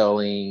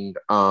storytelling,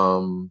 it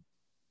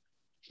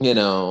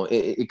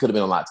could have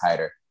been a lot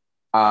tighter.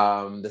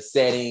 The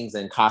settings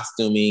and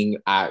costuming,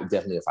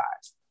 definitely a 5.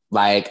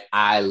 Like,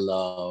 I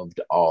loved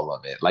all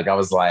of it. Like, I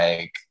was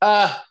like,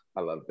 I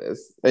love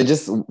this. And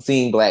just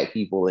seeing Black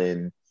people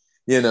in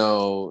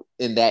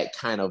that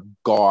kind of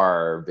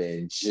garb,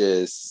 and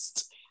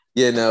just,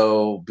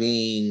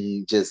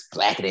 being just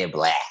blacker than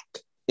black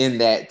in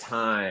that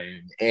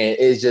time. And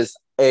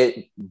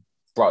it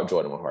brought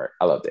joy to my heart.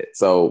 I loved it.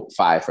 So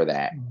 5 for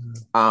that.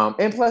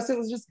 And plus it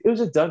was just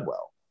done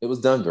well. It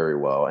was done very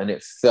well. And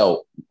it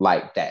felt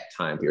like that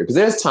time period. Because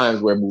there's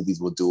times where movies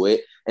will do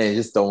it and it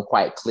just don't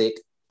quite click.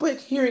 But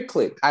here it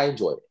clicked. I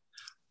enjoyed it.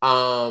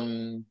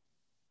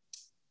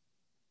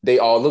 They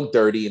all looked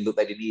dirty and looked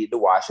like they needed to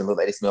wash and looked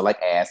like they smelled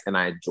like ass. And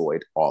I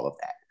enjoyed all of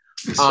that.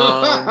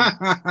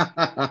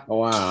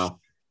 Wow.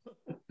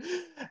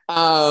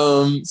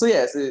 So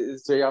yes,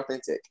 it's very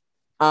authentic.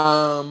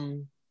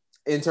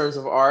 In terms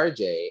of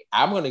RJ,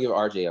 I'm going to give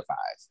RJ a 5.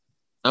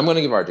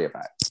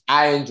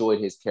 I enjoyed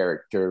his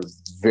character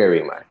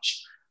very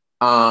much.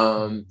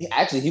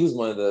 Actually, he was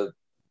one of the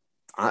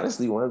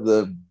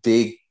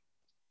big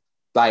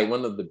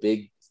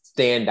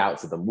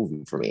standouts of the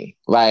movie for me.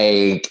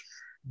 Like,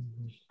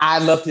 I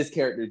loved his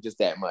character just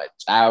that much.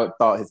 I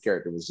thought his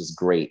character was just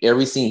great.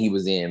 Every scene he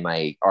was in,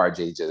 like,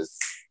 RJ just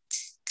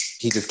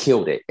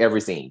killed it.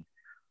 Every scene.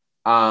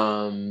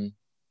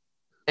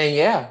 And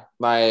yeah,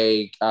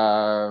 like,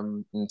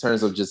 in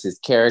terms of just his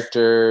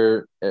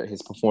character,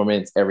 his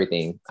performance,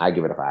 everything, I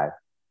give it a 5.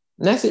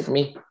 And that's it for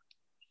me.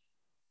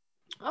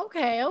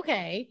 Okay. I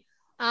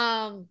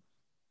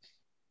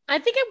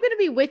think I'm going to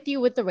be with you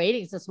with the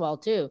ratings as well,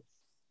 too.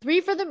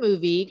 3 for the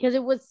movie, because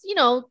it was,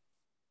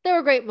 there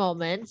were great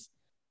moments.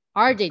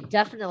 RJ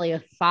definitely a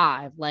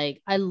 5.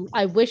 Like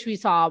I wish we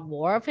saw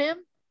more of him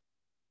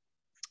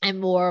and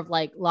more of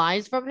like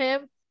lines from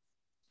him.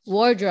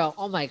 Wardrobe,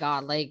 oh my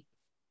god, like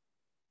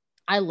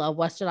I love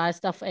westernized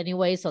stuff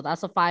anyway, so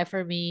that's a 5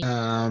 for me.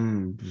 I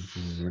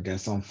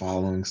guess I'm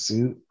following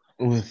suit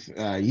with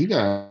you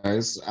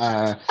guys.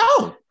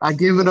 Oh, I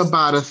give it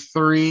about a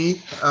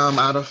 3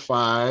 out of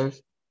 5.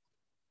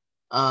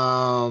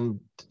 Oh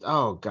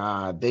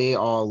god, they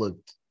all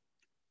looked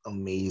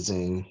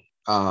amazing.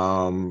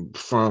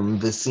 From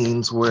the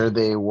scenes where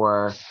they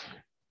were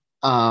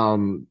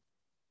having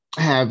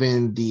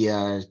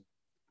the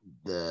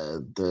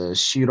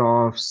shoot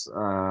offs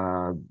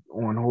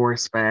on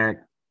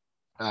horseback,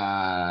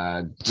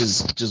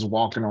 just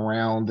walking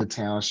around the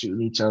town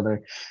shooting each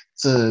other,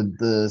 to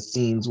the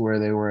scenes where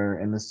they were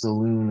in the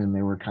saloon and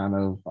they were kind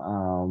of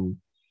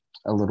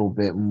a little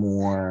bit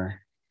more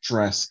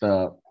dressed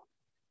up.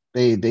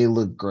 They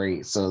look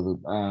great, so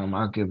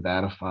I'll give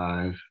that a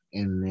 5.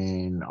 And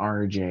then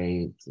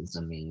RJ is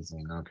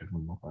amazing. I'll give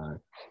him a 5.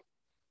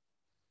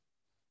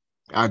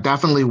 I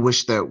definitely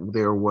wish that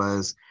there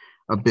was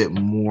a bit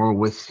more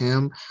with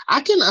him. I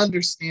can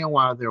understand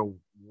why there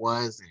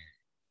wasn't,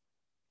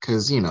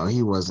 because he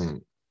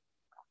wasn't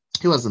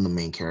the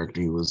main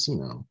character. He was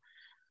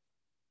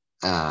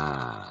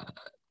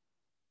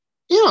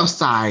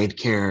side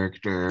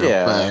character.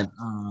 Yeah. But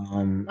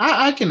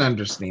I can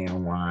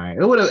understand why.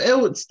 It would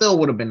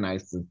have been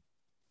nice to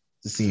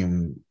see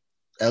him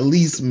at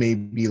least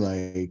maybe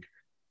like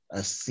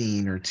a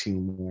scene or two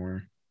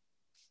more.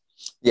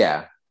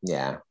 Yeah.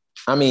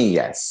 I mean,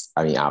 yes.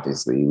 I mean,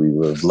 obviously, we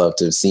would have loved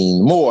to have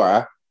seen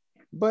more,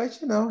 but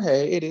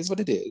hey, it is what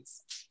it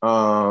is.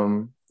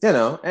 And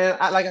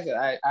like I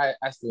said,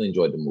 I still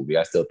enjoyed the movie.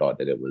 I still thought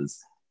that it was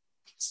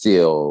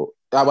still.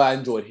 I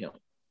enjoyed him,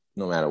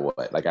 no matter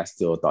what. Like I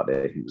still thought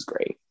that he was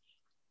great.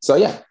 So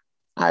yeah,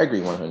 I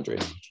agree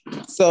 100.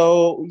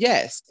 So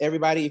yes,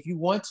 everybody, if you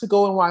want to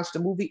go and watch the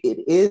movie, it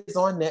is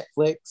on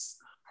Netflix.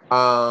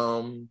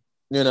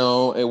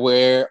 And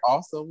where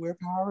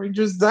Power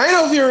Rangers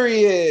Dino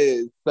Fury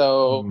is.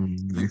 So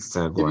nice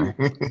segue.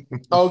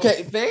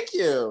 Okay, thank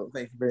you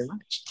very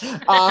much.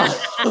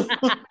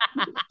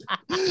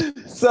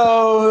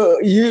 So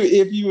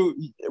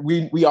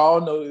we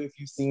all know, if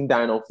you've seen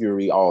Dino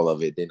Fury, all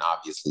of it, then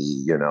obviously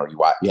you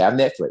have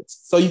Netflix,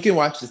 so you can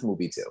watch this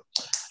movie too.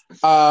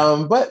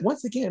 But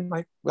once again,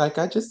 like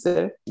I just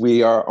said,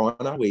 we are on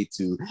our way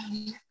to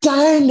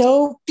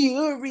Dino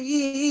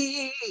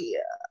Fury.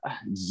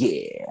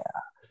 Yeah.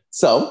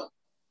 So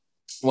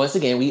once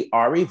again, we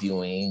are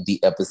reviewing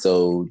the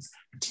episodes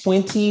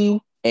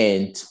 20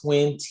 and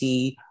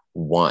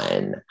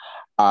 21.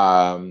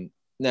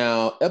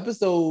 Now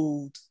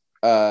episode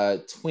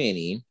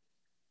 20.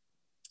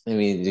 Let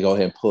me go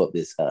ahead and pull up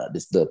this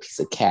little piece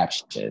of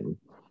caption,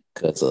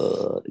 because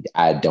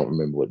I don't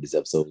remember what this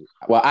episode.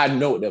 Well, I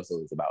know what the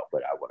episode is about,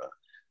 but I want to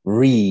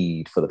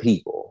read for the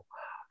people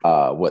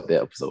what the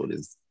episode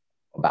is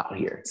about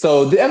here.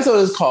 So the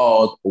episode is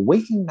called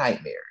Waking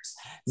Nightmares.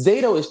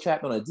 Zato is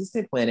trapped on a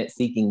distant planet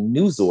seeking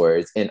new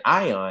Zords, and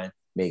Ion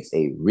makes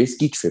a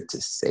risky trip to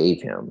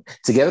save him.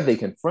 Together, they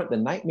confront the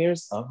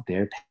nightmares of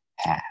their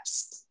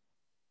past.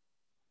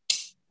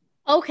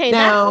 Okay,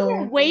 now,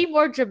 that's way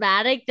more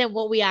dramatic than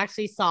what we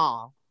actually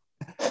saw.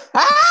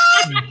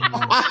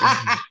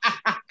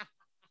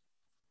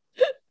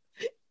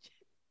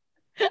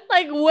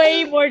 Like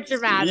way more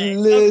dramatic.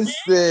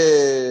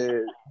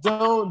 Listen,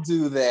 don't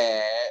do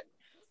that.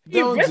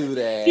 Don't do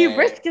that. He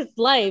risked his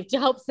life to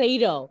help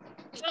Zato.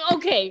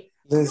 Okay.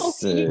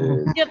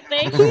 Listen. You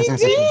think? He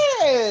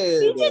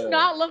did. He did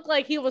not look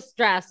like he was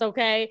stressed,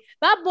 okay?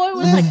 That boy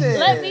was like,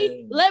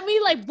 let me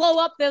like blow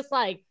up this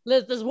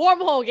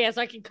wormhole again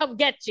so I can come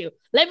get you.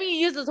 Let me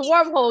use this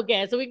wormhole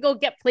again so we can go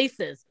get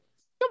places.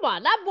 Come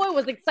on, that boy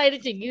was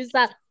excited to use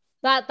that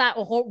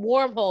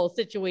wormhole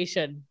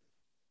situation.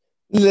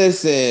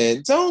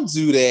 Listen, don't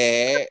do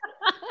that.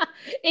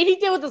 And he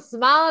did with a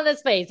smile on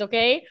his face,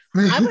 okay?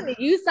 I'm going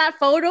to use that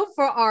photo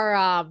for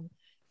our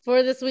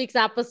for this week's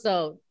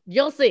episode.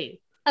 You'll see.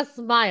 A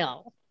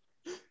smile.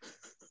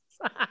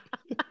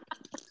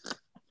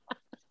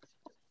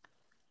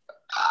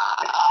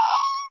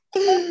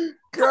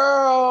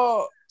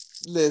 Girl,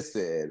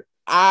 listen.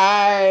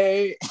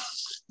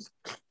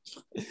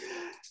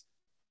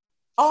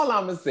 All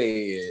I'm gonna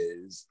say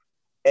is,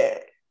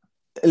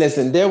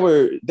 listen. There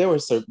were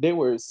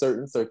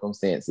certain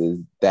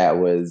circumstances that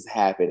was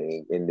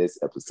happening in this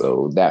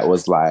episode that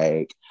was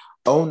like,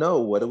 oh no,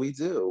 what do we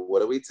do?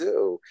 What do we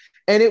do?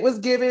 And it was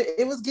given.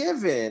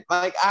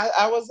 Like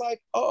I was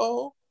like,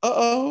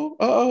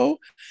 uh-oh.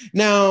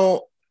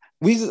 Now,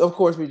 we're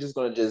just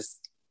gonna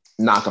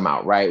knock them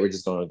out, right? We're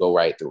just gonna go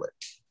right through it.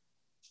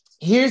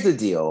 Here's the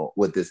deal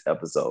with this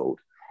episode.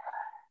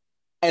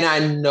 And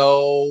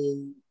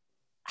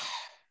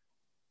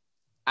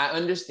I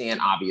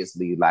understand,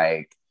 obviously,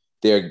 like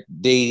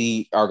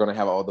they are going to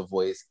have all the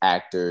voice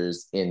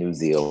actors in New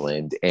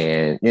Zealand,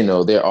 and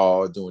they're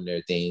all doing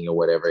their thing or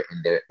whatever,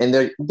 and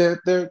they're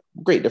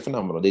great, they're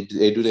phenomenal, they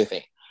do their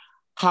thing.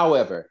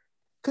 However,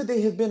 could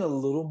they have been a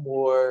little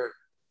more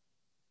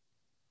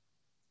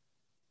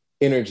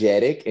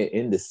energetic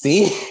in the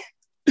scene?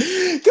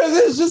 Because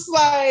it's just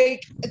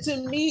like, to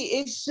me,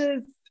 it's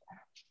just,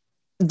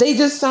 they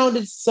just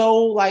sounded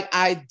so like,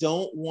 I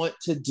don't want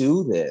to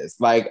do this.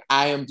 Like,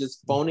 I am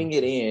just phoning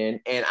it in,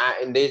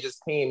 and they're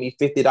just paying me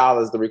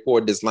 $50 to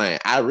record this line.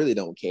 I really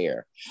don't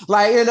care.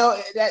 Like,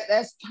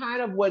 that's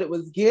kind of what it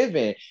was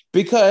given,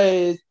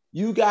 because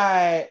you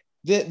got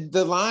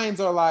the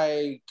lines are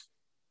like,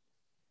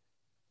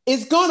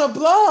 it's gonna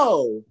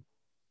blow.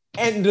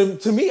 And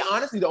to me,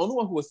 honestly, the only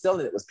one who was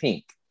selling it was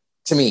Pink.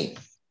 To me,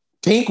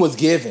 Pink was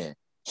giving.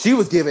 She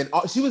was saying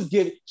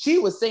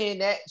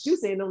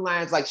them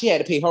lines like she had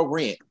to pay her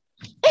rent.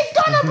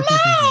 It's gonna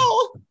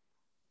blow.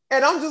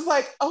 And I'm just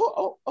like,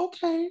 oh,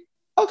 okay.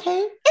 It's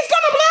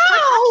gonna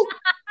blow.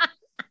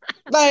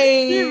 Like,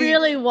 she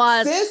really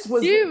was. Sis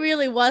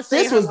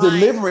was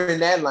delivering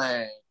that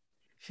line.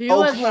 She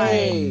was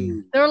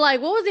right. They were like,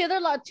 what was the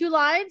other two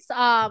lines?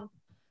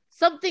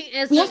 Something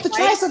is. We have to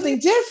try something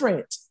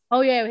different.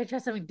 Oh yeah, we have to try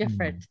something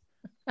different.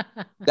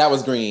 That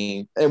was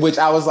Green, which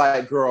I was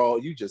like, girl,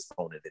 you just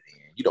phoned it in.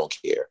 You don't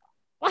care.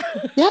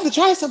 We have to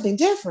try something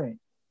different.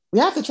 We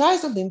have to try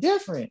something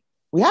different.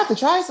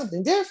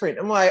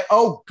 I'm like,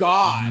 oh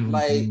God,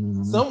 like,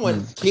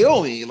 someone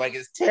kill me. Like,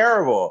 it's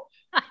terrible.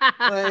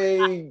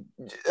 Like,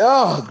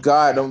 oh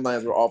God, those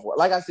lines were awful.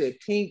 Like I said,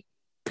 Pink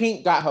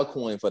got her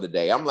coin for the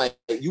day. I'm like,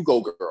 you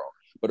go, girl.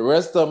 But the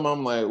rest of them,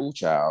 I'm like, ooh,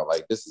 child,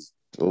 like, this is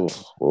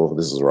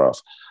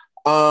rough.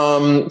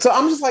 So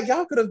I'm just like,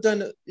 y'all could have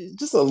done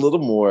just a little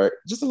more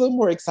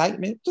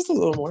excitement, just a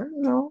little more,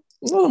 a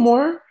little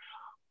more.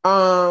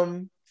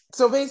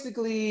 So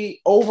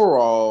basically,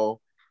 overall,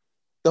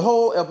 the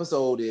whole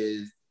episode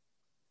is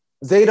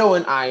Zato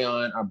and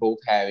Ion are both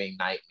having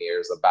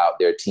nightmares about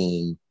their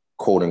team,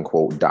 quote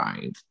unquote,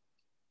 dying,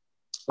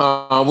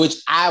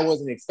 which I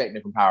wasn't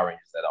expecting from Power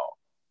Rangers at all,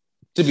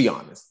 to be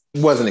honest.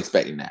 Wasn't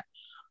expecting that.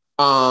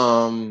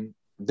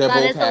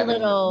 That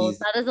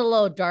is a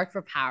little dark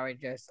for Power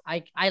Rangers.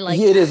 I like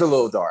it. Is a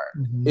little dark.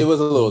 Mm-hmm. It was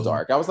a little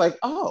dark. I was like,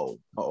 oh,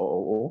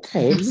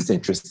 okay, this is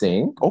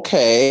interesting.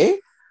 Okay.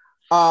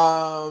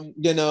 And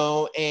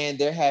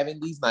they're having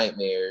these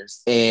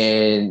nightmares,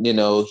 and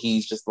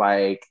he's just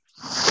like,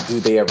 do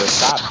they ever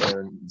stop?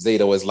 And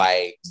Zato is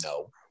like,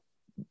 no.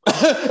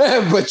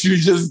 But you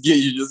just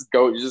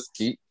go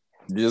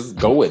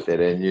with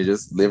it, and you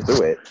just live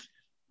through it.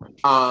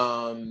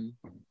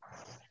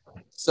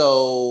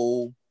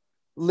 So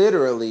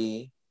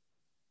literally,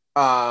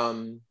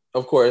 of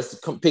course,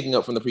 picking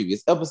up from the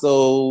previous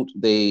episode,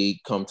 they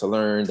come to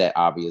learn that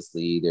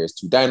obviously there's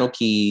 2 Dino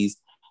Keys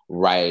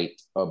right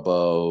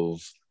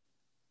above,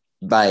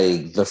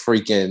 like, the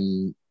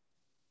freaking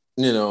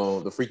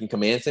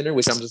command center,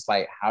 which I'm just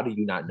like, how do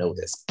you not know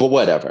this? But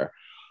whatever.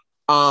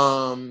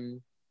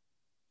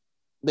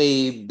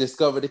 They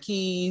discover the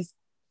keys,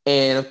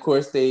 and of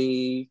course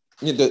they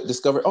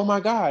discover, oh my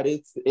God,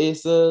 it's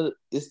 2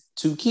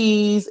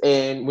 keys,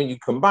 and when you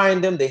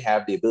combine them, they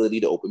have the ability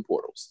to open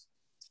portals.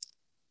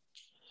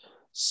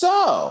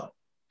 So,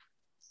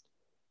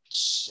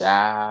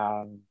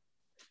 child,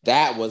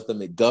 that was the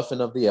MacGuffin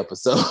of the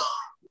episode.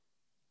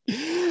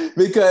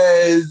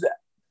 Because,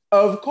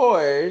 of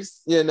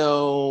course,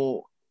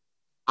 Ion,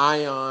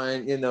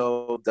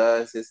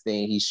 does his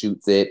thing, he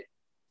shoots it,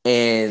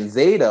 and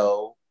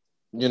Zato,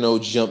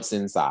 jumps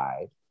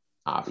inside.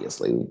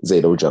 Obviously,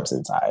 Zato jumps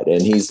inside,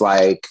 and he's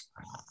like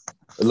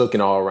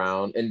looking all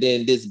around, and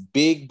then this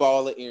big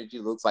ball of energy,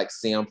 looks like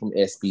Sam from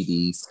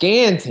SPD,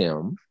 scans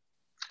him,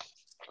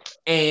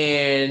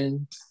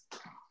 and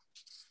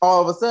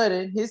all of a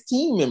sudden his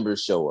team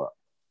members show up,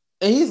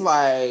 and he's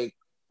like,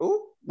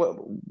 "Ooh,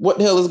 what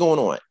the hell is going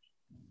on?"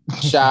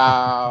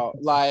 Child,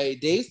 like,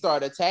 they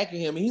start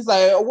attacking him, and he's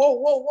like,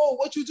 whoa,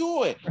 what you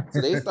doing? So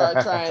they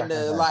start trying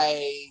to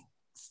like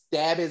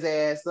stab his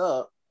ass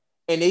up.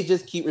 And they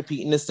just keep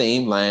repeating the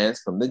same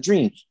lines from the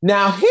dream.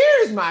 Now,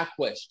 here's my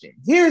question,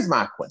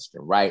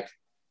 right?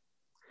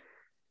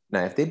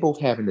 Now, if they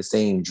both having the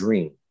same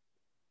dream,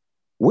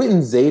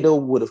 wouldn't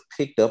Zato would have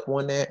picked up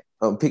on that,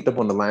 picked up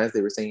on the lines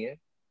they were saying?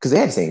 Because they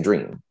had the same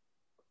dream.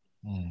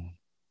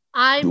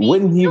 I mean,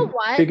 wouldn't he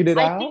figured it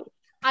out?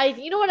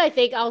 You know what I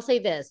think? I'll say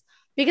this,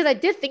 because I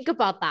did think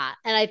about that.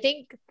 And I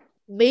think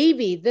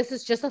maybe this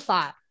is just a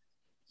thought.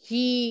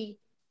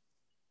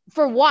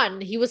 For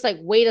one, he was like,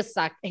 wait a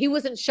sec. He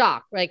was in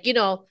shock. Like,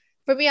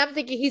 for me, I'm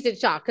thinking he's in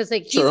shock because,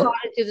 like, he's gone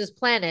into this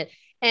planet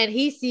and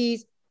he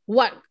sees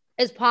what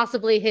is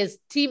possibly his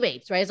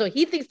teammates, right? So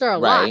he thinks they're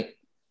alive. Right.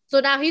 So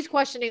now he's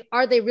questioning,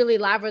 are they really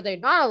alive or are they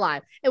not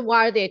alive? And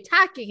why are they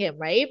attacking him,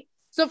 right?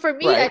 So for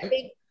me, I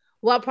think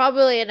what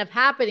probably ended up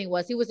happening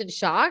was he was in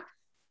shock,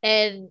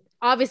 and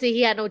obviously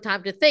he had no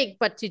time to think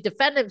but to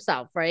defend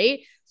himself,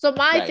 right? So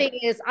my thing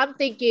is, I'm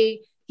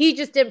thinking he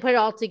just didn't put it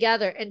all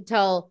together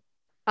until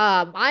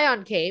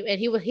Ion came, and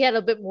he had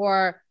a bit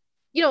more,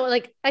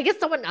 like, I guess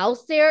someone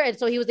else there, and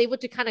so he was able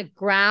to kind of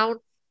ground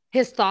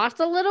his thoughts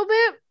a little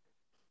bit,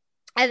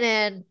 and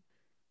then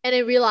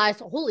realized,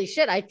 holy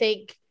shit, I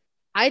think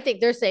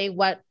they're saying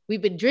what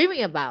we've been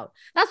dreaming about.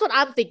 That's what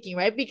I'm thinking,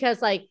 right? Because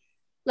like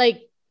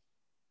kind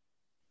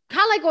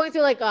of like going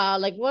through like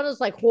one of those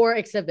like horror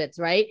exhibits,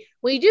 right?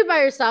 When you do it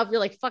by yourself, you're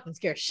like fucking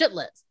scared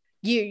shitless.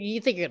 You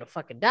think you're gonna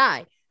fucking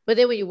die. But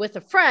then when you're with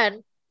a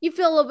friend, you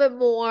feel a little bit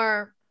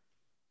more,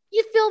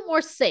 you feel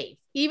more safe,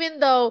 even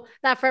though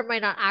that friend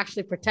might not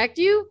actually protect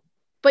you,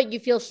 but you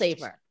feel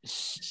safer.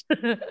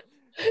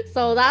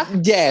 So that's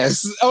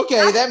yes.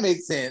 Okay, that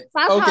makes sense.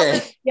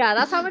 Okay.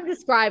 That's how I'm gonna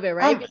describe it,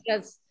 right?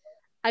 Because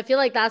I feel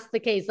like that's the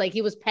case. Like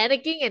he was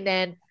panicking, and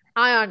then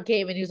Ion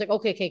came, and he was like,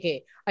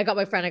 "Okay, I got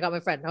my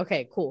friend.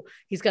 Okay, cool.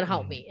 He's gonna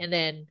help me." And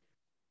then,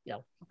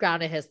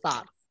 grounded his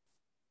thoughts.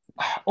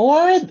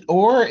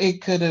 Or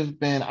it could have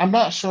been. I'm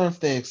not sure if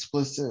they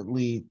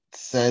explicitly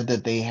said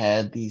that they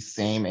had the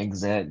same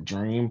exact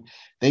dream.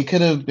 They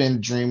could have been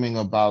dreaming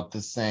about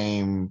the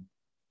same,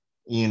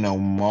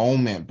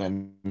 moment, but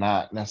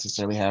not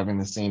necessarily having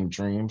the same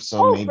dream.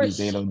 So maybe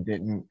Zato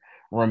didn't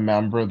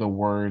remember the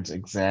words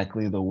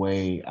exactly the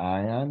way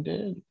Ion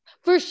did.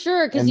 For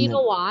sure, because you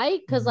know why?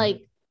 Because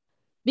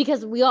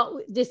we all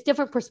this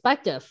different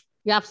perspective.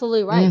 You're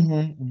absolutely right.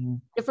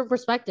 Different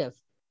perspective.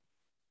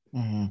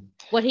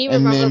 What he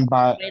remembers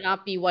may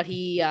not be what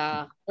he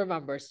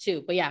remembers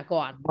too. But yeah, go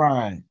on.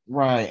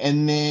 Right.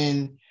 And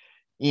then,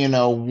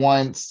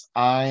 once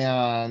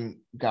Ion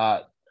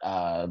got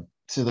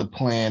to the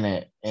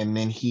planet, and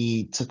then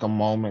he took a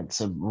moment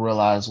to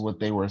realize what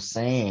they were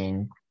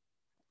saying,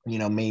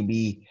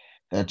 maybe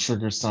that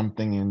triggers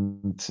something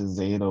into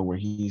Zato where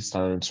he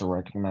started to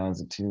recognize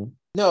it too.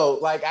 No,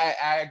 like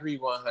I agree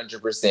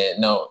 100%.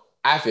 No,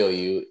 I feel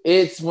you.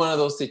 It's one of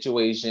those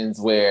situations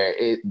where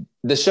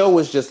the show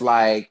was just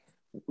like,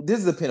 this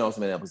is the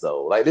penultimate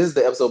episode. Like, this is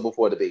the episode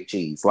before the big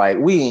cheese. Like,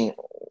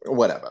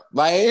 whatever.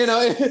 Like,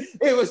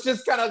 it was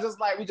just kind of just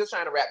like, we just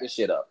trying to wrap this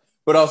shit up.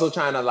 But also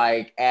trying to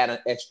like add an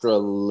extra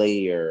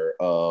layer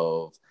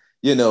of,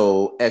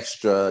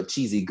 extra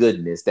cheesy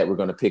goodness that we're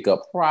going to pick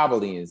up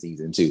probably in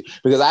season 2.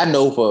 Because I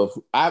know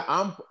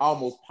I'm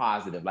almost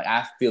positive. Like,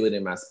 I feel it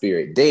in my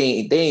spirit.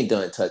 They ain't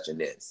done touching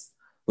this.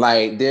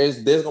 Like,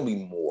 there's going to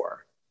be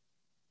more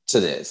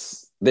to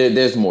this.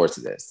 There's more to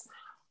this.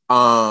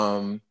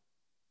 And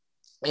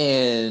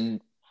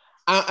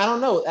I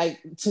don't know,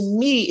 like, to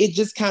me, it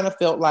just kind of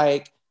felt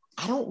like,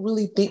 I don't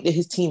really think that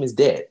his team is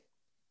dead.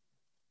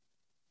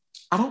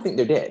 I don't think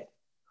they're dead.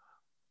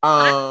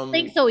 I don't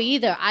think so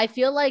either. I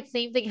feel like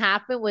same thing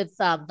happened with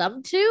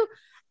them two.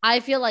 I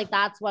feel like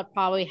that's what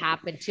probably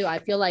happened too. I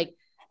feel like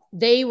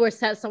they were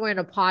set somewhere in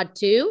a pod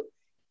too,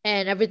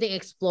 and everything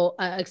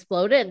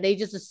exploded, and they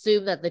just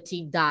assumed that the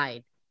team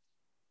died.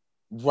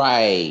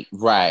 Right.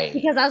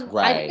 Because I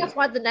think that's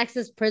why the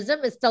Nexus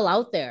Prism is still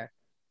out there.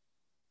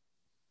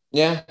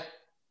 Yeah.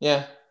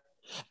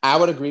 I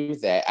would agree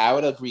with that. I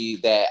would agree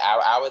that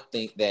I would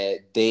think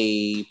that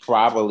they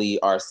probably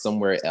are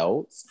somewhere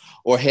else,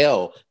 or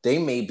hell, they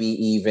may be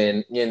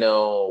even,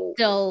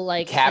 still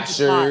like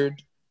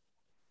captured.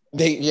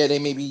 They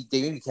may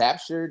be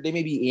captured. They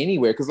may be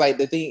anywhere. Because like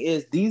the thing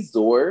is, these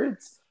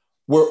Zords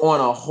were on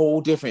a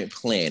whole different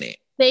planet.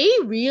 They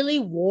really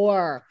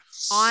were.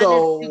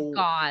 Honest to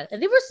God,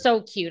 and they were so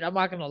cute. I'm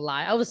not gonna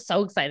lie. I was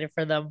so excited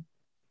for them.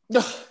 I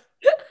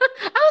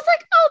was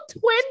like, oh,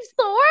 twin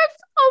swords?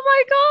 Oh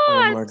my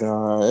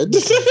God.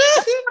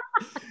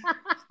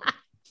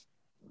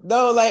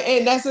 No, like,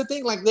 and that's the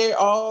thing. Like, they're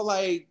all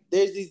like,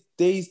 there's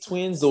these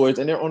twin Zords,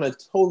 and they're on a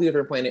totally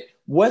different planet.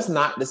 What's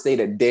not to say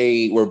that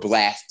they were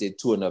blasted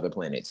to another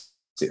planet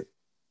too?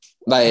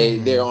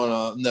 Like, they're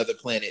on another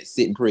planet,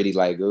 sitting pretty,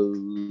 like,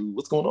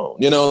 what's going on?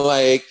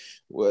 Like,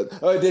 what?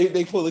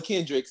 They pull a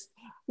Kendricks.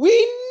 We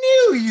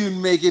knew you'd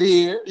make it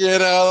here,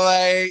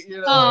 like,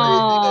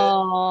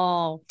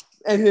 Oh.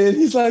 And then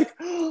he's like,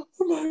 oh,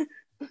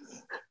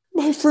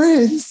 my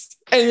friends.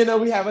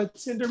 And, we have a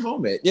tender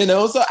moment,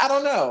 So I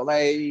don't know.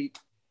 Like,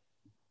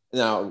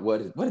 now,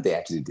 what did they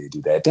actually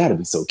do that? That'd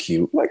be so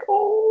cute. Like,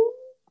 oh,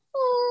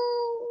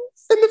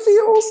 in the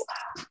feels.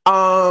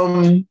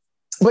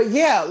 But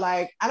yeah,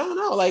 like, I don't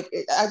know. Like,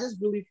 I just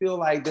really feel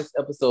like this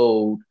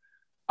episode,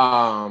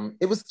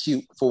 it was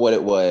cute for what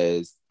it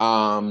was.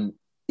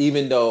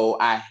 Even though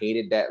I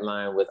hated that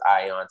line with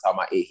Ion talking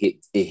about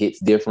it hits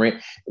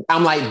different.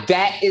 I'm like,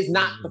 that is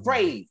not the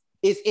phrase.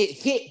 It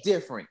hit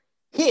different.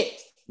 Hit.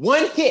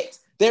 One hit.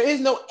 There is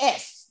no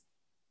S.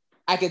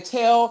 I could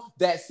tell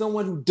that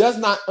someone who does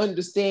not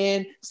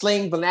understand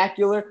slang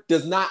vernacular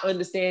does not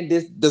understand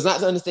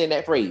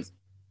that phrase.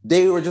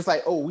 They were just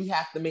like, oh, we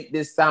have to make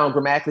this sound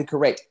grammatically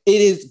correct.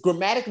 It is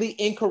grammatically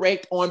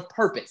incorrect on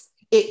purpose.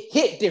 It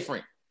hit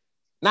different.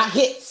 Not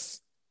hits.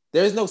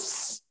 There is no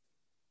S.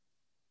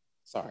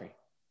 Sorry.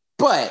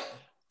 But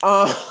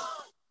that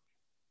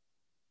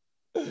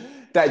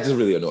just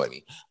really annoyed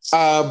me.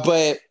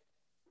 But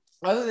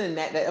other than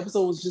that, that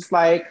episode was just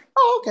like,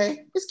 oh,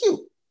 okay, it's cute.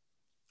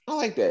 I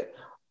like that.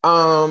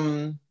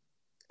 And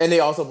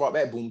they also brought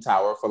back Boom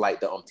Tower for like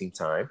the umpteenth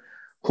time,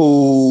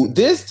 who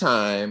this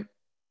time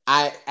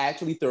I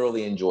actually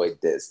thoroughly enjoyed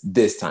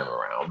this time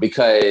around,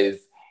 because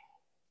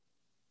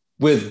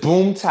with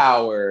Boom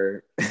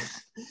Tower,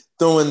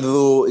 throwing the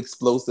little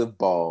explosive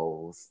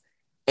balls.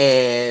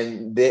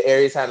 And the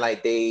every time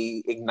like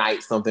they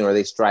ignite something or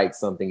they strike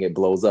something, it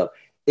blows up.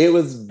 It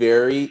was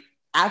very.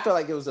 I felt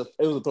like it was a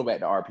throwback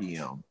to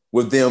RPM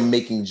with them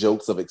making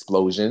jokes of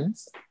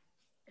explosions.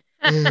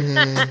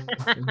 Because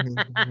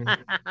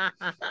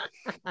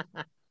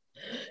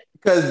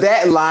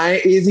that line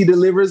Izzy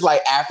delivers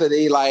like after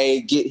they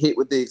like get hit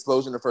with the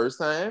explosion the first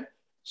time,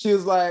 she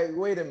was like,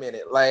 wait a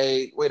minute,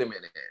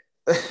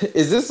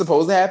 is this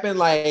supposed to happen?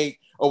 Like,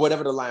 or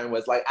whatever the line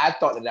was. Like, I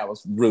thought that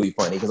was really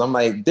funny because I'm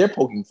like, they're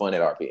poking fun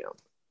at RPM.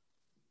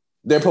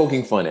 They're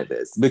poking fun at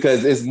this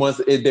because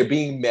they're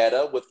being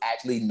meta with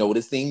actually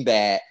noticing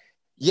that,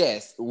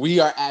 yes, we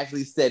are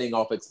actually setting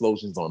off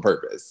explosions on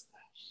purpose.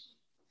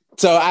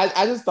 So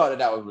I just thought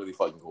that was really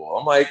fucking cool.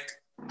 I'm like,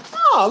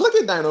 oh, look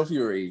at Dino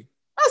Fury.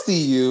 I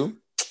see you.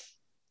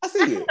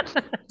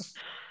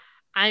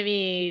 I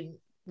mean,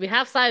 we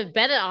have Simon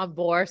Bennett on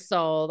board,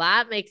 so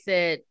that makes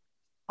it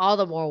all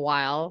the more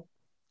wild.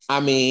 I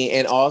mean,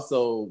 and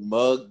also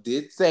Mug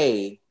did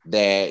say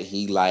that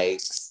he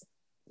likes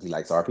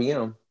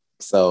RPM.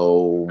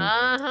 So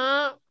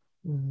I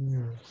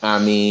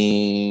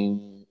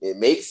mean, it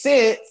makes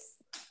sense.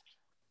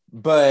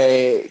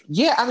 But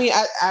yeah, I mean,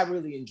 I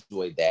really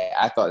enjoyed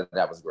that. I thought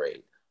that was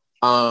great.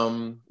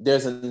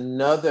 There's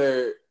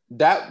another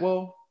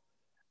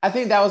I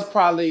think that was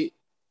probably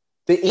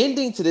the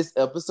ending to this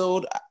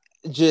episode.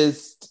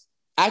 Just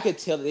I could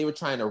tell that they were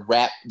trying to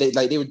wrap.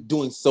 They were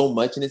doing so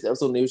much in this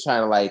episode, and they were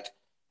trying to like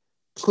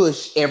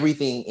push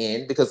everything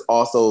in because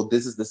also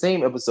this is the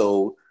same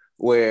episode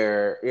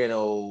where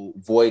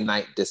Void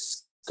Knight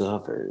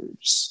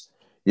discovers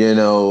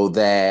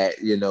that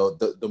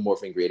the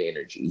morphing grid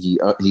energy. He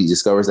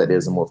discovers that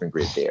there's a morphing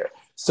grid there.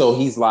 So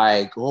he's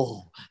like,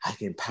 oh, I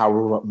can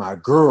power up my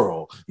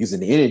girl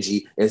using the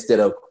energy instead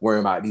of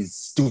worrying about these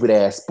stupid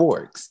ass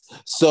sporks.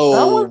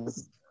 So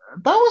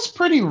that was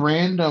pretty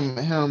random.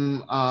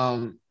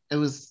 It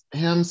was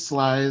him,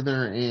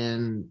 Slither,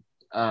 and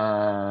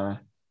oh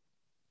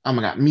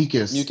my god,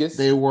 Mucus.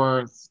 They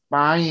were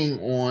spying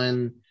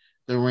on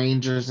the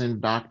Rangers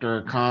and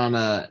Dr.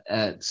 Akana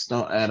at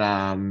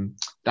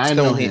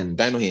Dino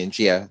Hinge,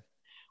 yeah.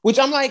 Which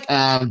I'm like,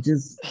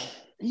 just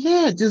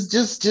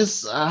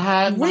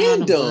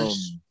random.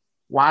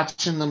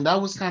 Watching them,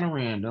 that was kind of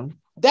random.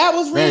 That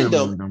was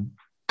random.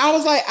 I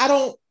was like, I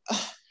don't.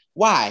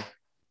 Why?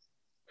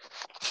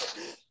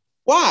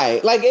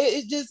 Like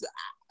it just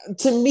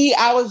to me,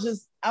 I was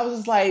just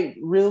like,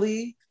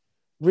 really,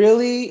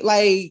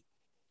 like.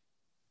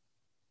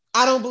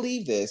 I don't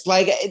believe this.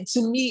 Like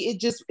to me,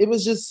 it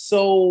was just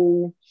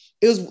so.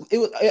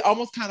 It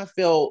almost kind of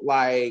felt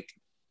like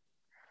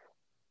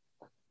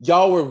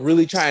y'all were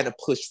really trying to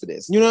push for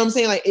this. You know what I'm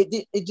saying? Like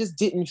it just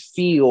didn't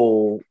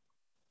feel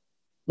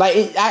like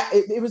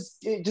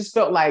it just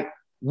felt like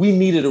we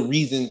needed a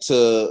reason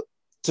to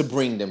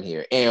bring them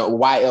here. And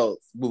why else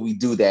would we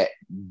do that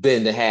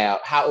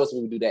how else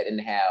would we do that than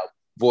to have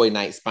Void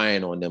Knight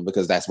spying on them?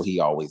 Because that's what he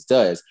always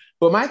does.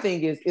 But my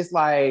thing is, it's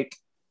like,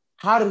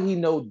 how did he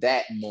know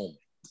that moment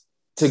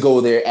to go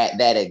there at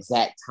that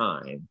exact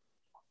time?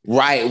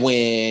 Right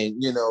when,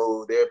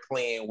 they're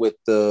playing with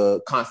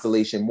the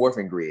Constellation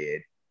Morphing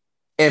Grid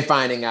and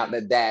finding out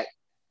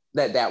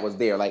that was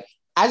there. Like,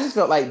 I just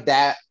felt like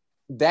that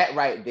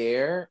right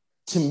there,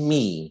 to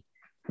me,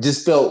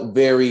 just felt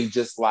very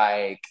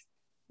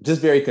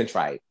very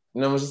contrite.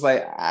 And I was just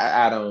like,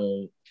 I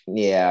don't,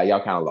 yeah,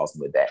 y'all kind of lost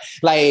me with that.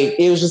 Like,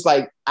 it was just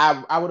like,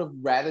 I would have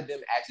rather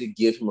them actually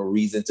give him a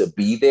reason to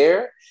be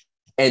there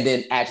and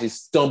then actually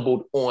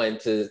stumbled on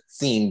to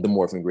seeing the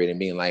morphing grid and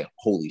being like,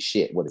 holy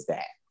shit, what is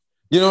that?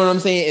 You know what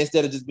I'm saying?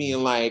 Instead of just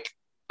being like,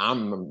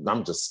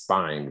 I'm just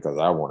spying because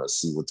I want to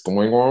see what's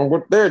going on,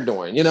 what they're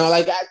doing.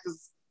 Like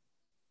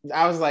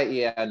I was like,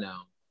 yeah, no.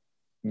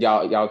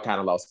 Y'all kind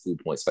of lost 2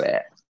 points for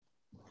that.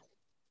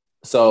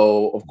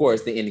 So, of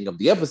course, the ending of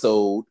the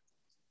episode,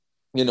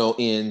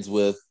 ends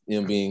with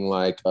him being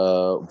like,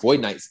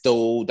 Void Knight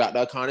stole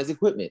Dr. Akana's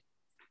equipment.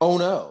 Oh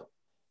no.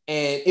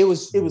 And it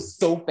was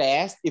so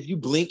fast. If you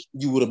blink,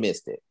 you would have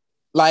missed it.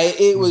 Like,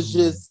 it was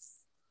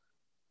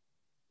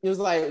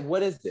like,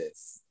 what is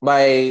this?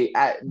 Like,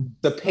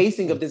 the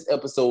pacing of this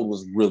episode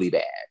was really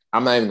bad.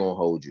 I'm not even gonna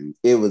hold you.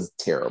 It was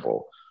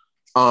terrible.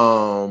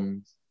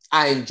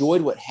 I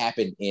enjoyed what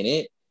happened in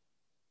it,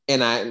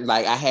 and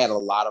I had a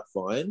lot of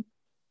fun.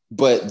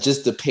 But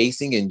just the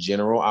pacing in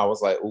general, I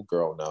was like, oh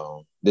girl,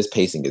 no, this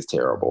pacing is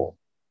terrible.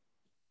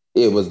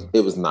 It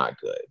was not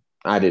good.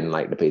 I didn't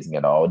like the pacing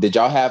at all. Did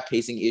y'all have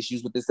pacing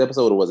issues with this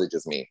episode, or was it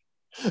just me?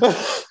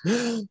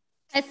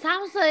 It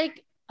sounds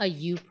like a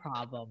you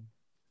problem.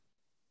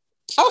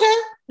 Okay.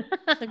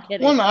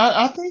 Well, no,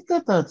 I think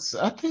that's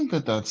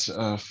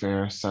a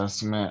fair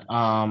assessment.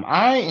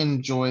 I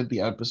enjoyed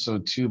the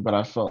episode too, but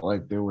I felt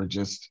like there were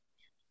just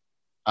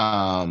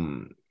I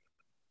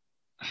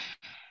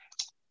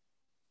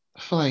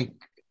feel like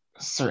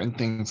certain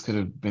things could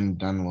have been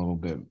done a little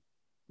bit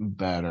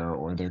better,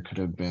 or there could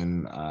have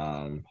been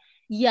more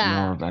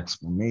of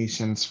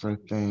explanations for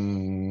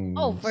things.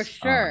 Oh, for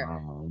sure.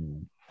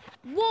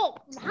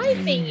 Well, my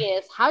thing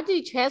is, how did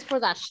he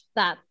transport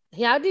that?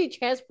 How did he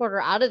transport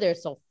her out of there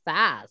so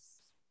fast?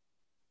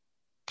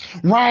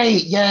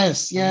 Right.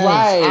 Yes. Yes.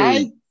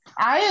 Right.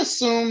 I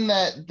assume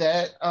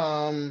that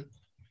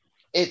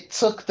it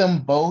took them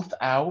both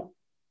out.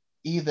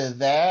 Either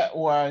that,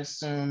 or I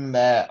assume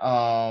that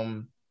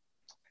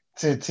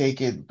to take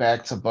it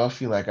back to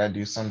Buffy, like I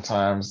do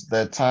sometimes,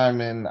 the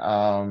time in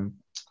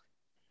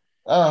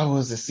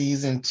was it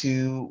season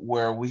 2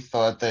 where we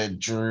thought that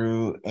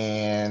Drew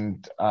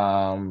and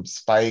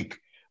Spike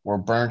were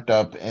burnt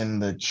up in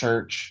the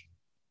church,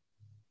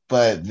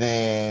 but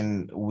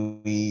then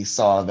we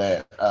saw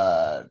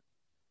that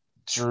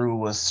Drew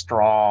was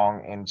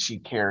strong and she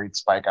carried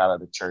Spike out of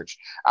the church.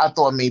 I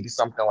thought maybe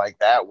something like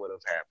that would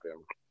have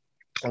happened,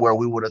 where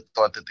we would have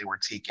thought that they were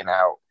taken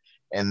out,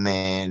 and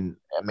then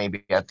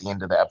maybe at the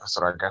end of the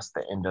episode, I guess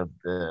the end of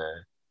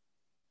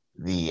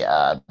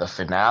the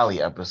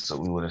finale episode,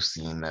 we would have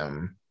seen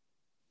them,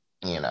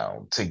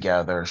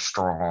 together,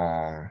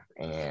 strong,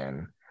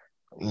 and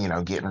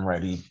getting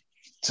ready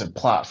to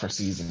plot for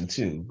season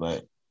 2.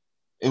 But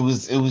it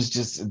was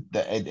just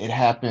that it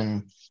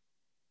happened.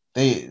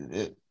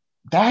 That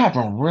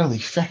happened really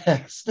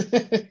fast.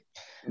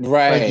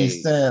 Right. Like you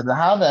said,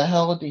 how the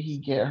hell did he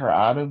get her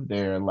out of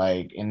there?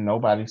 Like, and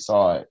nobody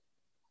saw it.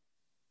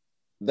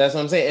 That's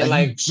what I'm saying. And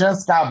like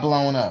just got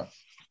blown up.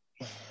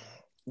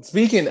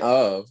 Speaking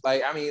of,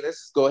 like, I mean,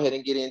 let's just go ahead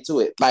and get into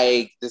it.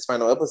 Like this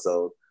final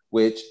episode,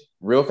 which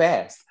real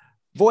fast.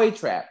 Void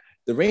Trap.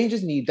 The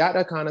Rangers need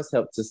Dr. Connor's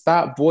help to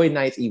stop Void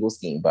Knight's evil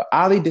scheme, but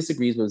Ollie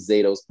disagrees with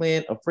Zato's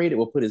plan, afraid it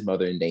will put his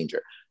mother in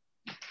danger.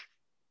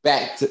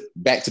 Back to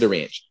the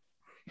ranch.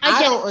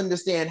 I don't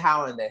understand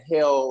how in the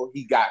hell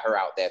he got her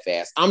out that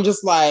fast. I'm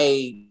just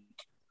like,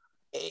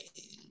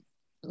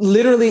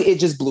 literally, it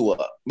just blew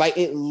up. Like,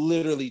 it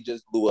literally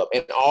just blew up,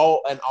 and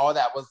all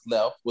that was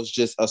left was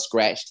just a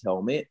scratched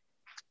helmet.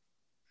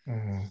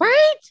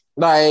 Right?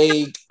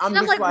 Like, I'm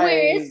just like,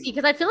 where is he?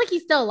 Because I feel like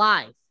he's still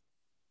alive.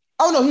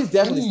 Oh no, he's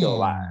definitely still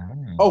alive.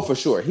 Oh, for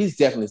sure, he's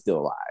definitely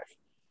still alive.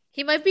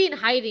 He might be in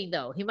hiding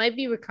though. He might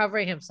be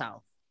recovering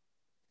himself.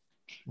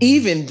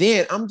 Even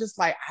then, I'm just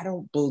like, I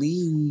don't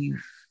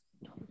believe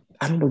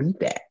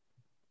that.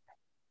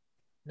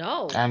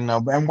 No. I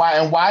know. And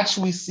watch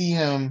we see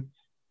him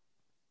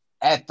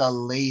at the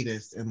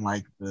latest in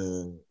like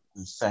the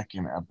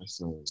second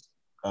episode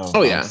of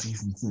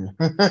season 2.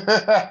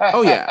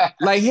 Oh yeah.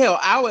 Like hell,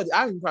 I would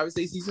probably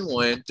say season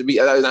 1 to be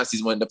not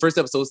season 1, the first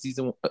episode,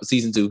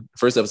 season 2,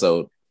 first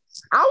episode.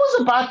 I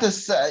was about to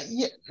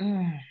say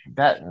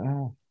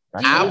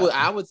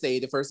I would say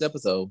the first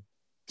episode.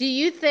 Do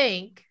you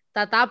think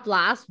that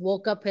blast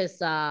woke up his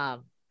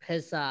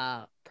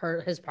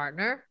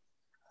partner?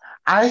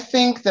 I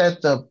think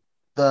that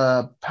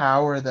the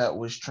power that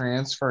was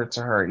transferred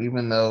to her,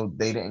 even though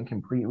they didn't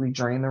completely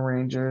drain the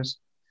Rangers,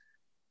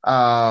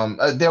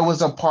 there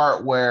was a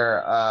part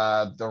where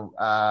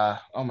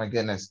oh my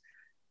goodness,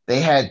 they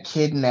had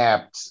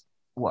kidnapped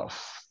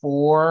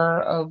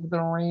 4 of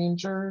the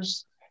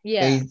Rangers.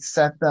 Yeah, they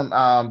set them.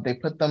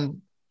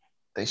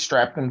 They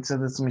strapped them to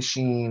this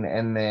machine,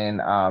 and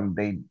then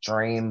they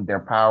drained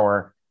their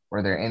power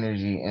or their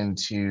energy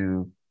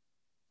into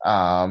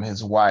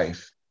his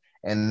wife.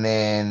 And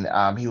then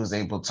he was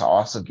able to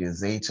also get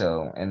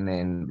Zato, and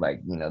then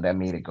that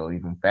made it go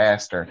even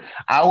faster.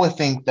 I would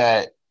think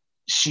that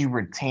she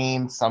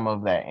retained some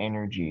of that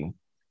energy,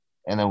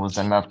 and it was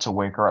enough to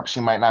wake her up. She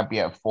might not be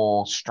at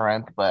full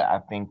strength, but I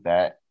think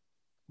that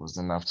was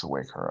enough to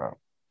wake her up.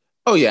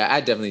 Oh yeah, I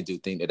definitely do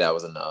think that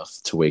was enough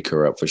to wake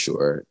her up for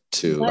sure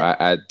too.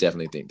 I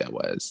definitely think that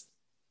was.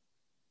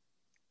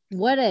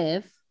 What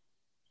if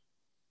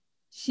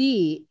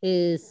she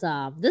is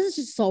this is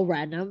just so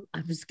random,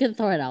 I'm just gonna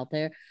throw it out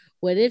there.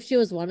 What if she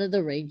was one of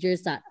the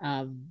Rangers that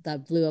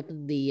blew up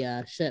in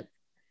the ship,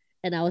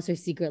 and I was her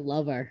secret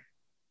lover?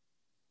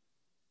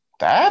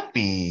 That'd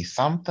be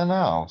something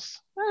else.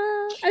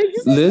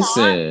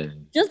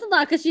 Listen, just a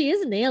thought, because she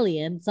is an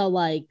alien, so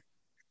like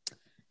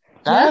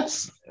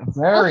that's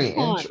very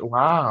interesting.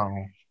 Wow,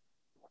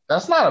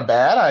 that's not a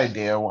bad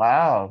idea.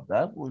 Wow,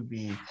 that would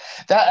be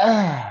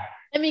that.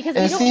 I mean, because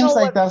it seems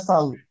like that's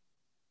a.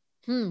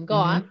 Go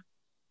on.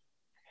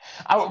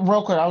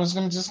 Real quick, I was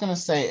just gonna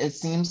say, it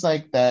seems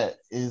like that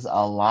is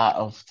a lot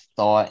of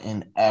thought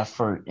and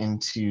effort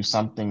into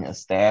something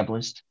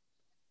established,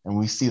 and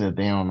we see that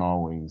they don't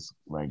always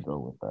go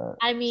with that.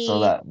 I mean, so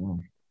that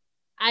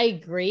I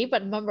agree,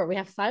 but remember, we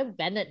have Simon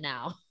Bennett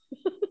now.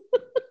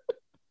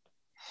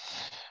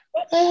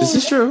 This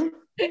is true.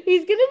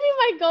 He's gonna be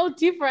my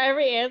go-to for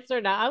every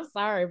answer now. I'm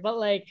sorry,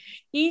 but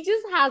he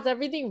just has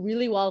everything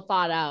really well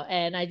thought out,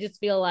 and I just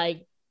feel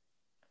like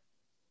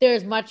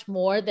there's much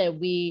more that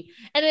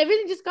and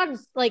everything just got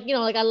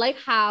I like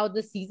how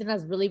the season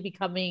has really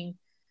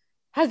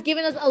has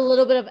given us a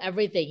little bit of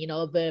everything,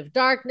 a bit of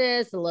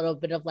darkness, a little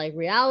bit of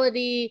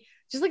reality,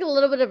 just a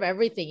little bit of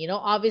everything,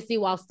 obviously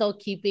while still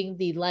keeping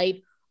the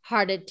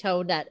light-hearted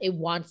tone that it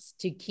wants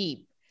to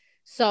keep.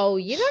 So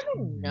you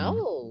never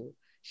know.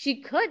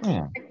 She could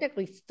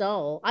technically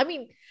still, I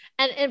mean,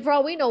 and for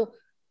all we know,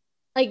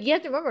 like you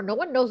have to remember, no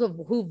one knows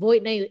who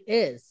Voight-Knight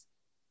is.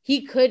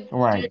 He could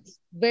Right. just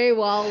very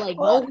well like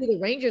know who the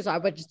Rangers are,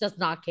 but just does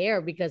not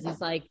care because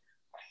he's like,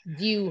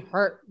 you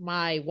hurt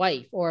my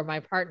wife or my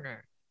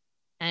partner.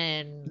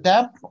 And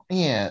that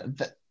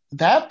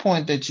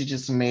point that you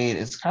just made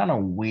is kind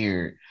of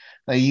weird.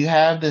 Like you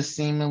have this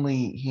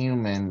seemingly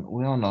human,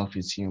 we don't know if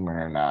he's human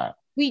or not,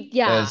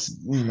 that's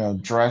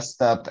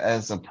dressed up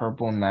as a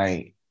purple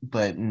knight,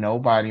 but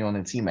nobody on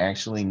the team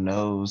actually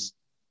knows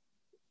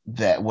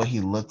that what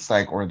he looks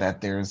like or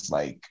that there's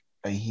like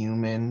a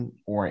human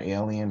or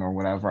alien or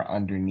whatever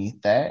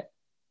underneath that.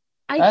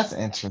 That's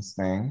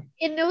interesting.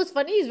 And it was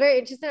funny. It's very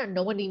interesting that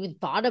no one even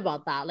thought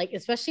about that. Like,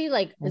 especially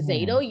like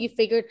Zato, you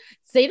figured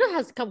Zato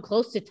has come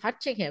close to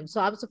touching him.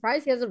 So I'm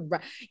surprised he hasn't.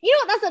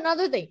 That's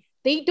another thing.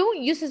 They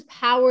don't use his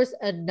powers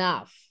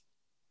enough.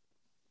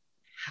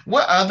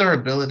 What other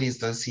abilities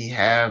does he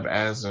have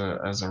as a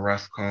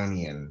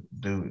Refconian?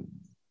 Do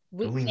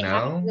we know?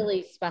 Haven't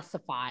really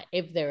specify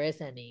if there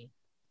is any.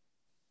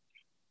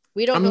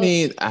 We don't know.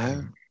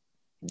 I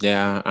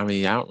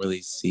don't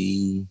really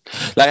see.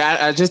 Like,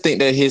 I just think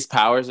that his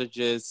powers are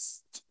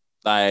just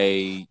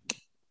like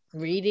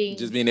reading,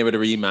 just being able to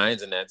read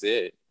minds, and that's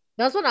it.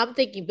 That's what I'm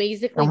thinking.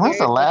 Basically, and when's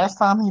the last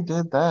time he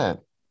did that?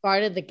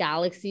 Part of the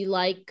galaxy,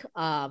 like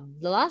the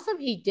last time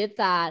he did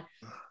that,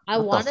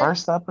 the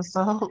first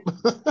episode.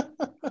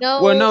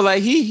 No, well, no,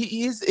 like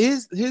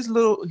his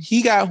little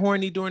he got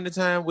horny during the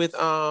time with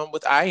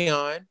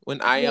Ion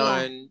when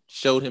Ion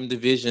showed him the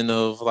vision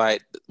of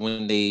like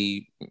when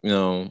they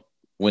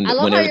when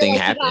everything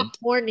happened. He got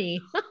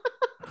horny.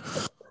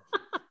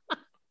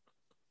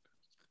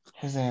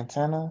 His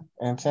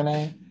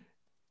antennae.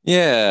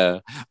 Yeah.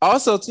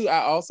 Also, too,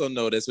 I also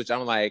noticed, which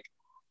I'm like,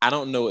 I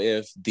don't know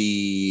if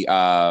the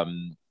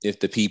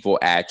people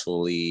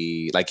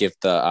actually, like, if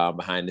the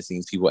behind the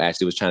scenes people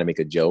actually was trying to make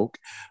a joke,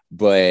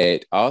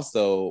 but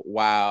also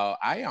while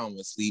Ion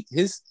was asleep,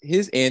 his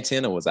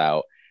antenna was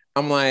out.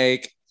 I'm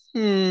like,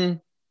 Yeah,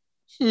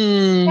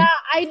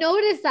 I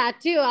noticed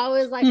that too. I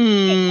was like, hey,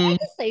 can I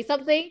just say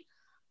something?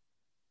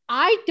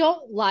 I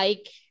don't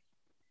like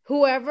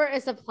whoever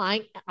is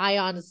applying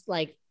Ion's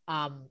like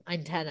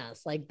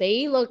antennas. Like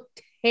they look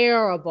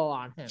terrible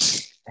on him.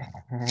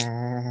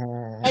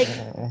 Like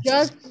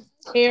just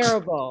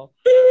terrible.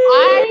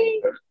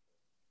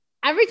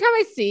 Every time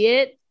I see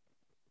it,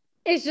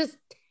 it's just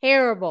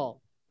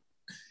terrible.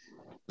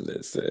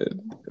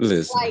 Listen.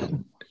 Like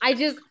I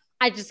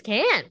just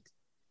can't.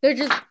 They're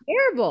just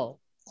terrible.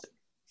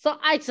 So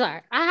I just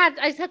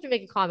have to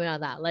make a comment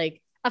on that.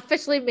 Like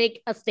officially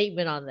make a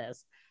statement on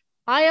this.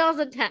 Ion's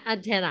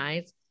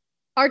antennae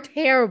are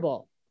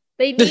terrible.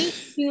 They need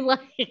to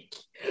like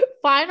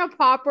find a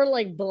proper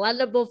like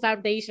blendable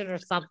foundation or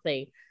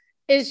something.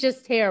 It's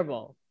just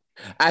terrible.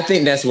 I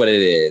think that's what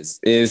it is.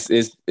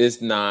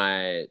 It's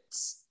not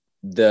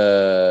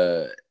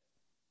they're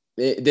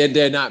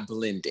not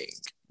blending.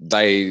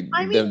 Like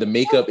the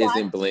makeup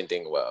isn't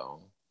blending well.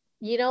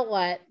 You know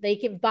what? They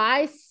can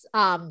buy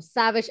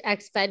Savage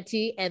X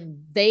Fenty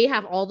and they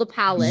have all the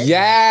palettes.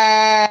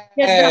 Yeah.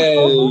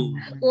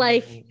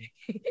 Like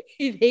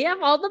they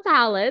have all the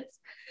palettes.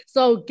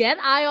 So get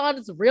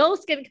Ion's real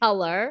skin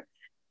color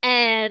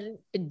and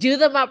do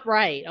them up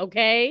right,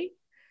 okay?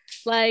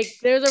 Like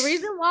there's a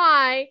reason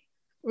why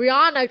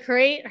Rihanna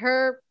create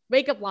her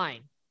makeup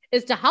line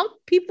is to help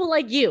people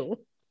like you.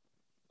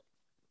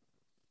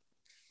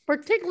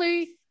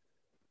 Particularly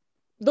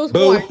those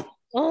boys.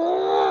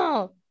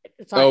 Oh,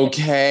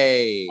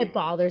 okay. It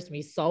bothers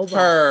me so much.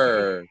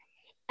 Purr.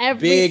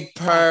 Big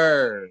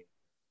purr.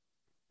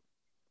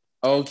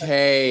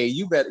 Okay,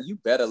 you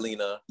better,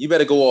 Lena. You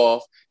better go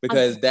off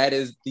because that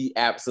is the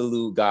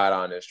absolute God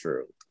honest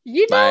truth.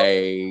 You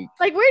know,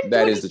 like we're in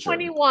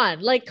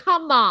 2021. Like,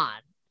 come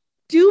on,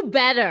 do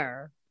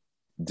better.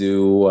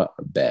 Do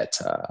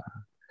better.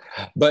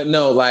 But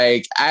no,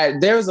 like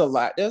there's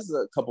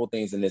a couple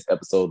things in this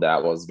episode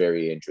that was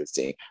very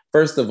interesting.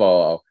 First of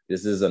all,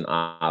 this is an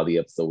Ali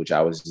episode, which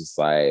I was just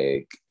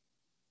like,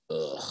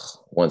 ugh,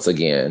 once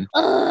again.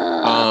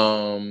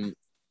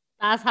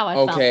 That's how I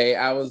felt. Okay,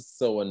 I was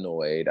so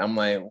annoyed. I'm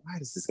like, why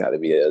does this got to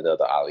be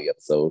another Ali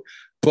episode?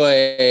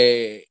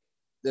 But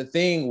the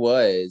thing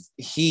was,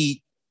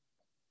 he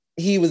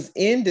was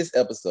in this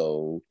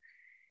episode,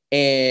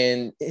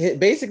 and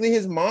basically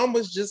his mom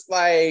was just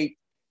like,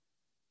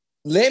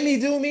 let me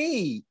do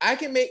me. I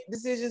can make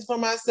decisions for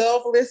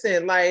myself.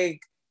 Listen,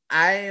 like,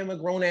 I am a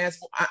grown ass.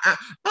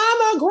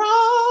 I'm a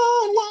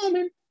grown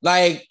woman.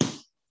 Like,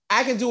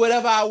 I can do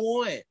whatever I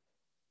want.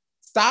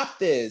 Stop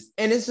this.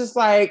 And it's just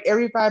like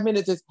every 5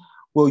 minutes, it's,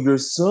 well, your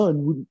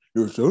son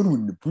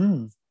wouldn't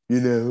approve.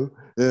 You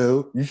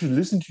you should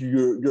listen to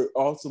your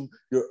awesome,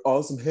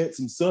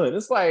 handsome son.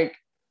 It's like,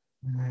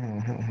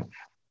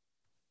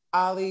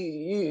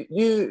 Ali,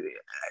 you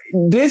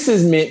this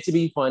is meant to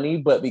be funny,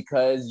 but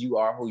because you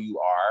are who you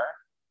are,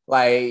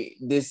 like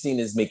this scene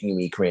is making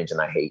me cringe and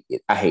I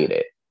hate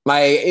it.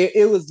 Like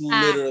it was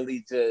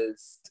literally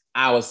just,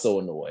 I was so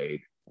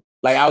annoyed.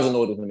 Like I was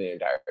annoyed with him the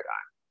entire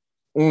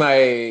time.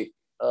 Like,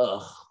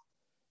 ugh.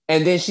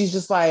 And then she's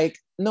just like,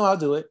 no, I'll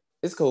do it.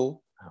 It's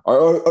cool.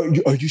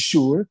 Are you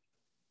sure?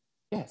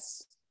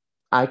 Yes.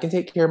 I can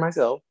take care of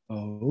myself.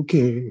 Oh,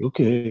 okay.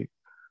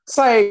 It's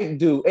like,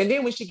 dude. And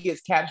then when she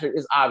gets captured,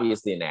 it's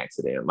obviously an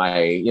accident.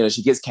 Like,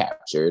 she gets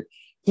captured.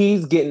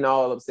 He's getting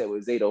all upset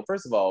with Zato.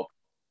 First of all,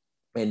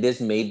 and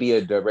this may be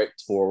a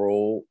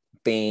directorial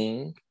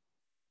thing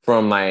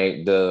from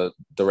like the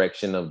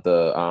direction of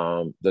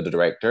the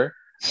director,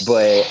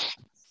 but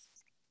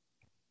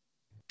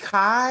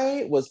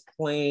Kai was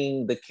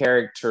playing the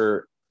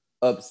character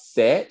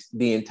upset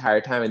the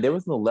entire time, and there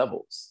was no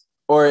levels,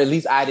 or at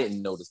least I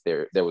didn't notice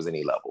there was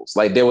any levels.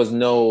 Like there was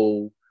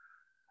no.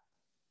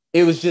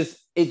 It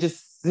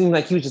just seemed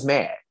like he was just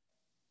mad.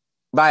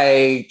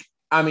 Like,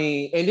 I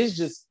mean, and it's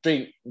just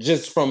straight,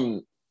 just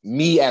from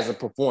me as a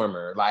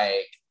performer,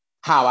 like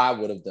how I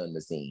would have done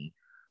the scene.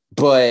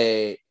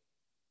 But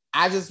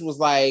I just was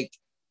like,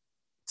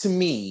 to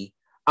me,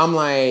 I'm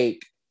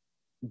like,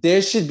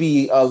 there should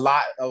be a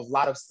lot of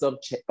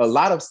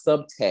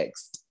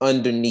subtext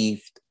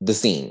underneath the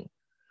scene,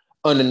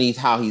 underneath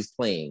how he's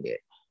playing it.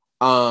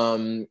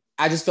 I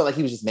just felt like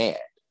he was just mad.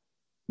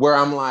 Where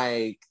I'm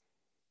like,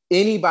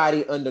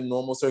 anybody under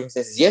normal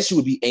circumstances, yes, you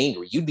would be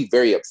angry, you'd be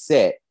very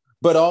upset,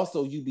 but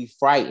also you'd be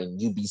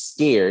frightened, you'd be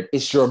scared.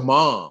 It's your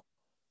mom.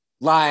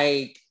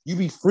 Like, you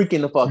be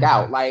freaking the fuck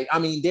out. Like, I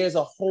mean, there's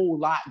a whole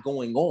lot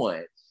going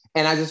on.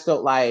 And I just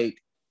felt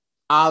like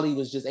Ollie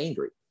was just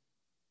angry.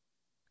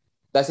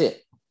 That's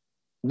it.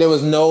 There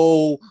was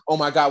no, oh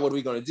my God, what are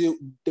we going to do?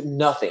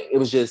 Nothing. It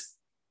was just,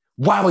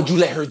 why would you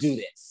let her do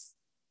this?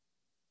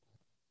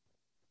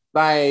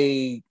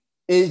 Like,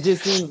 it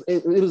just seems,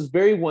 it was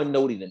very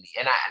one-noting to me.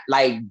 And I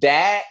like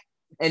that.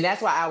 And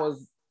that's why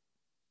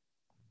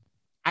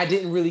I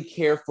didn't really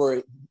care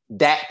for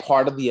that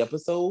part of the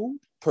episode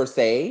per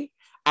se.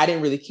 I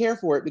didn't really care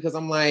for it because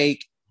I'm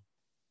like,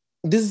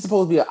 this is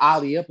supposed to be an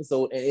Ollie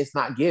episode and it's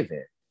not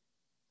given.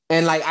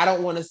 And like, I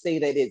don't want to say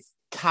that it's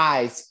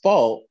Kai's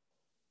fault,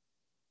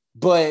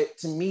 but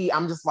to me,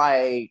 I'm just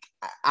like,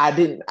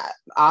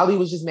 Ollie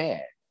was just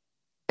mad.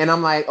 And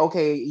I'm like,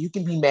 okay, you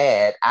can be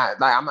mad. I'm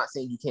not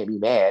saying you can't be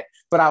mad,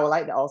 but I would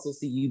like to also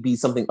see you be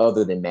something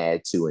other than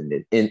mad too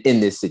in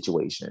this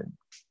situation.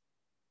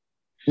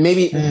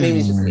 Maybe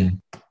it's just me.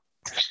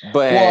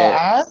 But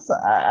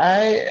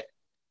well,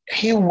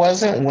 he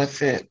wasn't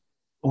with it,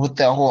 with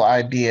that whole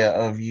idea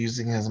of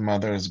using his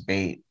mother as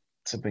bait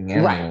to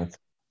begin with.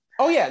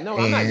 Oh yeah, no,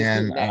 I'm not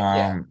disputing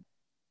that.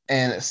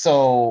 And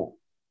so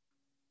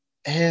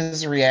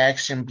his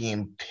reaction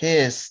being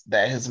pissed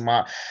that his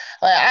mom,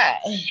 like,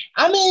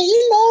 I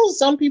mean,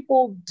 some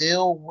people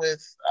deal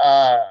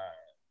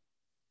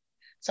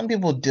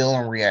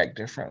and react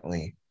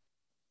differently.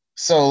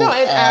 So no,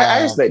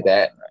 I respect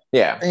that.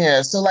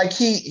 Yeah. So like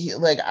he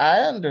like, I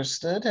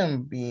understood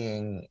him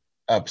being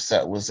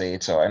upset with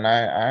Zato, and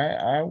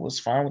I was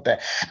fine with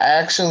that. I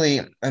actually,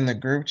 in the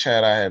group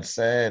chat, I had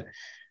said,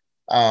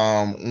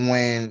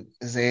 when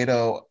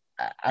Zato,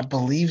 I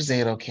believe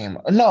Zato came.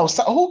 No,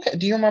 so who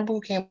do you remember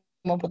who came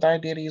up with the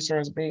idea to use her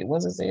as bait?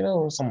 Was it Zato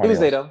or somebody else?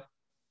 It was Zato.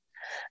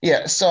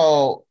 Yeah.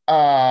 So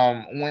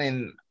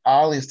when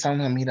Ollie's telling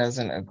him he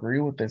doesn't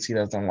agree with this, he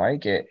doesn't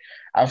like it,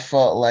 I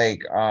felt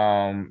like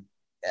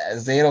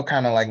Zato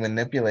kind of like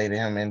manipulated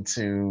him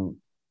into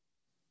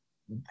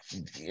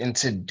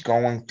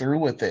going through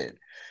with it,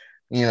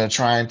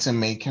 trying to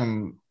make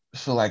him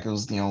feel like it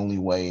was the only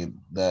way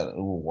that it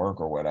will work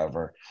or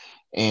whatever.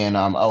 And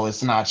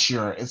it's not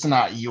your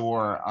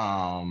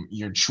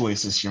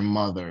choice, it's your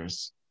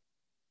mother's.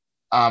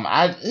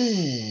 I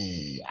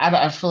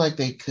feel like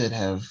they could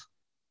have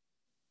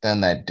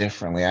done that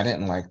differently. I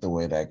didn't like the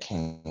way that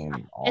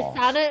came off. It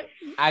sounded,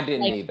 I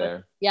didn't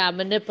either. Yeah,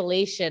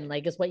 manipulation,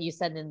 like, is what you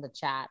said in the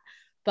chat.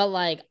 But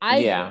like,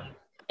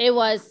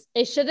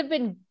 it should have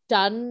been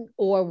done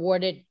or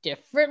worded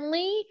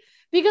differently,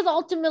 because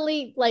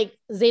ultimately, like,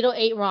 Zato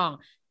ain't wrong.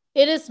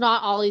 It is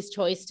not Ollie's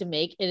choice to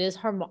make. It is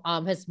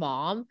his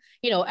mom.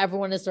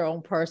 Everyone is their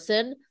own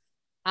person.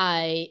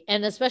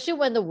 And especially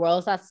when the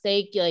world's at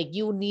stake, like,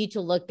 you need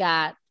to look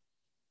at,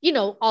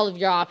 all of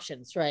your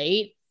options,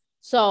 right?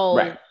 So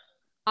right.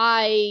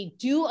 I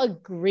do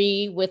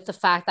agree with the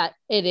fact that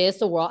it is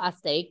the world at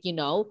stake,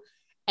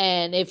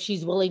 and if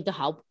she's willing to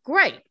help,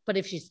 great. But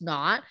if she's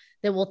not,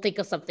 then we'll think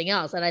of something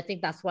else. And I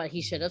think that's what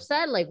he should have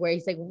said, like, where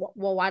he's like,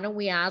 well, why don't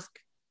we ask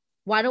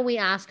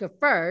her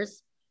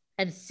first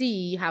and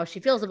see how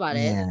she feels about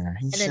it? Yeah,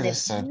 and then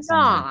if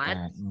not,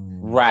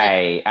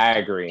 right, I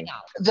agree.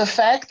 The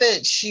fact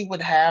that she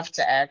would have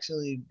to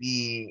actually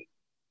be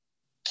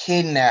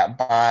kidnapped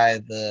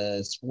by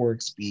the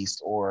sporks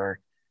beast,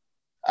 or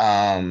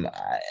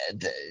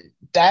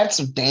that's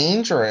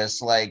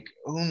dangerous. Like,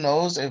 who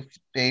knows if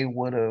they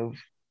would have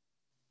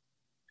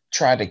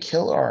tried to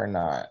kill her or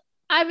not.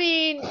 I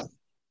mean,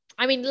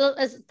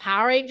 it's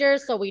Power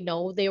Rangers, so we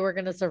know they were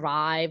gonna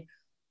survive.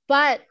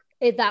 But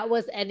if that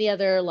was any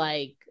other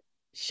like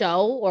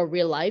show or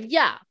real life,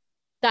 yeah,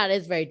 that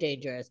is very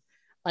dangerous.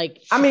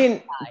 Like, I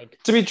mean,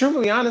 to be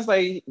truthfully honest,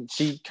 like,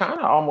 she kind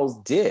of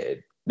almost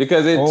did,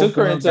 because it took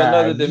her into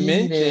another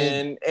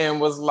dimension and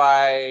was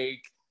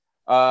like,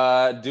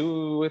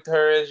 do with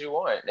her as you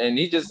want. And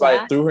he just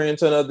like threw her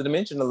into another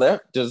dimension and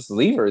left, just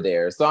leave her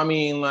there. So I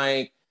mean,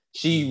 like,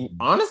 she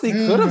honestly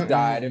could have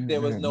died if there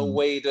was no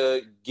way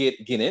to get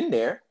in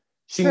there.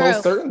 She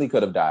most certainly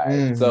could have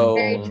died. So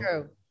very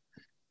true.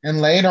 And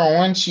later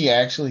on, she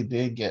actually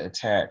did get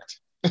attacked.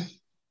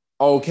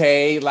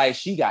 Okay, like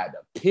she got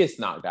the piss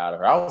knocked out of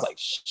her. I was like,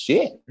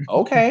 shit,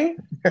 okay.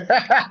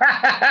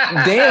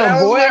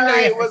 Damn, Boy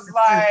Night was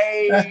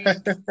like,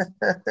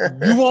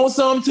 you want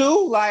some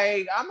too?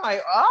 Like, I'm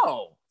like,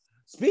 oh.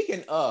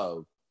 Speaking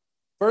of,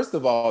 first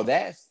of all,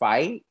 that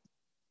fight,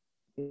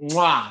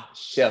 mwah,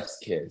 chef's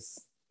kiss.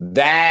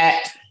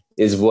 That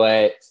is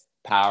what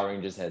Power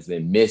Rangers has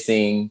been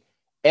missing.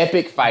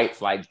 Epic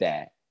fights like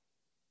that.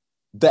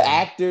 The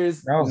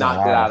actors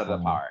knocked it out of the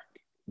park.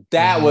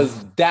 That was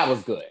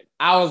good.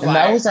 I was like,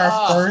 that was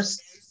our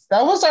first.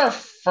 That was our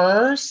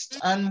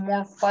first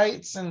Unmore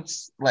fight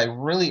since like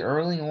really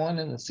early on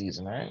in the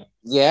season, right?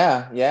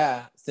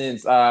 Yeah.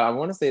 Since I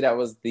want to say that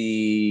was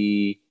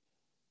the.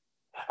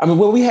 I mean,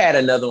 well, we had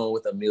another one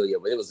with Amelia,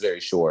 but it was very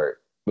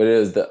short. But it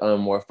was the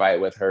Unmore fight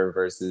with her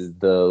versus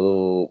the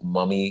little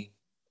mummy,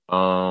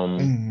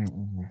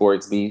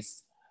 sports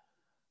beast.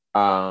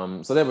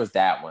 So there was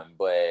that one,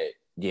 but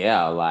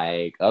yeah,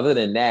 like other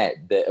than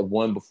that, the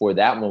one before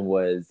that one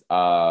was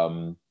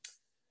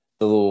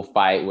the little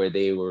fight where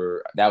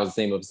that was the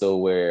same episode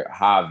where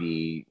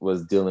Javi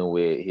was dealing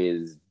with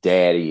his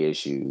daddy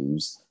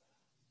issues.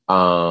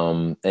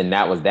 And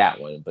that was that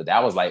one, but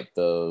that was like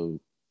the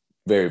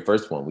very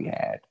first one we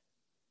had.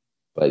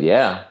 But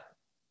yeah,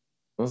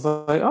 I was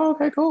like, oh,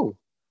 okay, cool.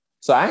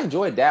 So I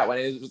enjoyed that one.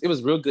 It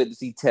was real good to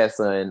see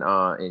Tessa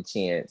and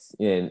Chance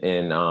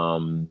and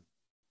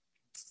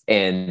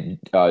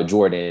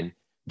Jordan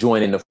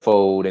join in the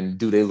fold and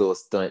do their little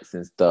stunts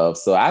and stuff.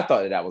 So I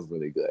thought that was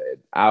really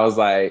good. I was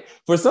like,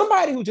 for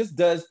somebody who just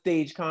does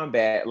stage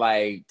combat,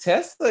 like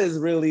Tessa is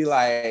really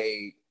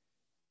like,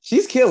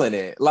 she's killing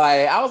it.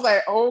 Like I was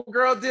like, oh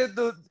girl did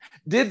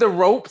the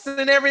ropes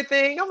and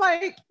everything. I'm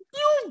like,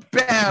 you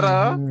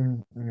better.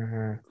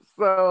 Mm-hmm.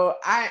 So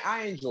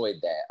I enjoyed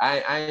that.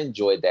 I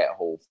enjoyed that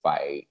whole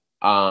fight.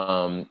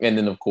 And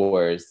then of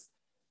course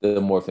the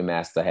Morphin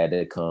Master had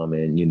to come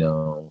and,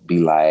 be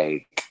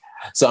like,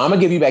 so I'm gonna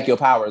give you back your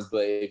powers,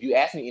 but if you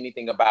ask me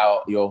anything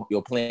about your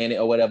planet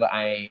or whatever,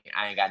 I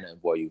ain't got nothing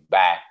for you.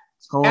 Bye.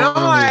 And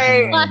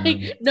I'm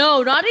like,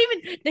 no, not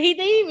even. They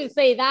didn't even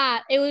say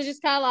that. It was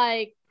just kind of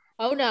like,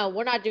 oh no,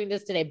 we're not doing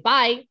this today.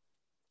 Bye.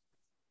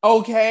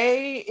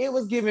 Okay, it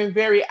was given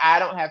very. I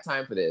don't have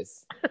time for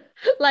this.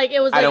 Like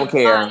it was. I don't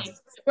care.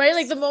 Right,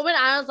 like the moment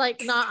Ion's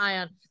like, not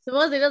Ion. The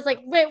moment they just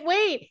like,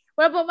 wait.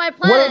 What about my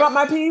planet? What about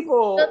my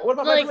people? What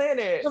about my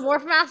planet? The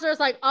Morph Master is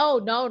like,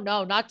 oh no,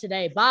 not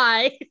today.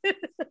 Bye.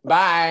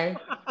 Bye.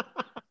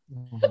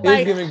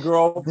 He's giving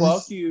girl,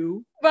 fuck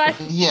you. But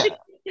yeah.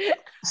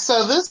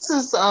 So this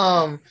is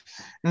now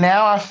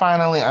I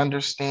finally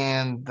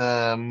understand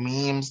the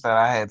memes that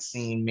I had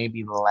seen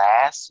maybe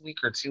last week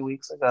or 2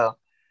 weeks ago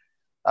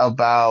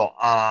about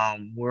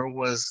where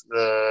was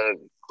the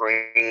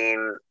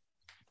green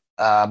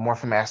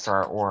Morphin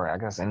Master or I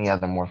guess any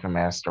other Morphin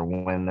Master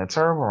when the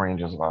Turbo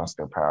Rangers lost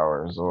their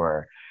powers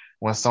or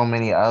when so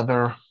many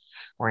other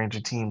Ranger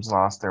teams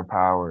lost their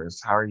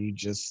powers. How are you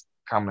just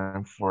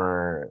coming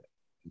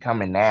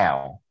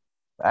now?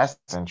 That's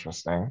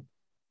interesting.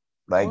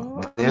 Like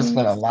there's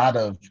been a lot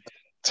of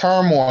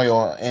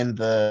turmoil in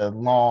the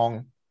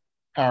long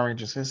Power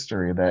Rangers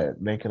history that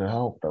they could have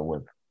helped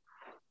with.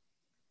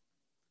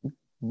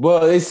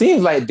 Well, it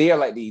seems like they're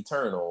like the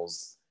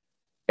Eternals.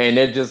 And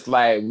they're just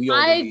like, we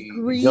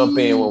only jump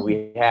in when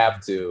we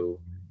have to.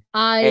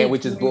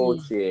 Which is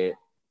bullshit.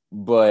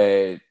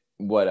 But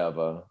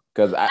whatever.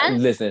 Because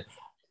listen,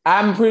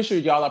 I'm pretty sure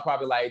y'all are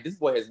probably like, this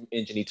boy has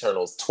mentioned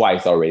Eternals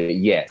twice already.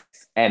 Yes.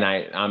 And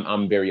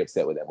I'm very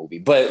upset with that movie.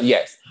 But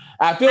yes.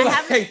 I feel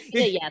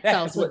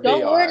like so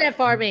don't ruin it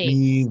for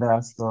me.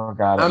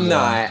 I'm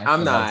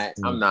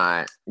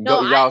not.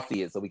 Y'all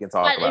see it so we can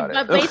talk about it.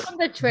 But based on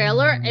the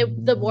trailer,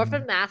 the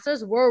Morphin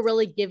Masters were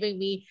really giving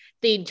me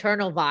the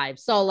internal vibe.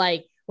 So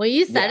like when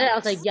you said it, I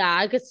was like, yeah,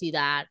 I could see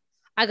that.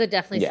 I could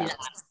definitely see that.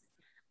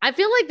 I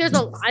feel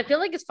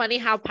like it's funny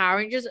how Power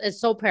Rangers is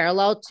so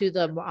parallel to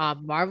the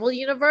Marvel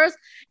universe,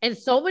 and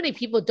so many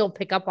people don't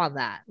pick up on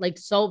that. Like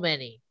so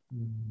many.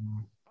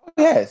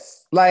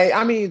 Yes, like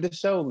I mean, the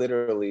show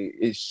literally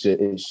it should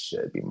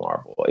be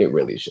Marvel. It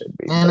really should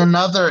be. And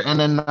another.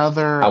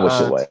 I wish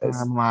it was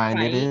timeline.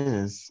 Right? It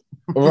is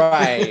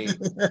right.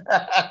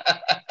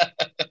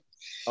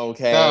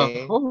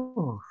 Okay.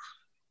 Well,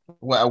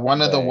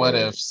 one of the what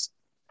ifs.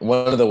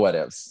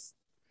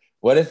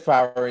 What if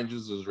Power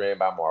Rangers was ran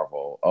by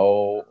Marvel?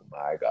 Oh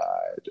my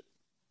God.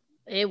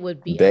 It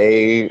would be.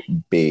 They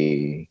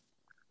be.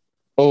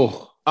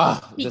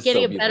 Keep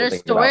getting a better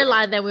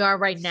storyline than we are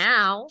right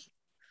now.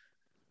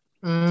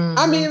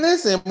 I mean,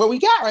 listen, what we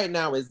got right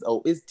now is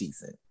it's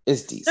decent.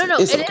 It's decent. No,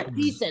 it is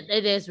decent.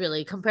 It is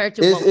really compared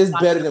to it's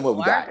better than what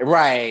we got.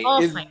 Right.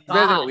 Oh it's my God.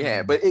 Better than what we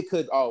had, but it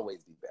could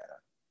always be better.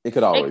 It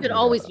could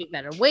always be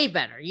better. Way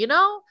better,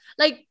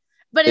 Like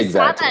But it's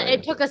not that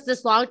it took us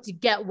this long to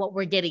get what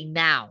we're getting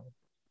now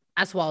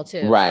as well,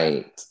 too.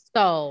 Right.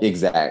 So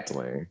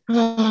exactly.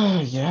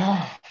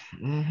 Yeah.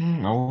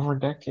 Over a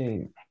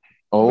decade.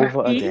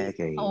 Over a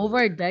decade.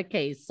 Over a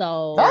decade.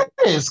 So that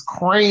is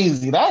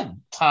crazy. That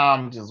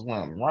time just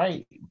went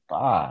right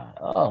by.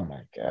 Oh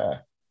my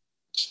God.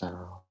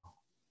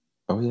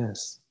 Oh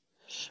yes.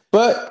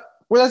 But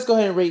let's go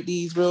ahead and rate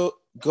these and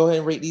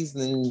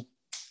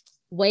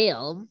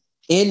then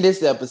in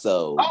this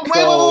episode.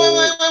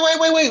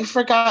 Oh, wait.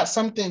 Forgot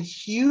something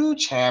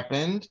huge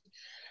happened.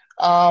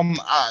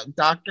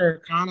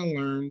 Dr. Connor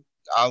learned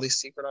Ollie's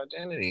secret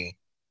identity.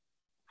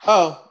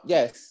 Oh,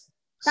 yes.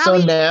 So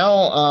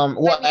now,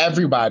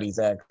 everybody's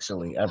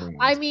actually, everyone.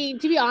 I mean,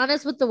 to be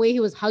honest, with the way he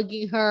was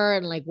hugging her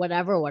and like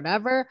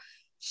whatever,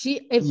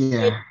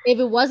 if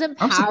it wasn't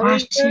Power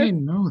Rangers, she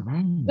didn't know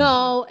that.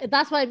 No,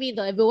 that's what I mean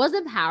though. If it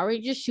wasn't Power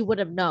Rangers, she would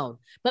have known.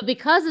 But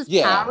because it's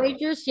Power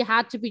Rangers, she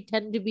had to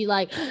pretend to be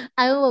like,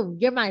 "Oh,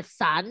 you're my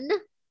son."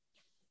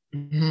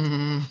 Like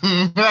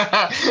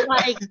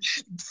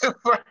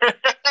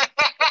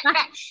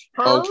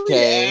her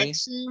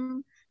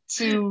reaction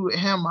to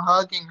him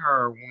hugging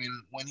her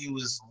when he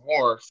was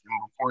morphed and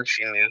before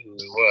she knew who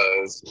he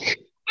was.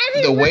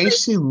 The way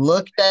she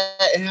looked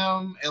at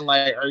him and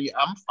like,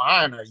 I'm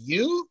fine. Are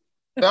you?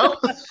 That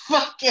was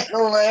fucking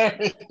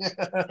hilarious. And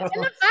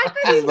the fact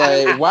that he's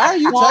like, why are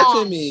you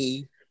touching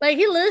me? Like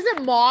he lives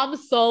at mom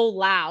so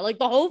loud. Like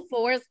the whole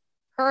forest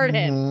heard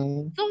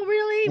him. So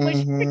really, was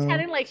she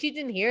pretending like she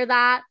didn't hear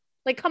that?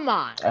 Like, come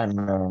on. I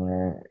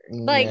know.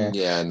 Like,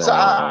 yeah, no. So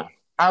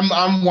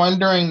I'm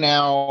wondering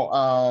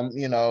now,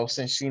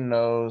 since she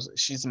knows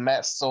she's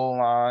met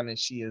Solon and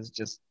she is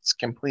just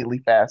completely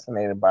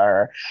fascinated by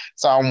her.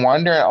 So I'm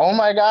wondering, oh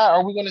my God,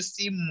 are we going to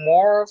see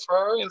more of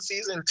her in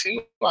season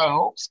 2? I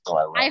hope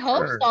so. I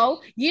hope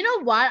so. You know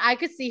what? I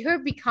could see her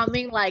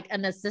becoming like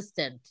an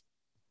assistant.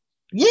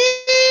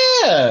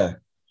 Yeah.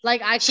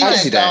 Like I could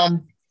see that.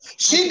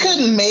 She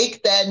could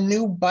make that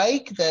new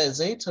bike that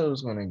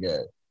Zayto's going to get,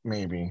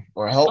 maybe,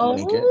 or help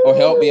make it. Or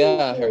help,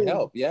 her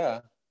help, Yeah,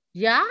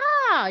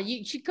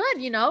 she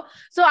could,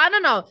 So I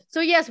don't know.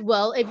 So yes,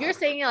 Will, if you're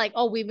saying like,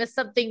 oh, we missed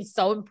something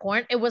so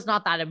important, it was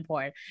not that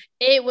important.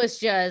 It was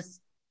just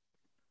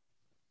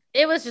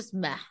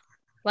meh.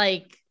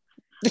 Like,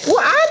 well,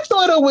 I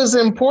thought it was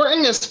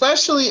important,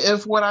 especially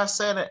if what I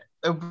said,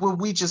 what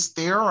we just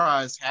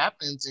theorized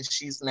happens, and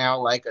she's now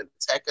like a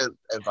tech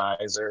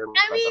advisor, a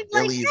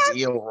Billy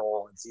Zeal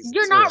role in season 2.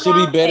 You're not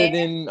Should be better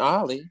than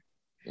Ollie.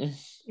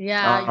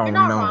 Yeah, you're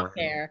not wrong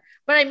there.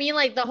 But I mean,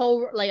 like the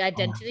whole like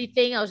identity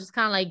thing, I was just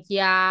kind of like,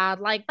 yeah,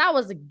 like that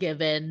was a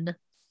given.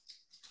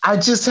 I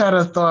just had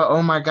a thought,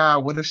 oh my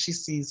God, what if she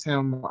sees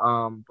him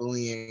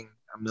bullying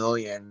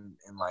Amelia and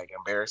like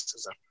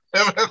embarrasses him?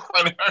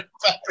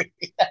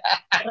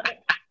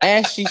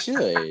 As she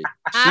should.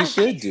 She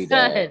should do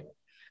that.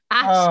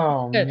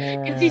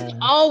 Because he's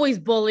always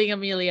bullying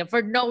Amelia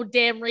for no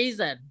damn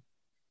reason.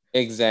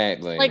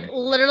 Exactly. Like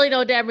literally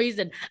no damn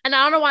reason. And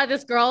I don't know why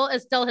this girl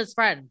is still his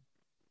friend.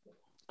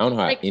 I don't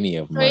know how any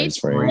of them are his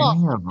friends.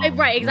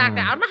 Right,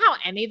 exactly. I don't know how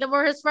any of them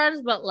were his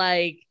friends, but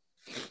like,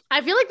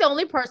 I feel like the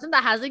only person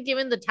that hasn't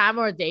given the time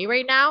or day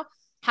right now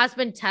has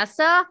been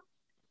Tessa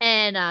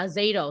and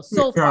Zato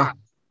so far.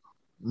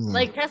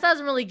 Like Tessa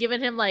hasn't really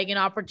given him like an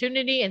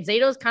opportunity, and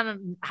Zato's kind of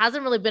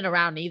hasn't really been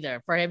around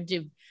either for him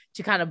to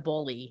kind of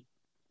bully.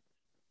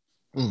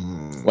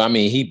 Well, I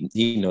mean,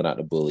 he know not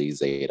to bully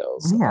Zato.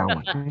 So.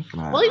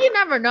 Well, you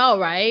never know,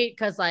 right?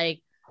 Because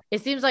like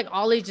it seems like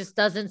Ollie just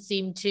doesn't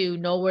seem to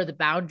know where the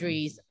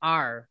boundaries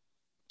are.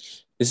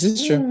 This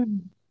is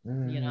true.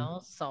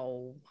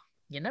 So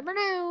you never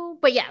know.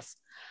 But yes,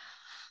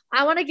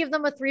 I want to give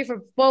them a 3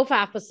 for both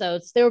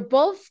episodes. They were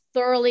both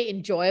thoroughly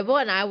enjoyable,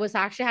 and I was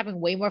actually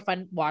having way more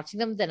fun watching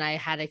them than I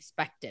had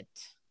expected.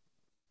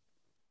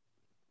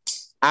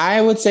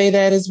 I would say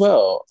that as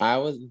well. I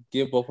would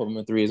give both of them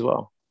a 3 as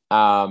well.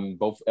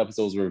 Both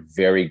episodes were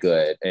very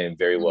good and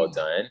very well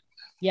done.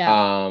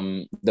 Yeah.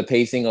 The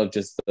pacing of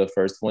just the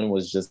first one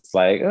was just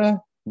like,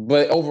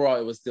 but overall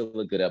it was still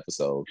a good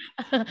episode.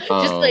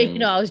 Just like,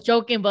 I was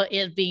joking about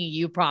it being a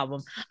you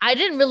problem. I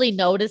didn't really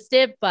notice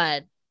it,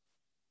 but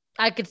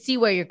I could see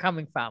where you're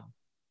coming from.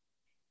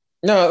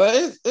 No,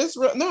 it's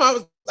real.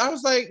 No, I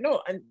was like,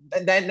 no, and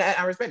that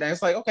I respect that.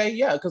 It's like, okay,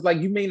 yeah, because like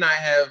you may not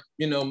have,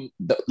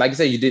 like you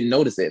said, you didn't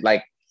notice it.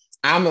 Like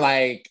I'm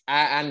like,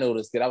 I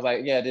noticed it. I was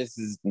like, yeah,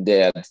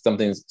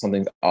 something's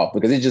off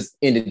because it just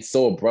ended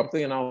so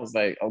abruptly, and I was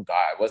like, oh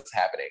God, what's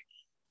happening?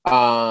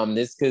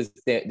 This could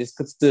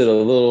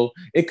still a little.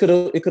 It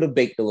could have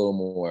baked a little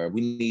more.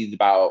 We need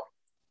about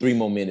 3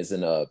 more minutes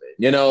in the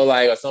oven,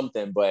 or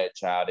something. But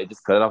child, they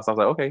just cut it off. So I was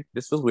like, okay,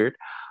 this feels weird.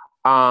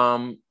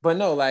 But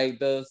no, like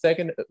the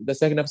second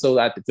episode,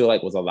 I feel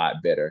like was a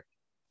lot better.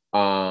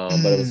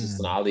 But it was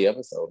just an Ollie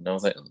episode, and I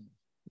was like,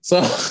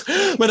 so.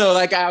 But no,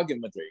 like I'll give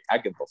him a 3. I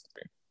give both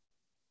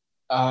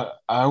a 3.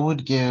 I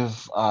would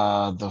give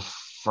the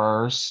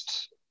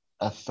first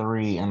a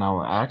 3, and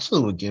I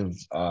would give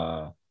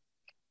the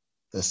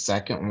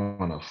second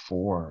one a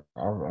 4.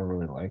 I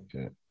really liked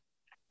it.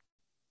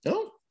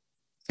 Oh,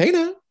 Hey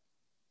now.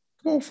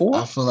 Come on, 4.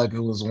 I feel like it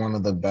was one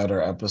of the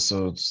better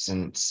episodes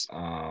since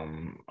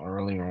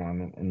earlier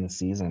on in the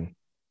season.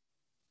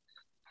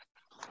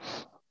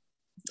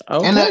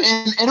 Okay. And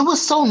it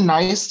was so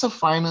nice to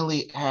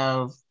finally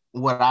have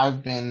what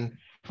I've been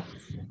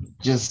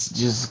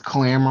just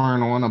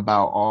clamoring on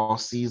about all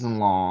season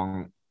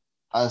long,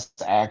 us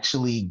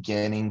actually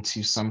getting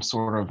to some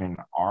sort of an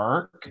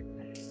arc.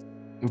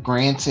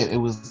 Granted, it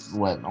was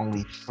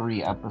only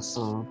 3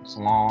 episodes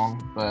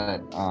long,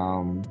 but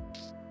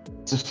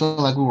to feel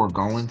like we were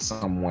going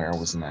somewhere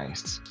was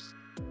nice.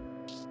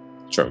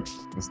 True.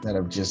 Instead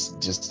of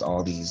just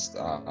all these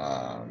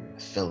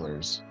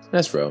fillers.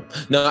 That's real.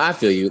 No, I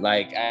feel you.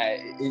 Like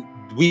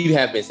we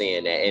have been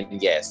saying that,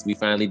 and yes, we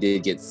finally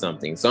did get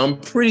something. So I'm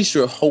pretty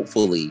sure,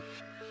 hopefully,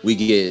 we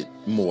get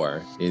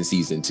more in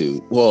season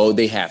 2. Well,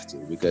 they have to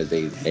because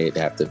they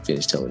have to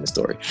finish telling the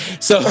story.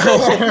 So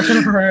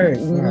Right.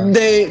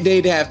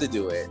 they'd have to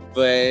do it.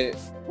 But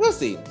we'll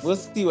see. We'll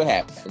see what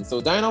happens.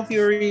 So Dino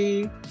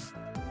Fury,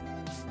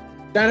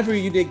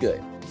 you did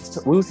good.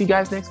 So we'll see you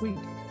guys next week.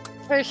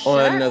 For sure.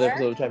 On another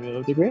episode of Champion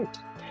of the Great.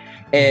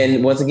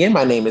 And once again,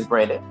 my name is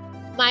Brandon.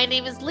 My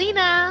name is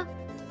Lena.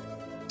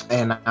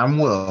 And I'm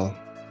Will.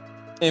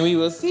 And we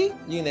will see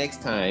you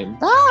next time.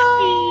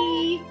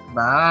 Bye.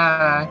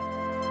 Bye.